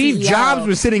and Steve CEO. Jobs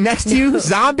was sitting next to you?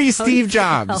 Zombie Steve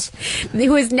Jobs.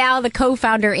 Who is now the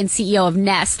co-founder and CEO of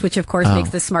Nest, which of course Oh. makes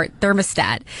the smart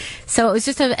thermostat. So it was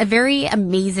just a very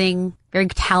amazing, very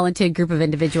talented group of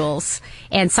individuals.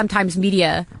 And sometimes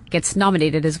media gets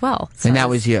nominated as well. So And that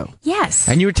was you? Yes.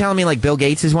 And you were telling me like Bill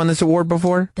Gates has won this award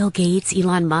before? Bill Gates,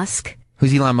 Elon Musk,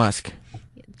 Who's Elon Musk?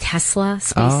 Tesla,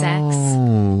 SpaceX.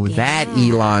 Oh, that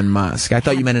Elon Musk. I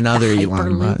thought you meant another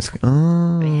Elon Musk.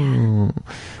 Oh. Well,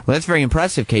 that's very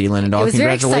impressive, Katie Linendoll. It was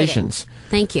very Congratulations. exciting.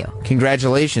 Thank you.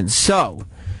 Congratulations. So,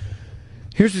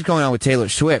 here's what's going on with Taylor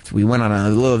Swift. We went on a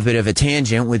little bit of a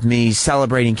tangent with me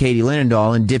celebrating Katie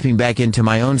Linendoll and dipping back into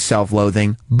my own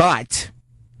self-loathing. But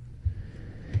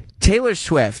Taylor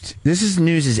Swift,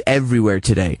 news is everywhere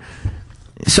today.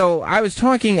 So I was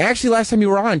talking, actually last time you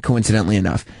were on, coincidentally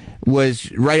enough,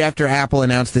 was right after Apple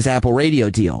announced this Apple Radio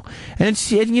deal. And it's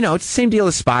the same deal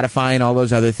as Spotify and all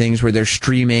those other things where they're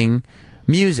streaming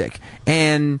music.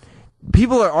 And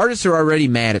artists are already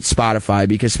mad at Spotify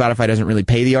because Spotify doesn't really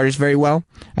pay the artists very well.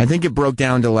 I think it broke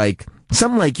down to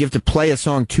something like you have to play a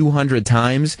song 200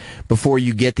 times before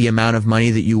you get the amount of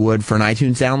money that you would for an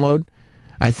iTunes download.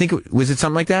 I think was it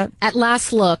something like that? At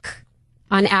last look,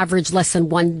 on average, less than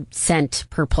 1 cent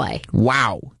per play.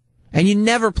 Wow. And you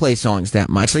never play songs that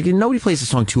much. Nobody plays a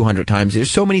song 200 times. There's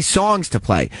so many songs to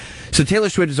play. So Taylor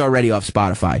Swift is already off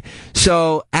Spotify.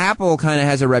 So Apple kind of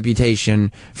has a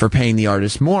reputation for paying the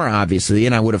artists more, obviously.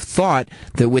 And I would have thought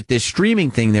that with this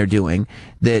streaming thing they're doing,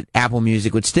 that Apple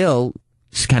Music would still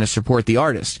kind of support the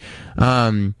artist.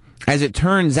 As it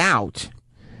turns out,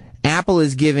 Apple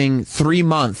is giving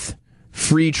 3-month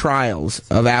free trials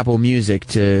of Apple Music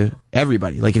to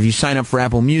everybody. If you sign up for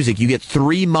Apple Music, you get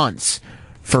 3 months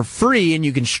for free, and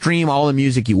you can stream all the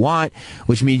music you want,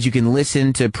 which means you can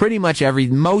listen to pretty much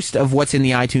most of what's in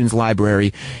the iTunes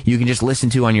library. You can just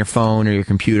listen to on your phone or your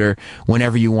computer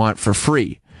whenever you want for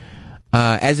free.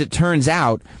 As it turns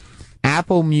out,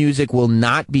 Apple Music will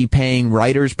not be paying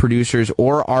writers, producers,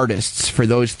 or artists for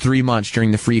those 3 months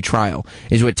during the free trial,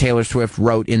 is what Taylor Swift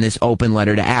wrote in this open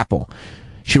letter to Apple.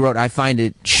 She wrote, "I find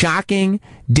it shocking,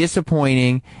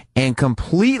 disappointing, and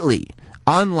completely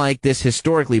unlike this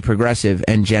historically progressive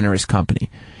and generous company."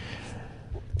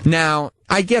 Now,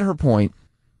 I get her point,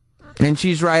 and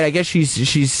she's right. I guess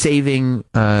she's saving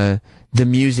the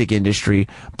music industry,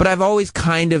 but I've always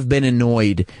kind of been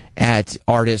annoyed at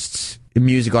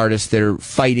music artists that are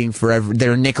fighting forever.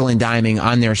 They're nickel and diming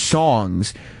on their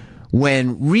songs,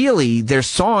 when really their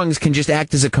songs can just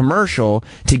act as a commercial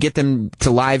to get them to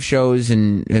live shows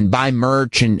and buy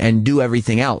merch and do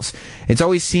everything else. It's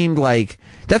always seemed like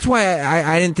that's why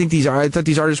I didn't think I thought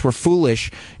these artists were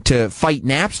foolish to fight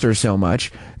Napster so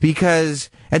much, because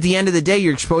at the end of the day,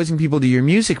 you're exposing people to your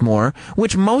music more,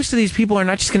 which most of these people are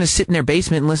not just going to sit in their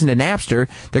basement and listen to Napster.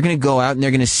 They're going to go out and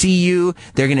they're going to see you.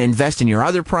 They're going to invest in your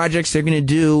other projects. They're going to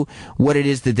do what it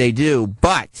is that they do.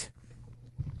 But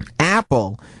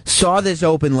Apple saw this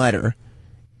open letter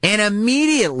and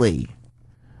immediately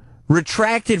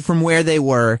retracted from where they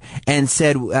were and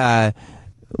said,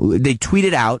 they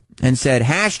tweeted out and said,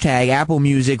 #Apple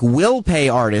Music will pay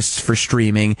artists for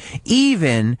streaming,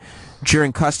 even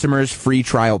during customers' free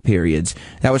trial periods.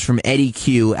 That was from Eddie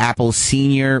Q, Apple's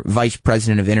Senior Vice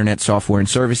President of Internet Software and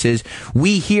Services.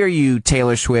 "We hear you,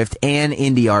 Taylor Swift, and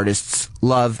indie artists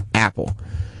love Apple."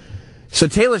 So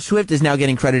Taylor Swift is now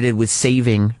getting credited with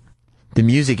saving the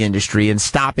music industry and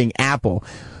stopping Apple,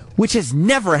 which has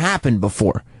never happened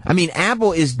before. I mean,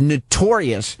 Apple is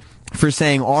notorious for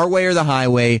saying our way or the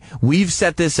highway. We've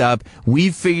set this up.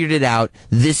 We've figured it out.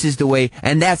 This is the way,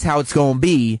 and that's how it's going to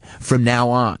be from now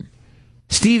on.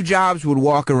 Steve Jobs would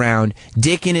walk around,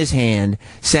 dick in his hand,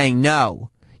 saying, "No,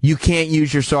 you can't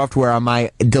use your software on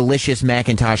my delicious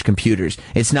Macintosh computers.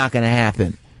 It's not going to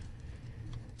happen."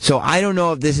 So I don't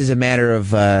know if this is a matter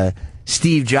of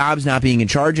Steve Jobs not being in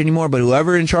charge anymore, but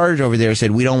whoever in charge over there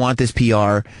said, "We don't want this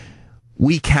PR.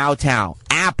 We kowtow."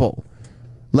 Apple,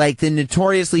 like the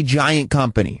notoriously giant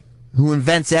company who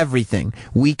invents everything,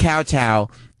 we kowtow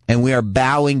and we are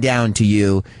bowing down to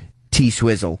you,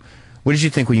 T-Swizzle. What did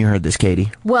you think when you heard this,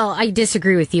 Katie? Well, I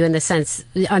disagree with you in the sense,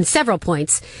 on several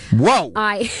points. Whoa!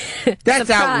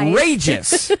 That's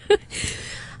outrageous!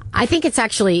 I think it's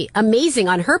actually amazing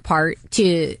on her part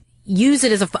to use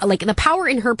it as the power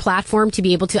in her platform to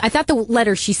be able to. I thought the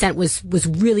letter she sent was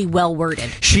really well worded.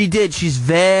 She did. She's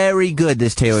very good,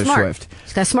 this Taylor Smart. Swift.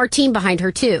 She's got a smart team behind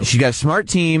her, too. She's got a smart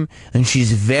team, and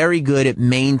she's very good at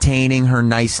maintaining her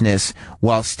niceness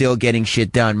while still getting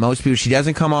shit done. Most people, she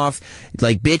doesn't come off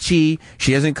like bitchy.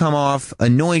 She doesn't come off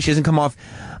annoying. She doesn't come off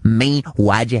mean.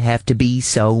 Why'd you have to be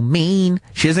so mean?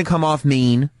 She doesn't come off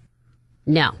mean.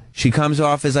 No. She comes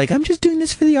off as like, I'm just doing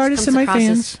this for the artists and my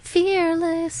fans.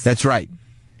 Fearless. That's right.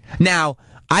 Now,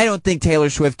 I don't think Taylor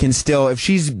Swift can still, if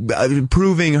she's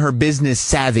proving her business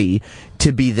savvy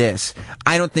to be this,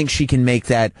 I don't think she can make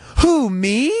that, who,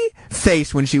 me?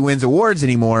 Face when she wins awards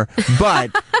anymore.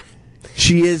 But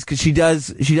she is, because she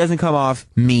doesn't come off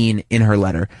mean in her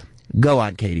letter. Go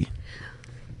on, Katie.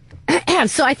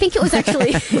 So I think it was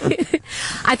actually,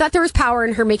 I thought there was power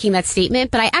in her making that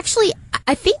statement, but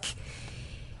I think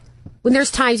when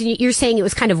there's times, and you're saying it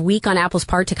was kind of weak on Apple's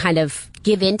part to kind of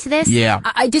give in to this. Yeah.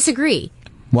 I disagree.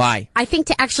 Why? I think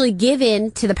to actually give in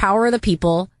to the power of the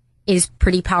people is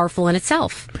pretty powerful in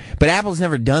itself. But Apple's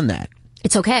never done that.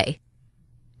 It's okay.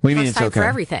 What do you mean it's time okay? For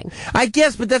everything. I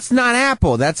guess, but that's not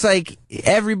Apple. That's like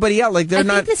everybody else. Like they're I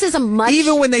not. think this is a much.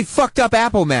 Even when they fucked up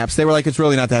Apple Maps, they were like, "It's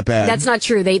really not that bad." That's not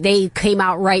true. They came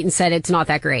out right and said it's not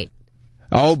that great.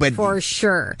 Oh, but for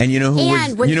sure. And you know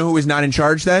who was not in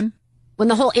charge then? When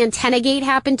the whole antenna gate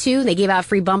happened too, they gave out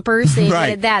free bumpers. They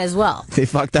Right. did that as well. They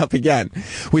fucked up again.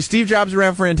 Was Steve Jobs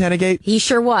around for Antenna Gate? He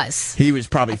sure was. He was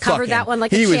probably covered that one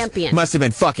like a champion. Must have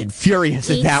been fucking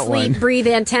furious at that one. Sleep, breathe,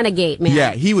 antenna gate, man.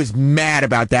 Yeah, he was mad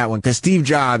about that one because Steve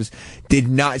Jobs was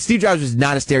not a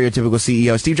stereotypical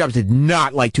CEO. Steve Jobs did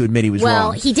not like to admit he was wrong.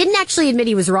 Well, he didn't actually admit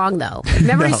he was wrong, though. If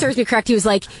memory serves me correct, he was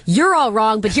like, "You're all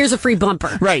wrong, but here's a free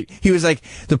bumper." Right. He was like,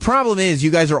 "The problem is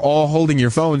you guys are all holding your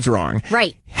phones wrong.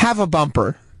 Right. Have a bumper."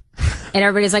 And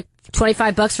everybody's like,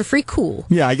 $25 for free? Cool.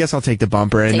 Yeah, I guess I'll take the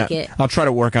bumper and Take it. I'll try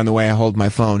to work on the way I hold my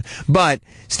phone. But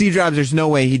Steve Jobs, there's no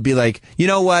way he'd be like, you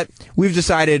know what? We've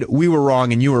decided we were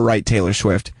wrong and you were right, Taylor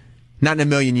Swift. Not in a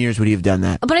million years would he have done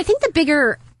that. But I think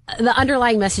the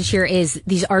underlying message here is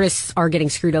these artists are getting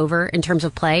screwed over in terms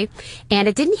of play. And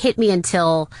it didn't hit me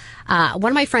until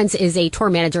one of my friends is a tour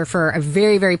manager for a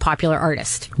very, very popular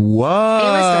artist.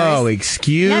 Whoa,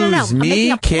 excuse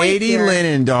me, Katie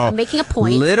Linendoll. I'm making a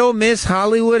point. Little Miss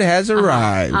Hollywood has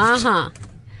arrived.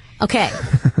 Okay.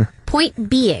 Point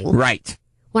being. Right.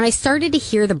 When I started to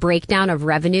hear the breakdown of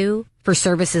revenue for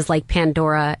services like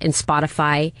Pandora and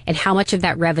Spotify and how much of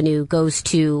that revenue goes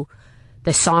to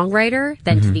the songwriter,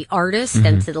 then to the artist,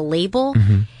 then to the label.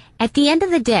 At the end of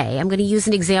the day, I'm going to use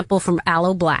an example from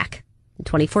Aloe Black in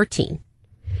 2014.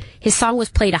 His song was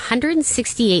played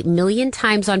 168 million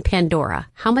times on Pandora.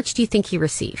 How much do you think he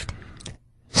received?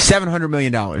 $700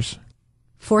 million.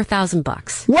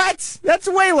 $4,000. What? That's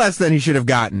way less than he should have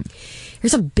gotten.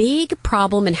 There's a big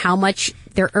problem in how much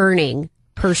they're earning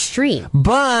per stream.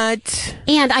 And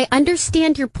I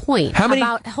understand your point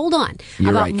about, hold on,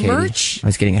 You're about right, Katie. merch. I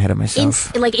was getting ahead of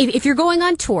myself. Like if you're going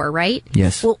on tour, right?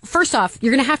 Yes. Well, first off,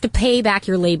 you're going to have to pay back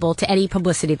your label to any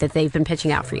publicity that they've been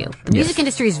pitching out for you. The music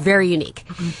industry is very unique.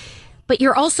 But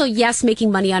you're also,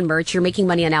 making money on merch. You're making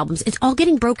money on albums. It's all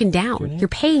getting broken down. You're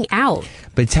paying out.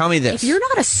 But tell me this. If you're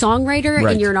not a songwriter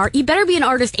and you're an artist, you better be an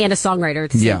artist and a songwriter at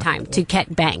the same time to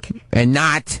get bank. And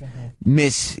not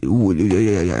Miss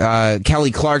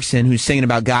Kelly Clarkson, who's singing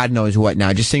about God knows what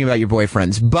now, just singing about your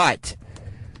boyfriends. But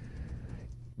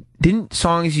didn't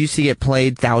songs used to get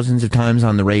played thousands of times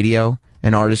on the radio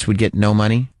and artists would get no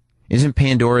money? Isn't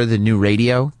Pandora the new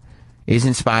radio?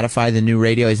 Isn't Spotify the new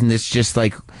radio? Isn't this just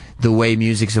like the way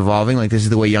music's evolving? Like this is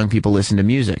the way young people listen to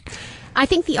music. I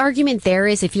think the argument there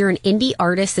is if you're an indie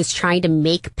artist that's trying to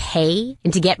make pay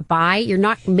and to get by, you're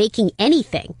not making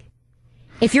anything.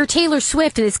 If you're Taylor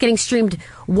Swift and it's getting streamed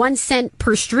 1 cent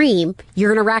per stream, you're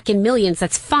going to rack in millions.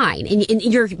 That's fine. And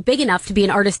you're big enough to be an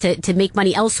artist to make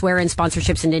money elsewhere in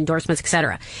sponsorships and endorsements,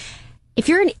 etc. If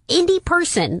you're an indie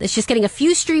person that's just getting a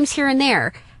few streams here and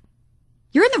there,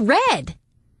 you're in the red.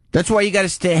 That's why you got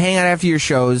to hang out after your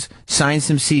shows, sign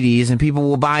some CDs, and people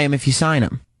will buy them if you sign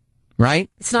them. Right?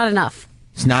 It's not enough.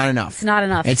 It's not enough. It's not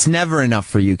enough. It's never enough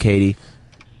for you, Katie.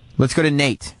 Let's go to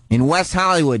Nate in West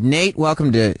Hollywood. Nate,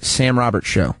 welcome to Sam Roberts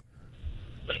Show.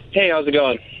 Hey, how's it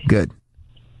going? Good.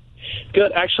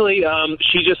 Good. Actually,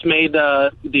 she just made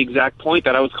the exact point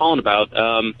that I was calling about.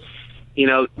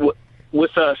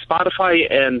 With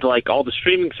Spotify and like all the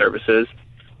streaming services,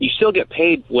 you still get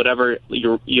paid whatever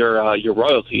your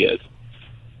royalty is.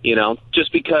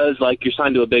 Just because like you're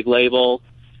signed to a big label.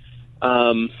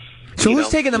 So who's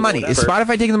taking the money? Is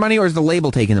Spotify taking the money, or is the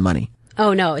label taking the money?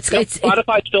 Oh no, it's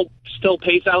Spotify still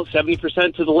pays out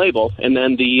 70% to the label, and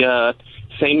then the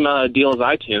same deal as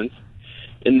iTunes.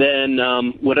 And then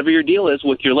whatever your deal is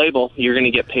with your label, you're going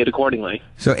to get paid accordingly.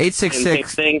 So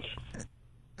 866.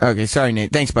 Okay, sorry,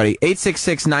 Nate. Thanks, buddy.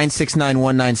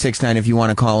 866-969-1969 if you want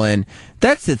to call in.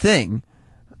 That's the thing.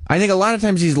 I think a lot of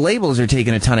times these labels are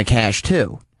taking a ton of cash,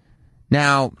 too.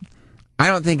 Now, I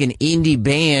don't think an indie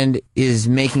band is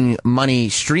making money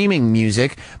streaming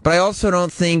music, but I also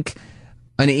don't think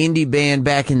an indie band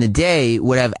back in the day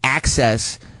would have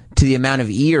access to the amount of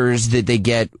ears that they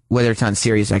get, whether it's on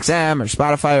Sirius XM or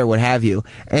Spotify or what have you.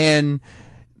 And,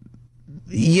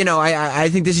 you know, I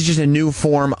think this is just a new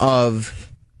form of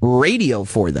radio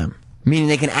for them, meaning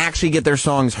they can actually get their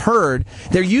songs heard.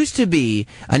 There used to be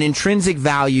an intrinsic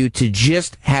value to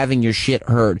just having your shit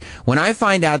heard. When I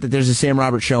find out that there's a Sam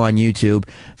Roberts show on YouTube,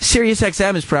 Sirius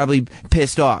XM is probably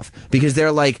pissed off because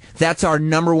they're like, that's our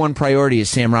number one priority is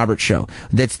Sam Roberts show.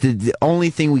 That's the only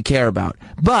thing we care about.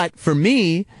 But for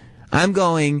me, I'm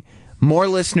going, more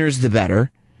listeners, the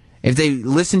better. If they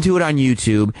listen to it on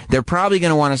YouTube, they're probably going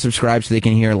to want to subscribe so they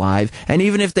can hear live. And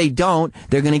even if they don't,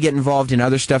 they're going to get involved in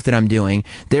other stuff that I'm doing.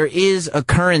 There is a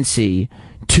currency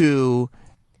to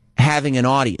having an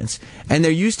audience. And there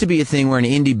used to be a thing where an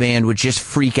indie band would just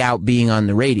freak out being on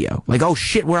the radio. Like, oh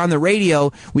shit, we're on the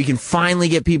radio. We can finally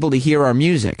get people to hear our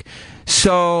music.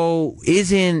 So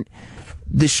isn't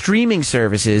the streaming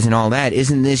services and all that,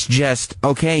 isn't this just,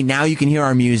 okay, now you can hear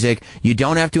our music. You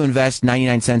don't have to invest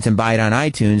 99 cents and buy it on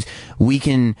iTunes. We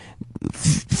can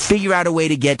figure out a way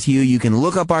to get to you. You can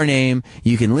look up our name.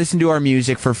 You can listen to our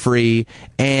music for free.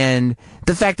 And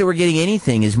the fact that we're getting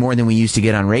anything is more than we used to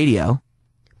get on radio.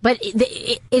 But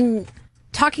in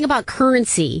talking about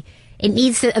currency,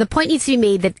 the point needs to be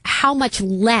made that how much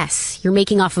less you're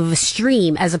making off of a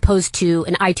stream as opposed to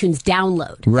an iTunes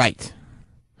download. Right.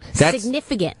 That's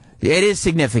significant. It is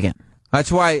significant.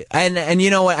 That's why, and you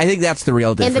know what? I think that's the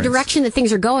real difference. And the direction that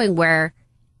things are going, where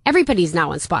everybody's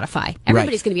now on Spotify,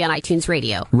 everybody's going to be on iTunes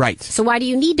Radio. Right. So why do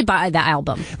you need to buy the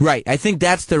album? Right. I think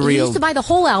that's the real. You used to buy the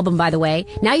whole album, by the way.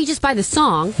 Now you just buy the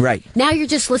song. Right. Now you're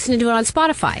just listening to it on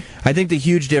Spotify. I think the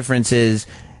huge difference is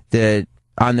that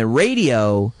on the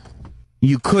radio,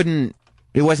 you couldn't.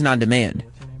 It wasn't on demand.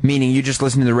 Meaning you just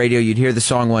listen to the radio, you'd hear the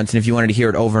song once, and if you wanted to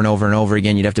hear it over and over and over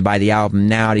again, you'd have to buy the album.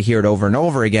 Now, to hear it over and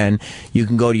over again, you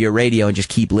can go to your radio and just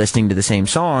keep listening to the same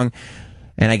song,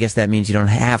 and I guess that means you don't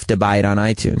have to buy it on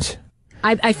iTunes.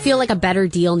 I feel like a better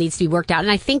deal needs to be worked out,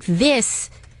 and I think this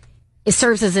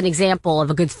serves as an example of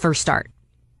a good first start.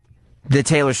 The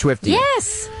Taylor Swift deal.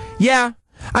 Yes. Yeah.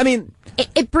 I mean,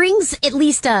 it brings at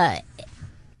least it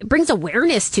brings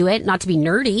awareness to it, not to be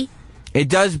nerdy. It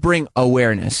does bring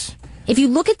awareness. If you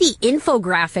look at the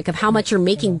infographic of how much you're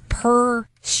making per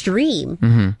stream,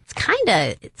 it's kind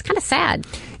of sad.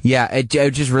 Yeah, it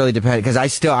just really depends, because I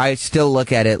still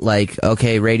look at it like,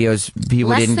 okay, radios,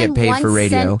 people didn't get paid for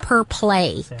radio. Less than 1 cent per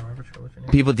play.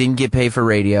 People didn't get paid for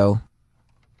radio,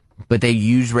 but they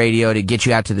use radio to get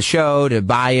you out to the show, to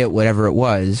buy it, whatever it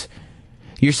was.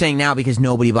 You're saying now because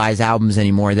nobody buys albums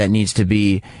anymore, that needs to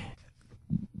be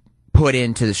put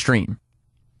into the stream.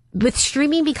 With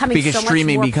streaming becoming because so much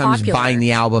streaming more becomes popular. Buying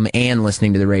the album and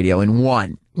listening to the radio in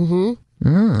one.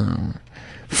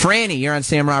 Franny, you're on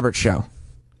Sam Roberts show.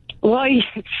 Well,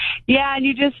 yeah, and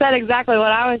you just said exactly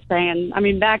what I was saying. I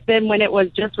mean, back then when it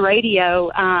was just radio,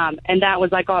 and that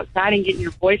was like all exciting, getting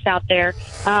your voice out there,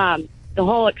 the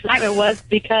whole excitement was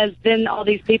because then all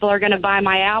these people are going to buy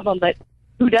my album, but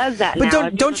who does that but now?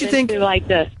 Don't you think like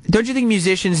this? Don't you think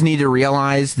musicians need to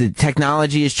realize that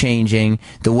technology is changing,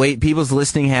 the way people's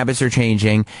listening habits are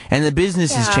changing, and the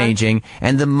business is changing,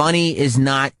 and the money is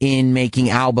not in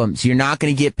making albums. You're not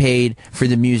going to get paid for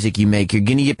the music you make. You're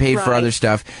going to get paid for other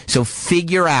stuff. So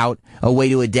figure out a way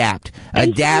to adapt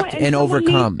and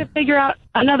overcome. Needs to figure out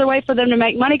another way for them to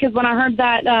make money, because when I heard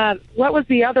that, what was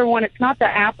the other one? It's not the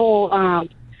Apple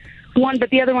one, but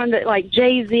the other one that like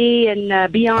Jay-Z and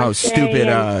Beyonce. Oh, stupid!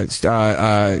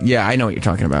 Yeah, I know what you're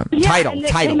talking about. Yeah, Title. And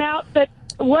it came out that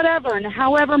whatever, and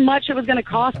however much it was going to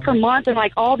cost per month, and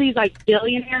like all these like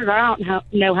billionaires, I don't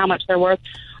know how much they're worth,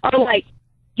 are like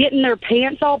getting their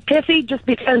pants all pissy just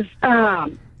because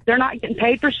they're not getting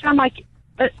paid for shit. I'm like,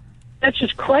 that's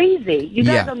just crazy. You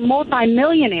guys are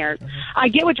multi-millionaires. I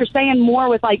get what you're saying more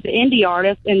with like the indie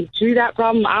artists, and to that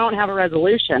problem, I don't have a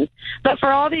resolution. But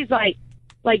for all these like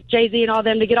Jay-Z and all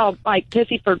them to get all like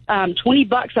pissy for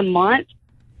 $20 a month,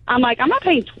 I'm like, I'm not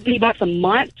paying $20 a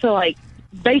month to like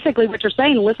basically what you're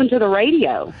saying, listen to the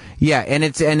radio. Yeah,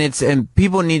 and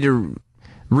people need to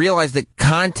realize that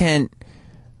content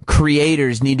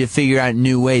creators need to figure out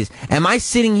new ways. Am I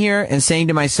sitting here and saying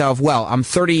to myself, well, I'm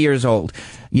 30 years old,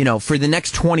 you know, for the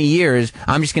next 20 years,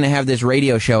 I'm just going to have this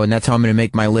radio show and that's how I'm going to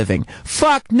make my living?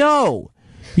 Fuck no!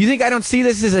 You think I don't see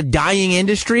this as a dying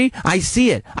industry? I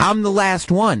see it. I'm the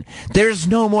last one. There's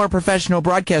no more professional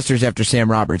broadcasters after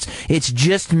Sam Roberts. It's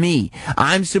just me.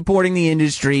 I'm supporting the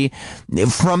industry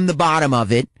from the bottom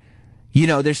of it. You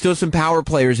know, there's still some power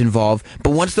players involved,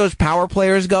 but once those power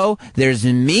players go, there's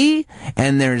me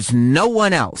and there's no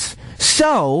one else.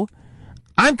 So,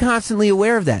 I'm constantly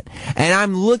aware of that, and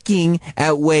I'm looking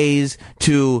at ways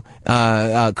to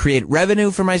create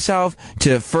revenue for myself,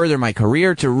 to further my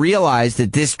career, to realize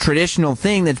that this traditional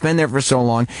thing that's been there for so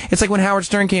long, it's like when Howard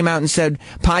Stern came out and said,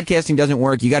 podcasting doesn't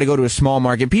work, you got to go to a small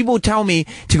market. People tell me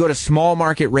to go to small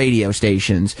market radio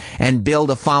stations and build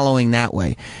a following that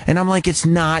way. And I'm like, it's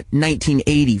not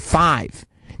 1985.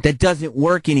 That doesn't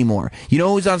work anymore. You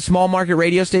know who's on small market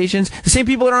radio stations? The same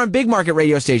people that are on big market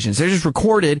radio stations. They're just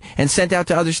recorded and sent out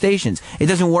to other stations. It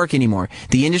doesn't work anymore.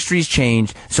 The industry's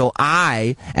changed. So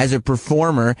I, as a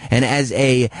performer and as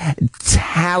a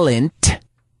talent,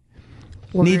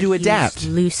 need to adapt.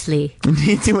 Loosely.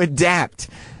 Need to adapt.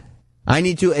 I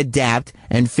need to adapt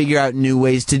and figure out new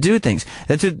ways to do things.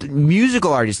 That's what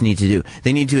musical artists need to do.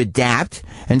 They need to adapt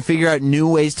and figure out new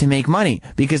ways to make money.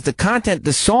 Because the content,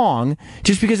 the song,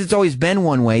 just because it's always been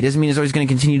one way doesn't mean it's always going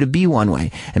to continue to be one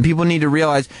way. And people need to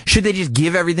realize, should they just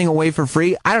give everything away for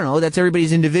free? I don't know. That's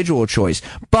everybody's individual choice.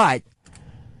 But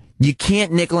you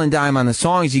can't nickel and dime on the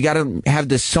songs. You got to have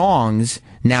the songs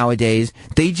nowadays.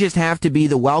 They just have to be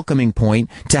the welcoming point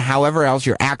to however else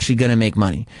you're actually going to make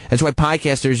money. That's why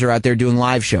podcasters are out there doing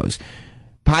live shows.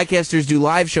 Podcasters do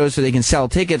live shows so they can sell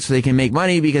tickets so they can make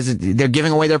money because they're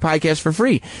giving away their podcast for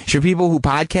free. Should people who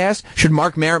podcast, should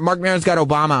Mark Maron's got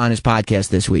Obama on his podcast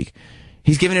this week.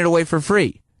 He's giving it away for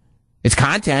free. It's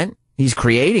content. He's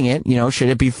creating it. You know, should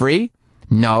it be free?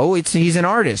 No, he's an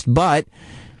artist, but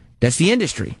that's the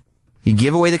industry. You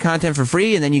give away the content for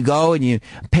free, and then you go and you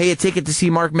pay a ticket to see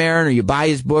Mark Maron, or you buy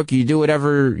his book, you do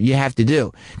whatever you have to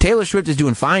do. Taylor Swift is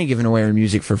doing fine giving away her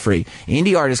music for free.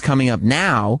 Indie artists coming up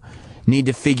now need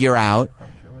to figure out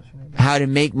how to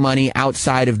make money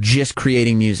outside of just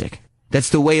creating music.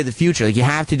 That's the way of the future. Like, you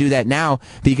have to do that now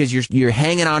because you're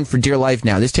hanging on for dear life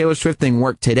now. This Taylor Swift thing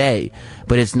worked today,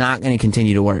 but it's not going to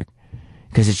continue to work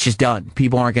because it's just done.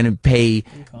 People aren't going to pay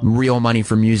real money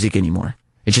for music anymore.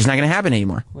 It's just not going to happen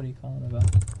anymore. What are you calling about?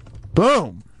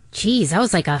 Boom. Jeez, that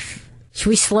was like should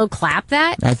we slow clap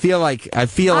that? I feel like I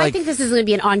think this is going to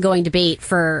be an ongoing debate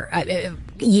for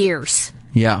years.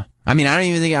 Yeah. I mean, I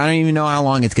don't even know how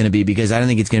long it's going to be because I don't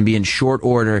think it's going to be in short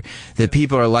order that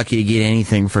people are lucky to get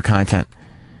anything for content.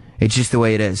 It's just the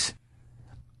way it is.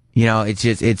 You know, it's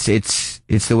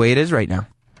the way it is right now.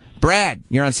 Brad,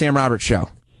 you're on Sam Roberts Show.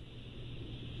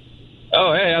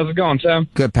 Oh, hey, how's it going, Sam?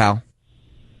 Good, pal.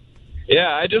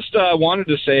 Yeah, I just wanted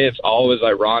to say it's always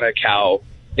ironic how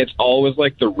it's always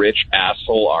like the rich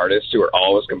asshole artists who are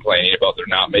always complaining about they're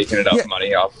not making enough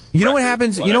money off. You know what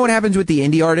happens? Whatever. You know what happens with the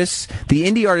indie artists? The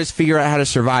indie artists figure out how to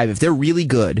survive. If they're really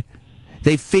good,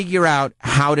 they figure out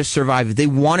how to survive. If they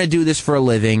want to do this for a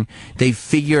living, they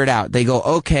figure it out. They go,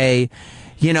 okay,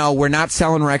 you know, we're not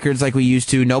selling records like we used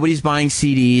to. Nobody's buying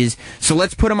CDs. So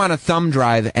let's put them on a thumb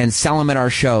drive and sell them at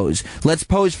our shows. Let's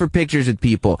pose for pictures with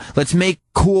people. Let's make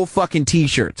cool fucking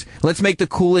t-shirts. Let's make the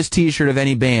coolest t-shirt of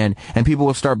any band and people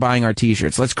will start buying our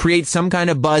t-shirts. Let's create some kind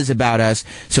of buzz about us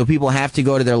so people have to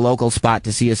go to their local spot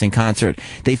to see us in concert.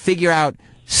 They figure out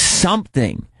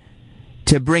something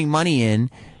to bring money in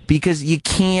because you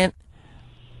can't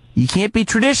be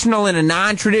traditional in a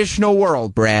non-traditional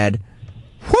world, Brad.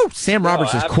 Whew, Sam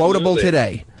Roberts is quotable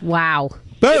today. Wow.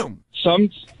 Boom.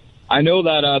 I know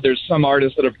that there's some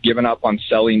artists that have given up on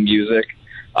selling music.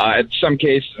 In some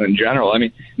cases, in general, I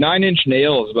mean, 9 Inch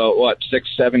Nails about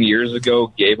 6-7 years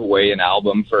ago gave away an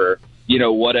album for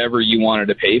whatever you wanted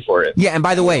to pay for it. Yeah, and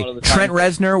by the way, Trent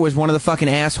Reznor was one of the fucking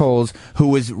assholes who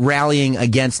was rallying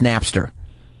against Napster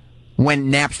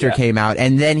when Napster came out,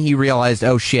 and then he realized,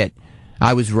 oh shit,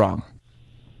 I was wrong.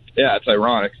 Yeah, it's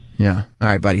ironic. Yeah. All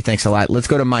right, buddy. Thanks a lot. Let's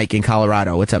go to Mike in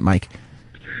Colorado. What's up, Mike?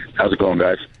 How's it going,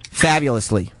 guys?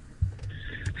 Fabulously.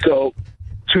 So,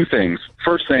 2 things.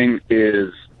 First thing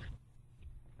is,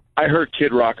 I heard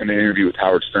Kid Rock in an interview with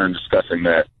Howard Stern discussing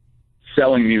that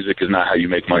selling music is not how you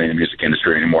make money in the music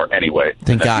industry anymore anyway.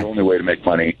 Thank God. The only way to make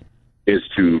money is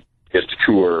to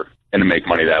tour and to make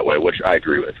money that way, which I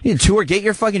agree with. Yeah, tour. Get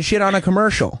your fucking shit on a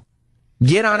commercial.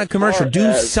 Get on a commercial.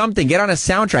 Do something. Get on a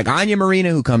soundtrack. Anya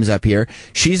Marina, who comes up here,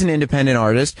 she's an independent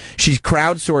artist. She's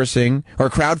crowdsourcing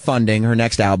or crowdfunding her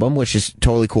next album, which is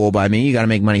totally cool by me. You got to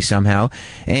make money somehow.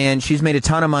 And she's made a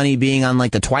ton of money being on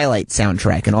like the Twilight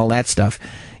soundtrack and all that stuff.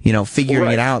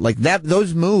 Figuring it out like that.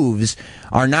 Those moves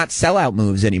are not sellout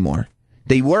moves anymore.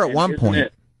 They were at one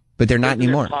point, but they're not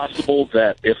anymore. Is it possible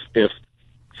that if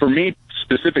for me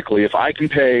specifically, if I can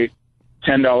pay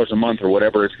 $10 a month or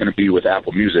whatever it's going to be with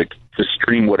Apple Music to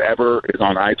stream whatever is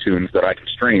on iTunes that I can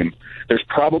stream, there's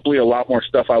probably a lot more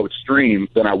stuff I would stream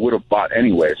than I would have bought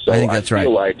anyway. So I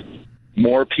feel like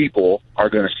more people are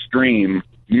going to stream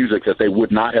music that they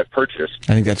would not have purchased.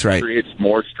 I think that's right. It creates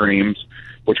more streams,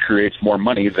 which creates more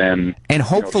money than... And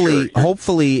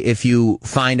hopefully, if you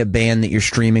find a band that you're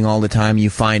streaming all the time, you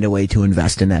find a way to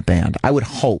invest in that band. I would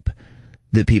hope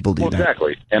that people do that.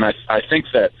 Exactly. And I think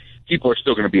that people are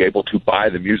still going to be able to buy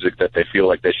the music that they feel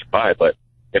like they should buy, but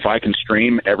if I can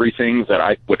stream everything that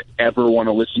I would ever want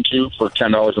to listen to for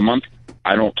 $10 a month,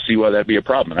 I don't see why that'd be a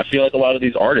problem. And I feel like a lot of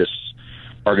these artists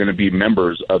are going to be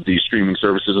members of these streaming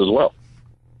services as well.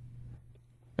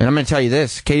 And I'm going to tell you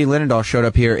this. Katie Linendoll showed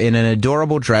up here in an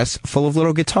adorable dress full of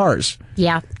little guitars.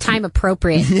 Yeah, time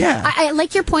appropriate. Yeah. I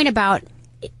like your point about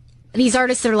these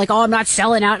artists that are like, oh, I'm not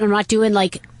selling out and I'm not doing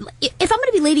like... If I'm going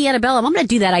to be Lady Antebellum, I'm going to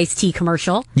do that Ice-T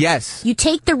commercial. Yes. You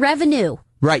take the revenue.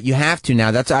 Right, you have to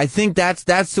now. I think that's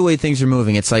the way things are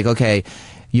moving. It's like, okay,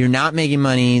 you're not making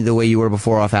money the way you were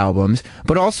before off albums,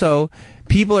 but also...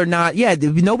 People are not,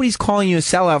 nobody's calling you a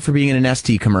sellout for being in an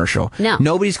ST commercial. No.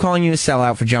 Nobody's calling you a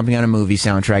sellout for jumping on a movie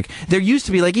soundtrack. There used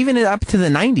to be, like, even up to the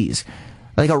 90s,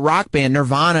 like a rock band,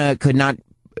 Nirvana could not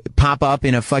pop up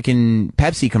in a fucking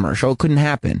Pepsi commercial. It couldn't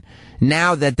happen.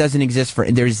 Now that doesn't exist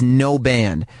there's no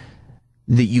band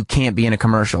that you can't be in a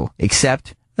commercial,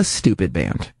 except a stupid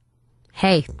band.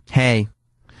 Hey.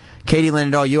 Katie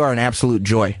Linendoll, you are an absolute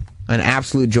joy. An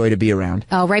absolute joy to be around.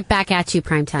 Oh, right back at you,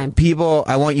 primetime. People,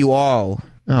 I want you all...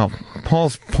 Oh,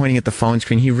 Paul's pointing at the phone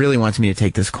screen. He really wants me to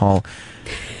take this call.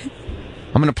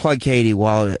 I'm going to plug Katie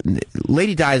while...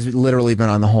 Lady Di has literally been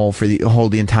on the hold for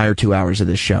the entire 2 hours of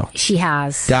this show. She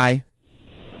has. Di?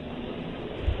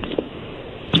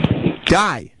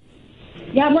 Di?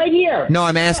 Yeah, I'm right here. No,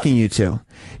 I'm asking you to.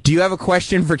 Do you have a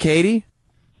question for Katie?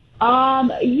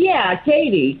 Yeah,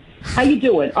 Katie. How you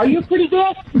doing? Are you pretty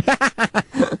good?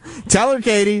 Tell her,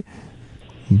 Katie.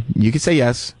 You can say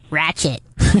yes. Ratchet.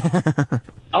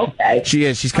 Okay. She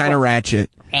is. She's kind of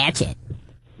ratchet. Ratchet.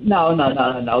 No,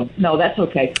 that's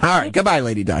okay. All right. Goodbye,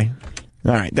 Lady Di.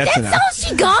 All right. That's enough. All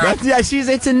she got?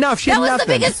 It's enough. She that had was nothing.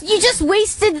 the biggest... You just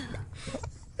wasted...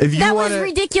 That was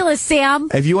ridiculous, Sam.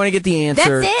 If you want to get the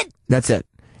answer... That's it? That's it.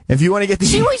 If you want to get the...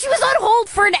 She was on hold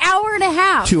for an hour and a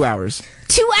half. 2 hours.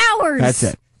 2 hours.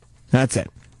 That's it.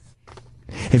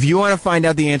 If you want to find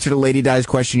out the answer to Lady Di's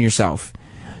question yourself,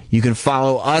 you can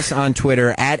follow us on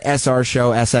Twitter at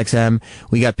SRShowSXM.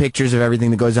 We got pictures of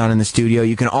everything that goes on in the studio.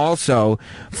 You can also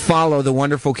follow the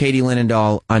wonderful Katie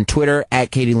Linendoll on Twitter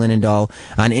at Katie Linendoll,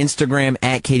 on Instagram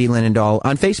at Katie Linendoll,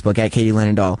 on Facebook at Katie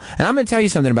Linendoll. And I'm going to tell you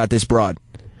something about this broad.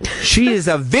 She is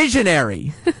a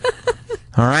visionary.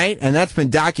 All right? And that's been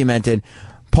documented.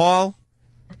 Paul,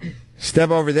 step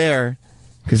over there,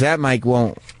 because that mic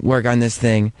won't work on this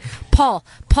thing. Paul,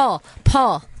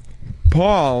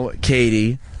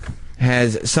 Katie,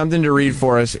 has something to read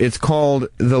for us. It's called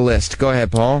The List. Go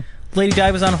ahead, Paul. Lady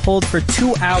Di was on hold for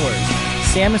 2 hours.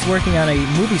 Sam is working on a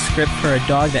movie script for a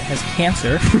dog that has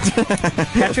cancer.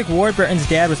 Patrick Warburton's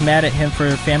dad was mad at him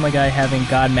for Family Guy having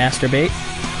God masturbate.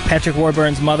 Patrick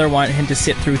Warburton's mother wanted him to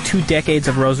sit through 2 decades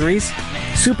of rosaries.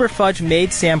 Super Fudge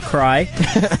made Sam cry.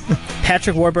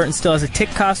 Patrick Warburton still has a tick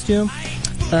costume.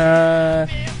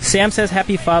 Sam says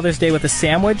Happy Father's Day with a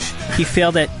sandwich. He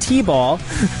failed at T-ball.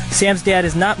 Sam's dad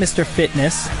is not Mr.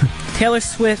 Fitness. Taylor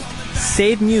Swift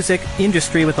saved music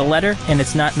industry with a letter, and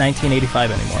it's not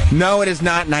 1985 anymore. No, it is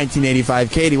not 1985.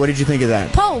 Katie, what did you think of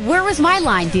that? Paul, where was my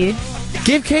line, dude?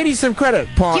 Give Katie some credit,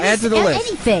 Paul. Add to the list.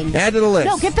 Anything. Add to the list.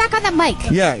 No, get back on that mic.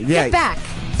 Yeah. Get back.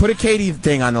 Put a Katie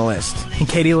thing on the list. And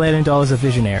Katie Linendoll is a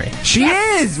visionary. She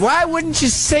is! Why wouldn't you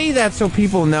say that so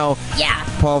people know? Yeah.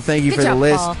 Paul, thank you Good for job, the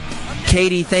list. Paul.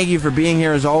 Katie, thank you for being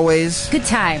here as always. Good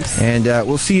times. And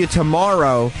we'll see you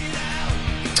tomorrow.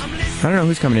 I don't know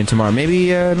who's coming in tomorrow. Maybe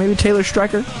Taylor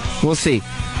Strecker? We'll see.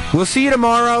 We'll see you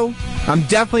tomorrow. I'm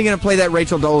definitely going to play that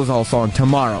Rachel Dolezal song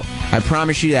tomorrow. I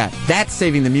promise you that. That's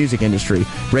saving the music industry.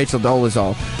 Rachel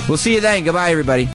Dolezal. We'll see you then. Goodbye, everybody.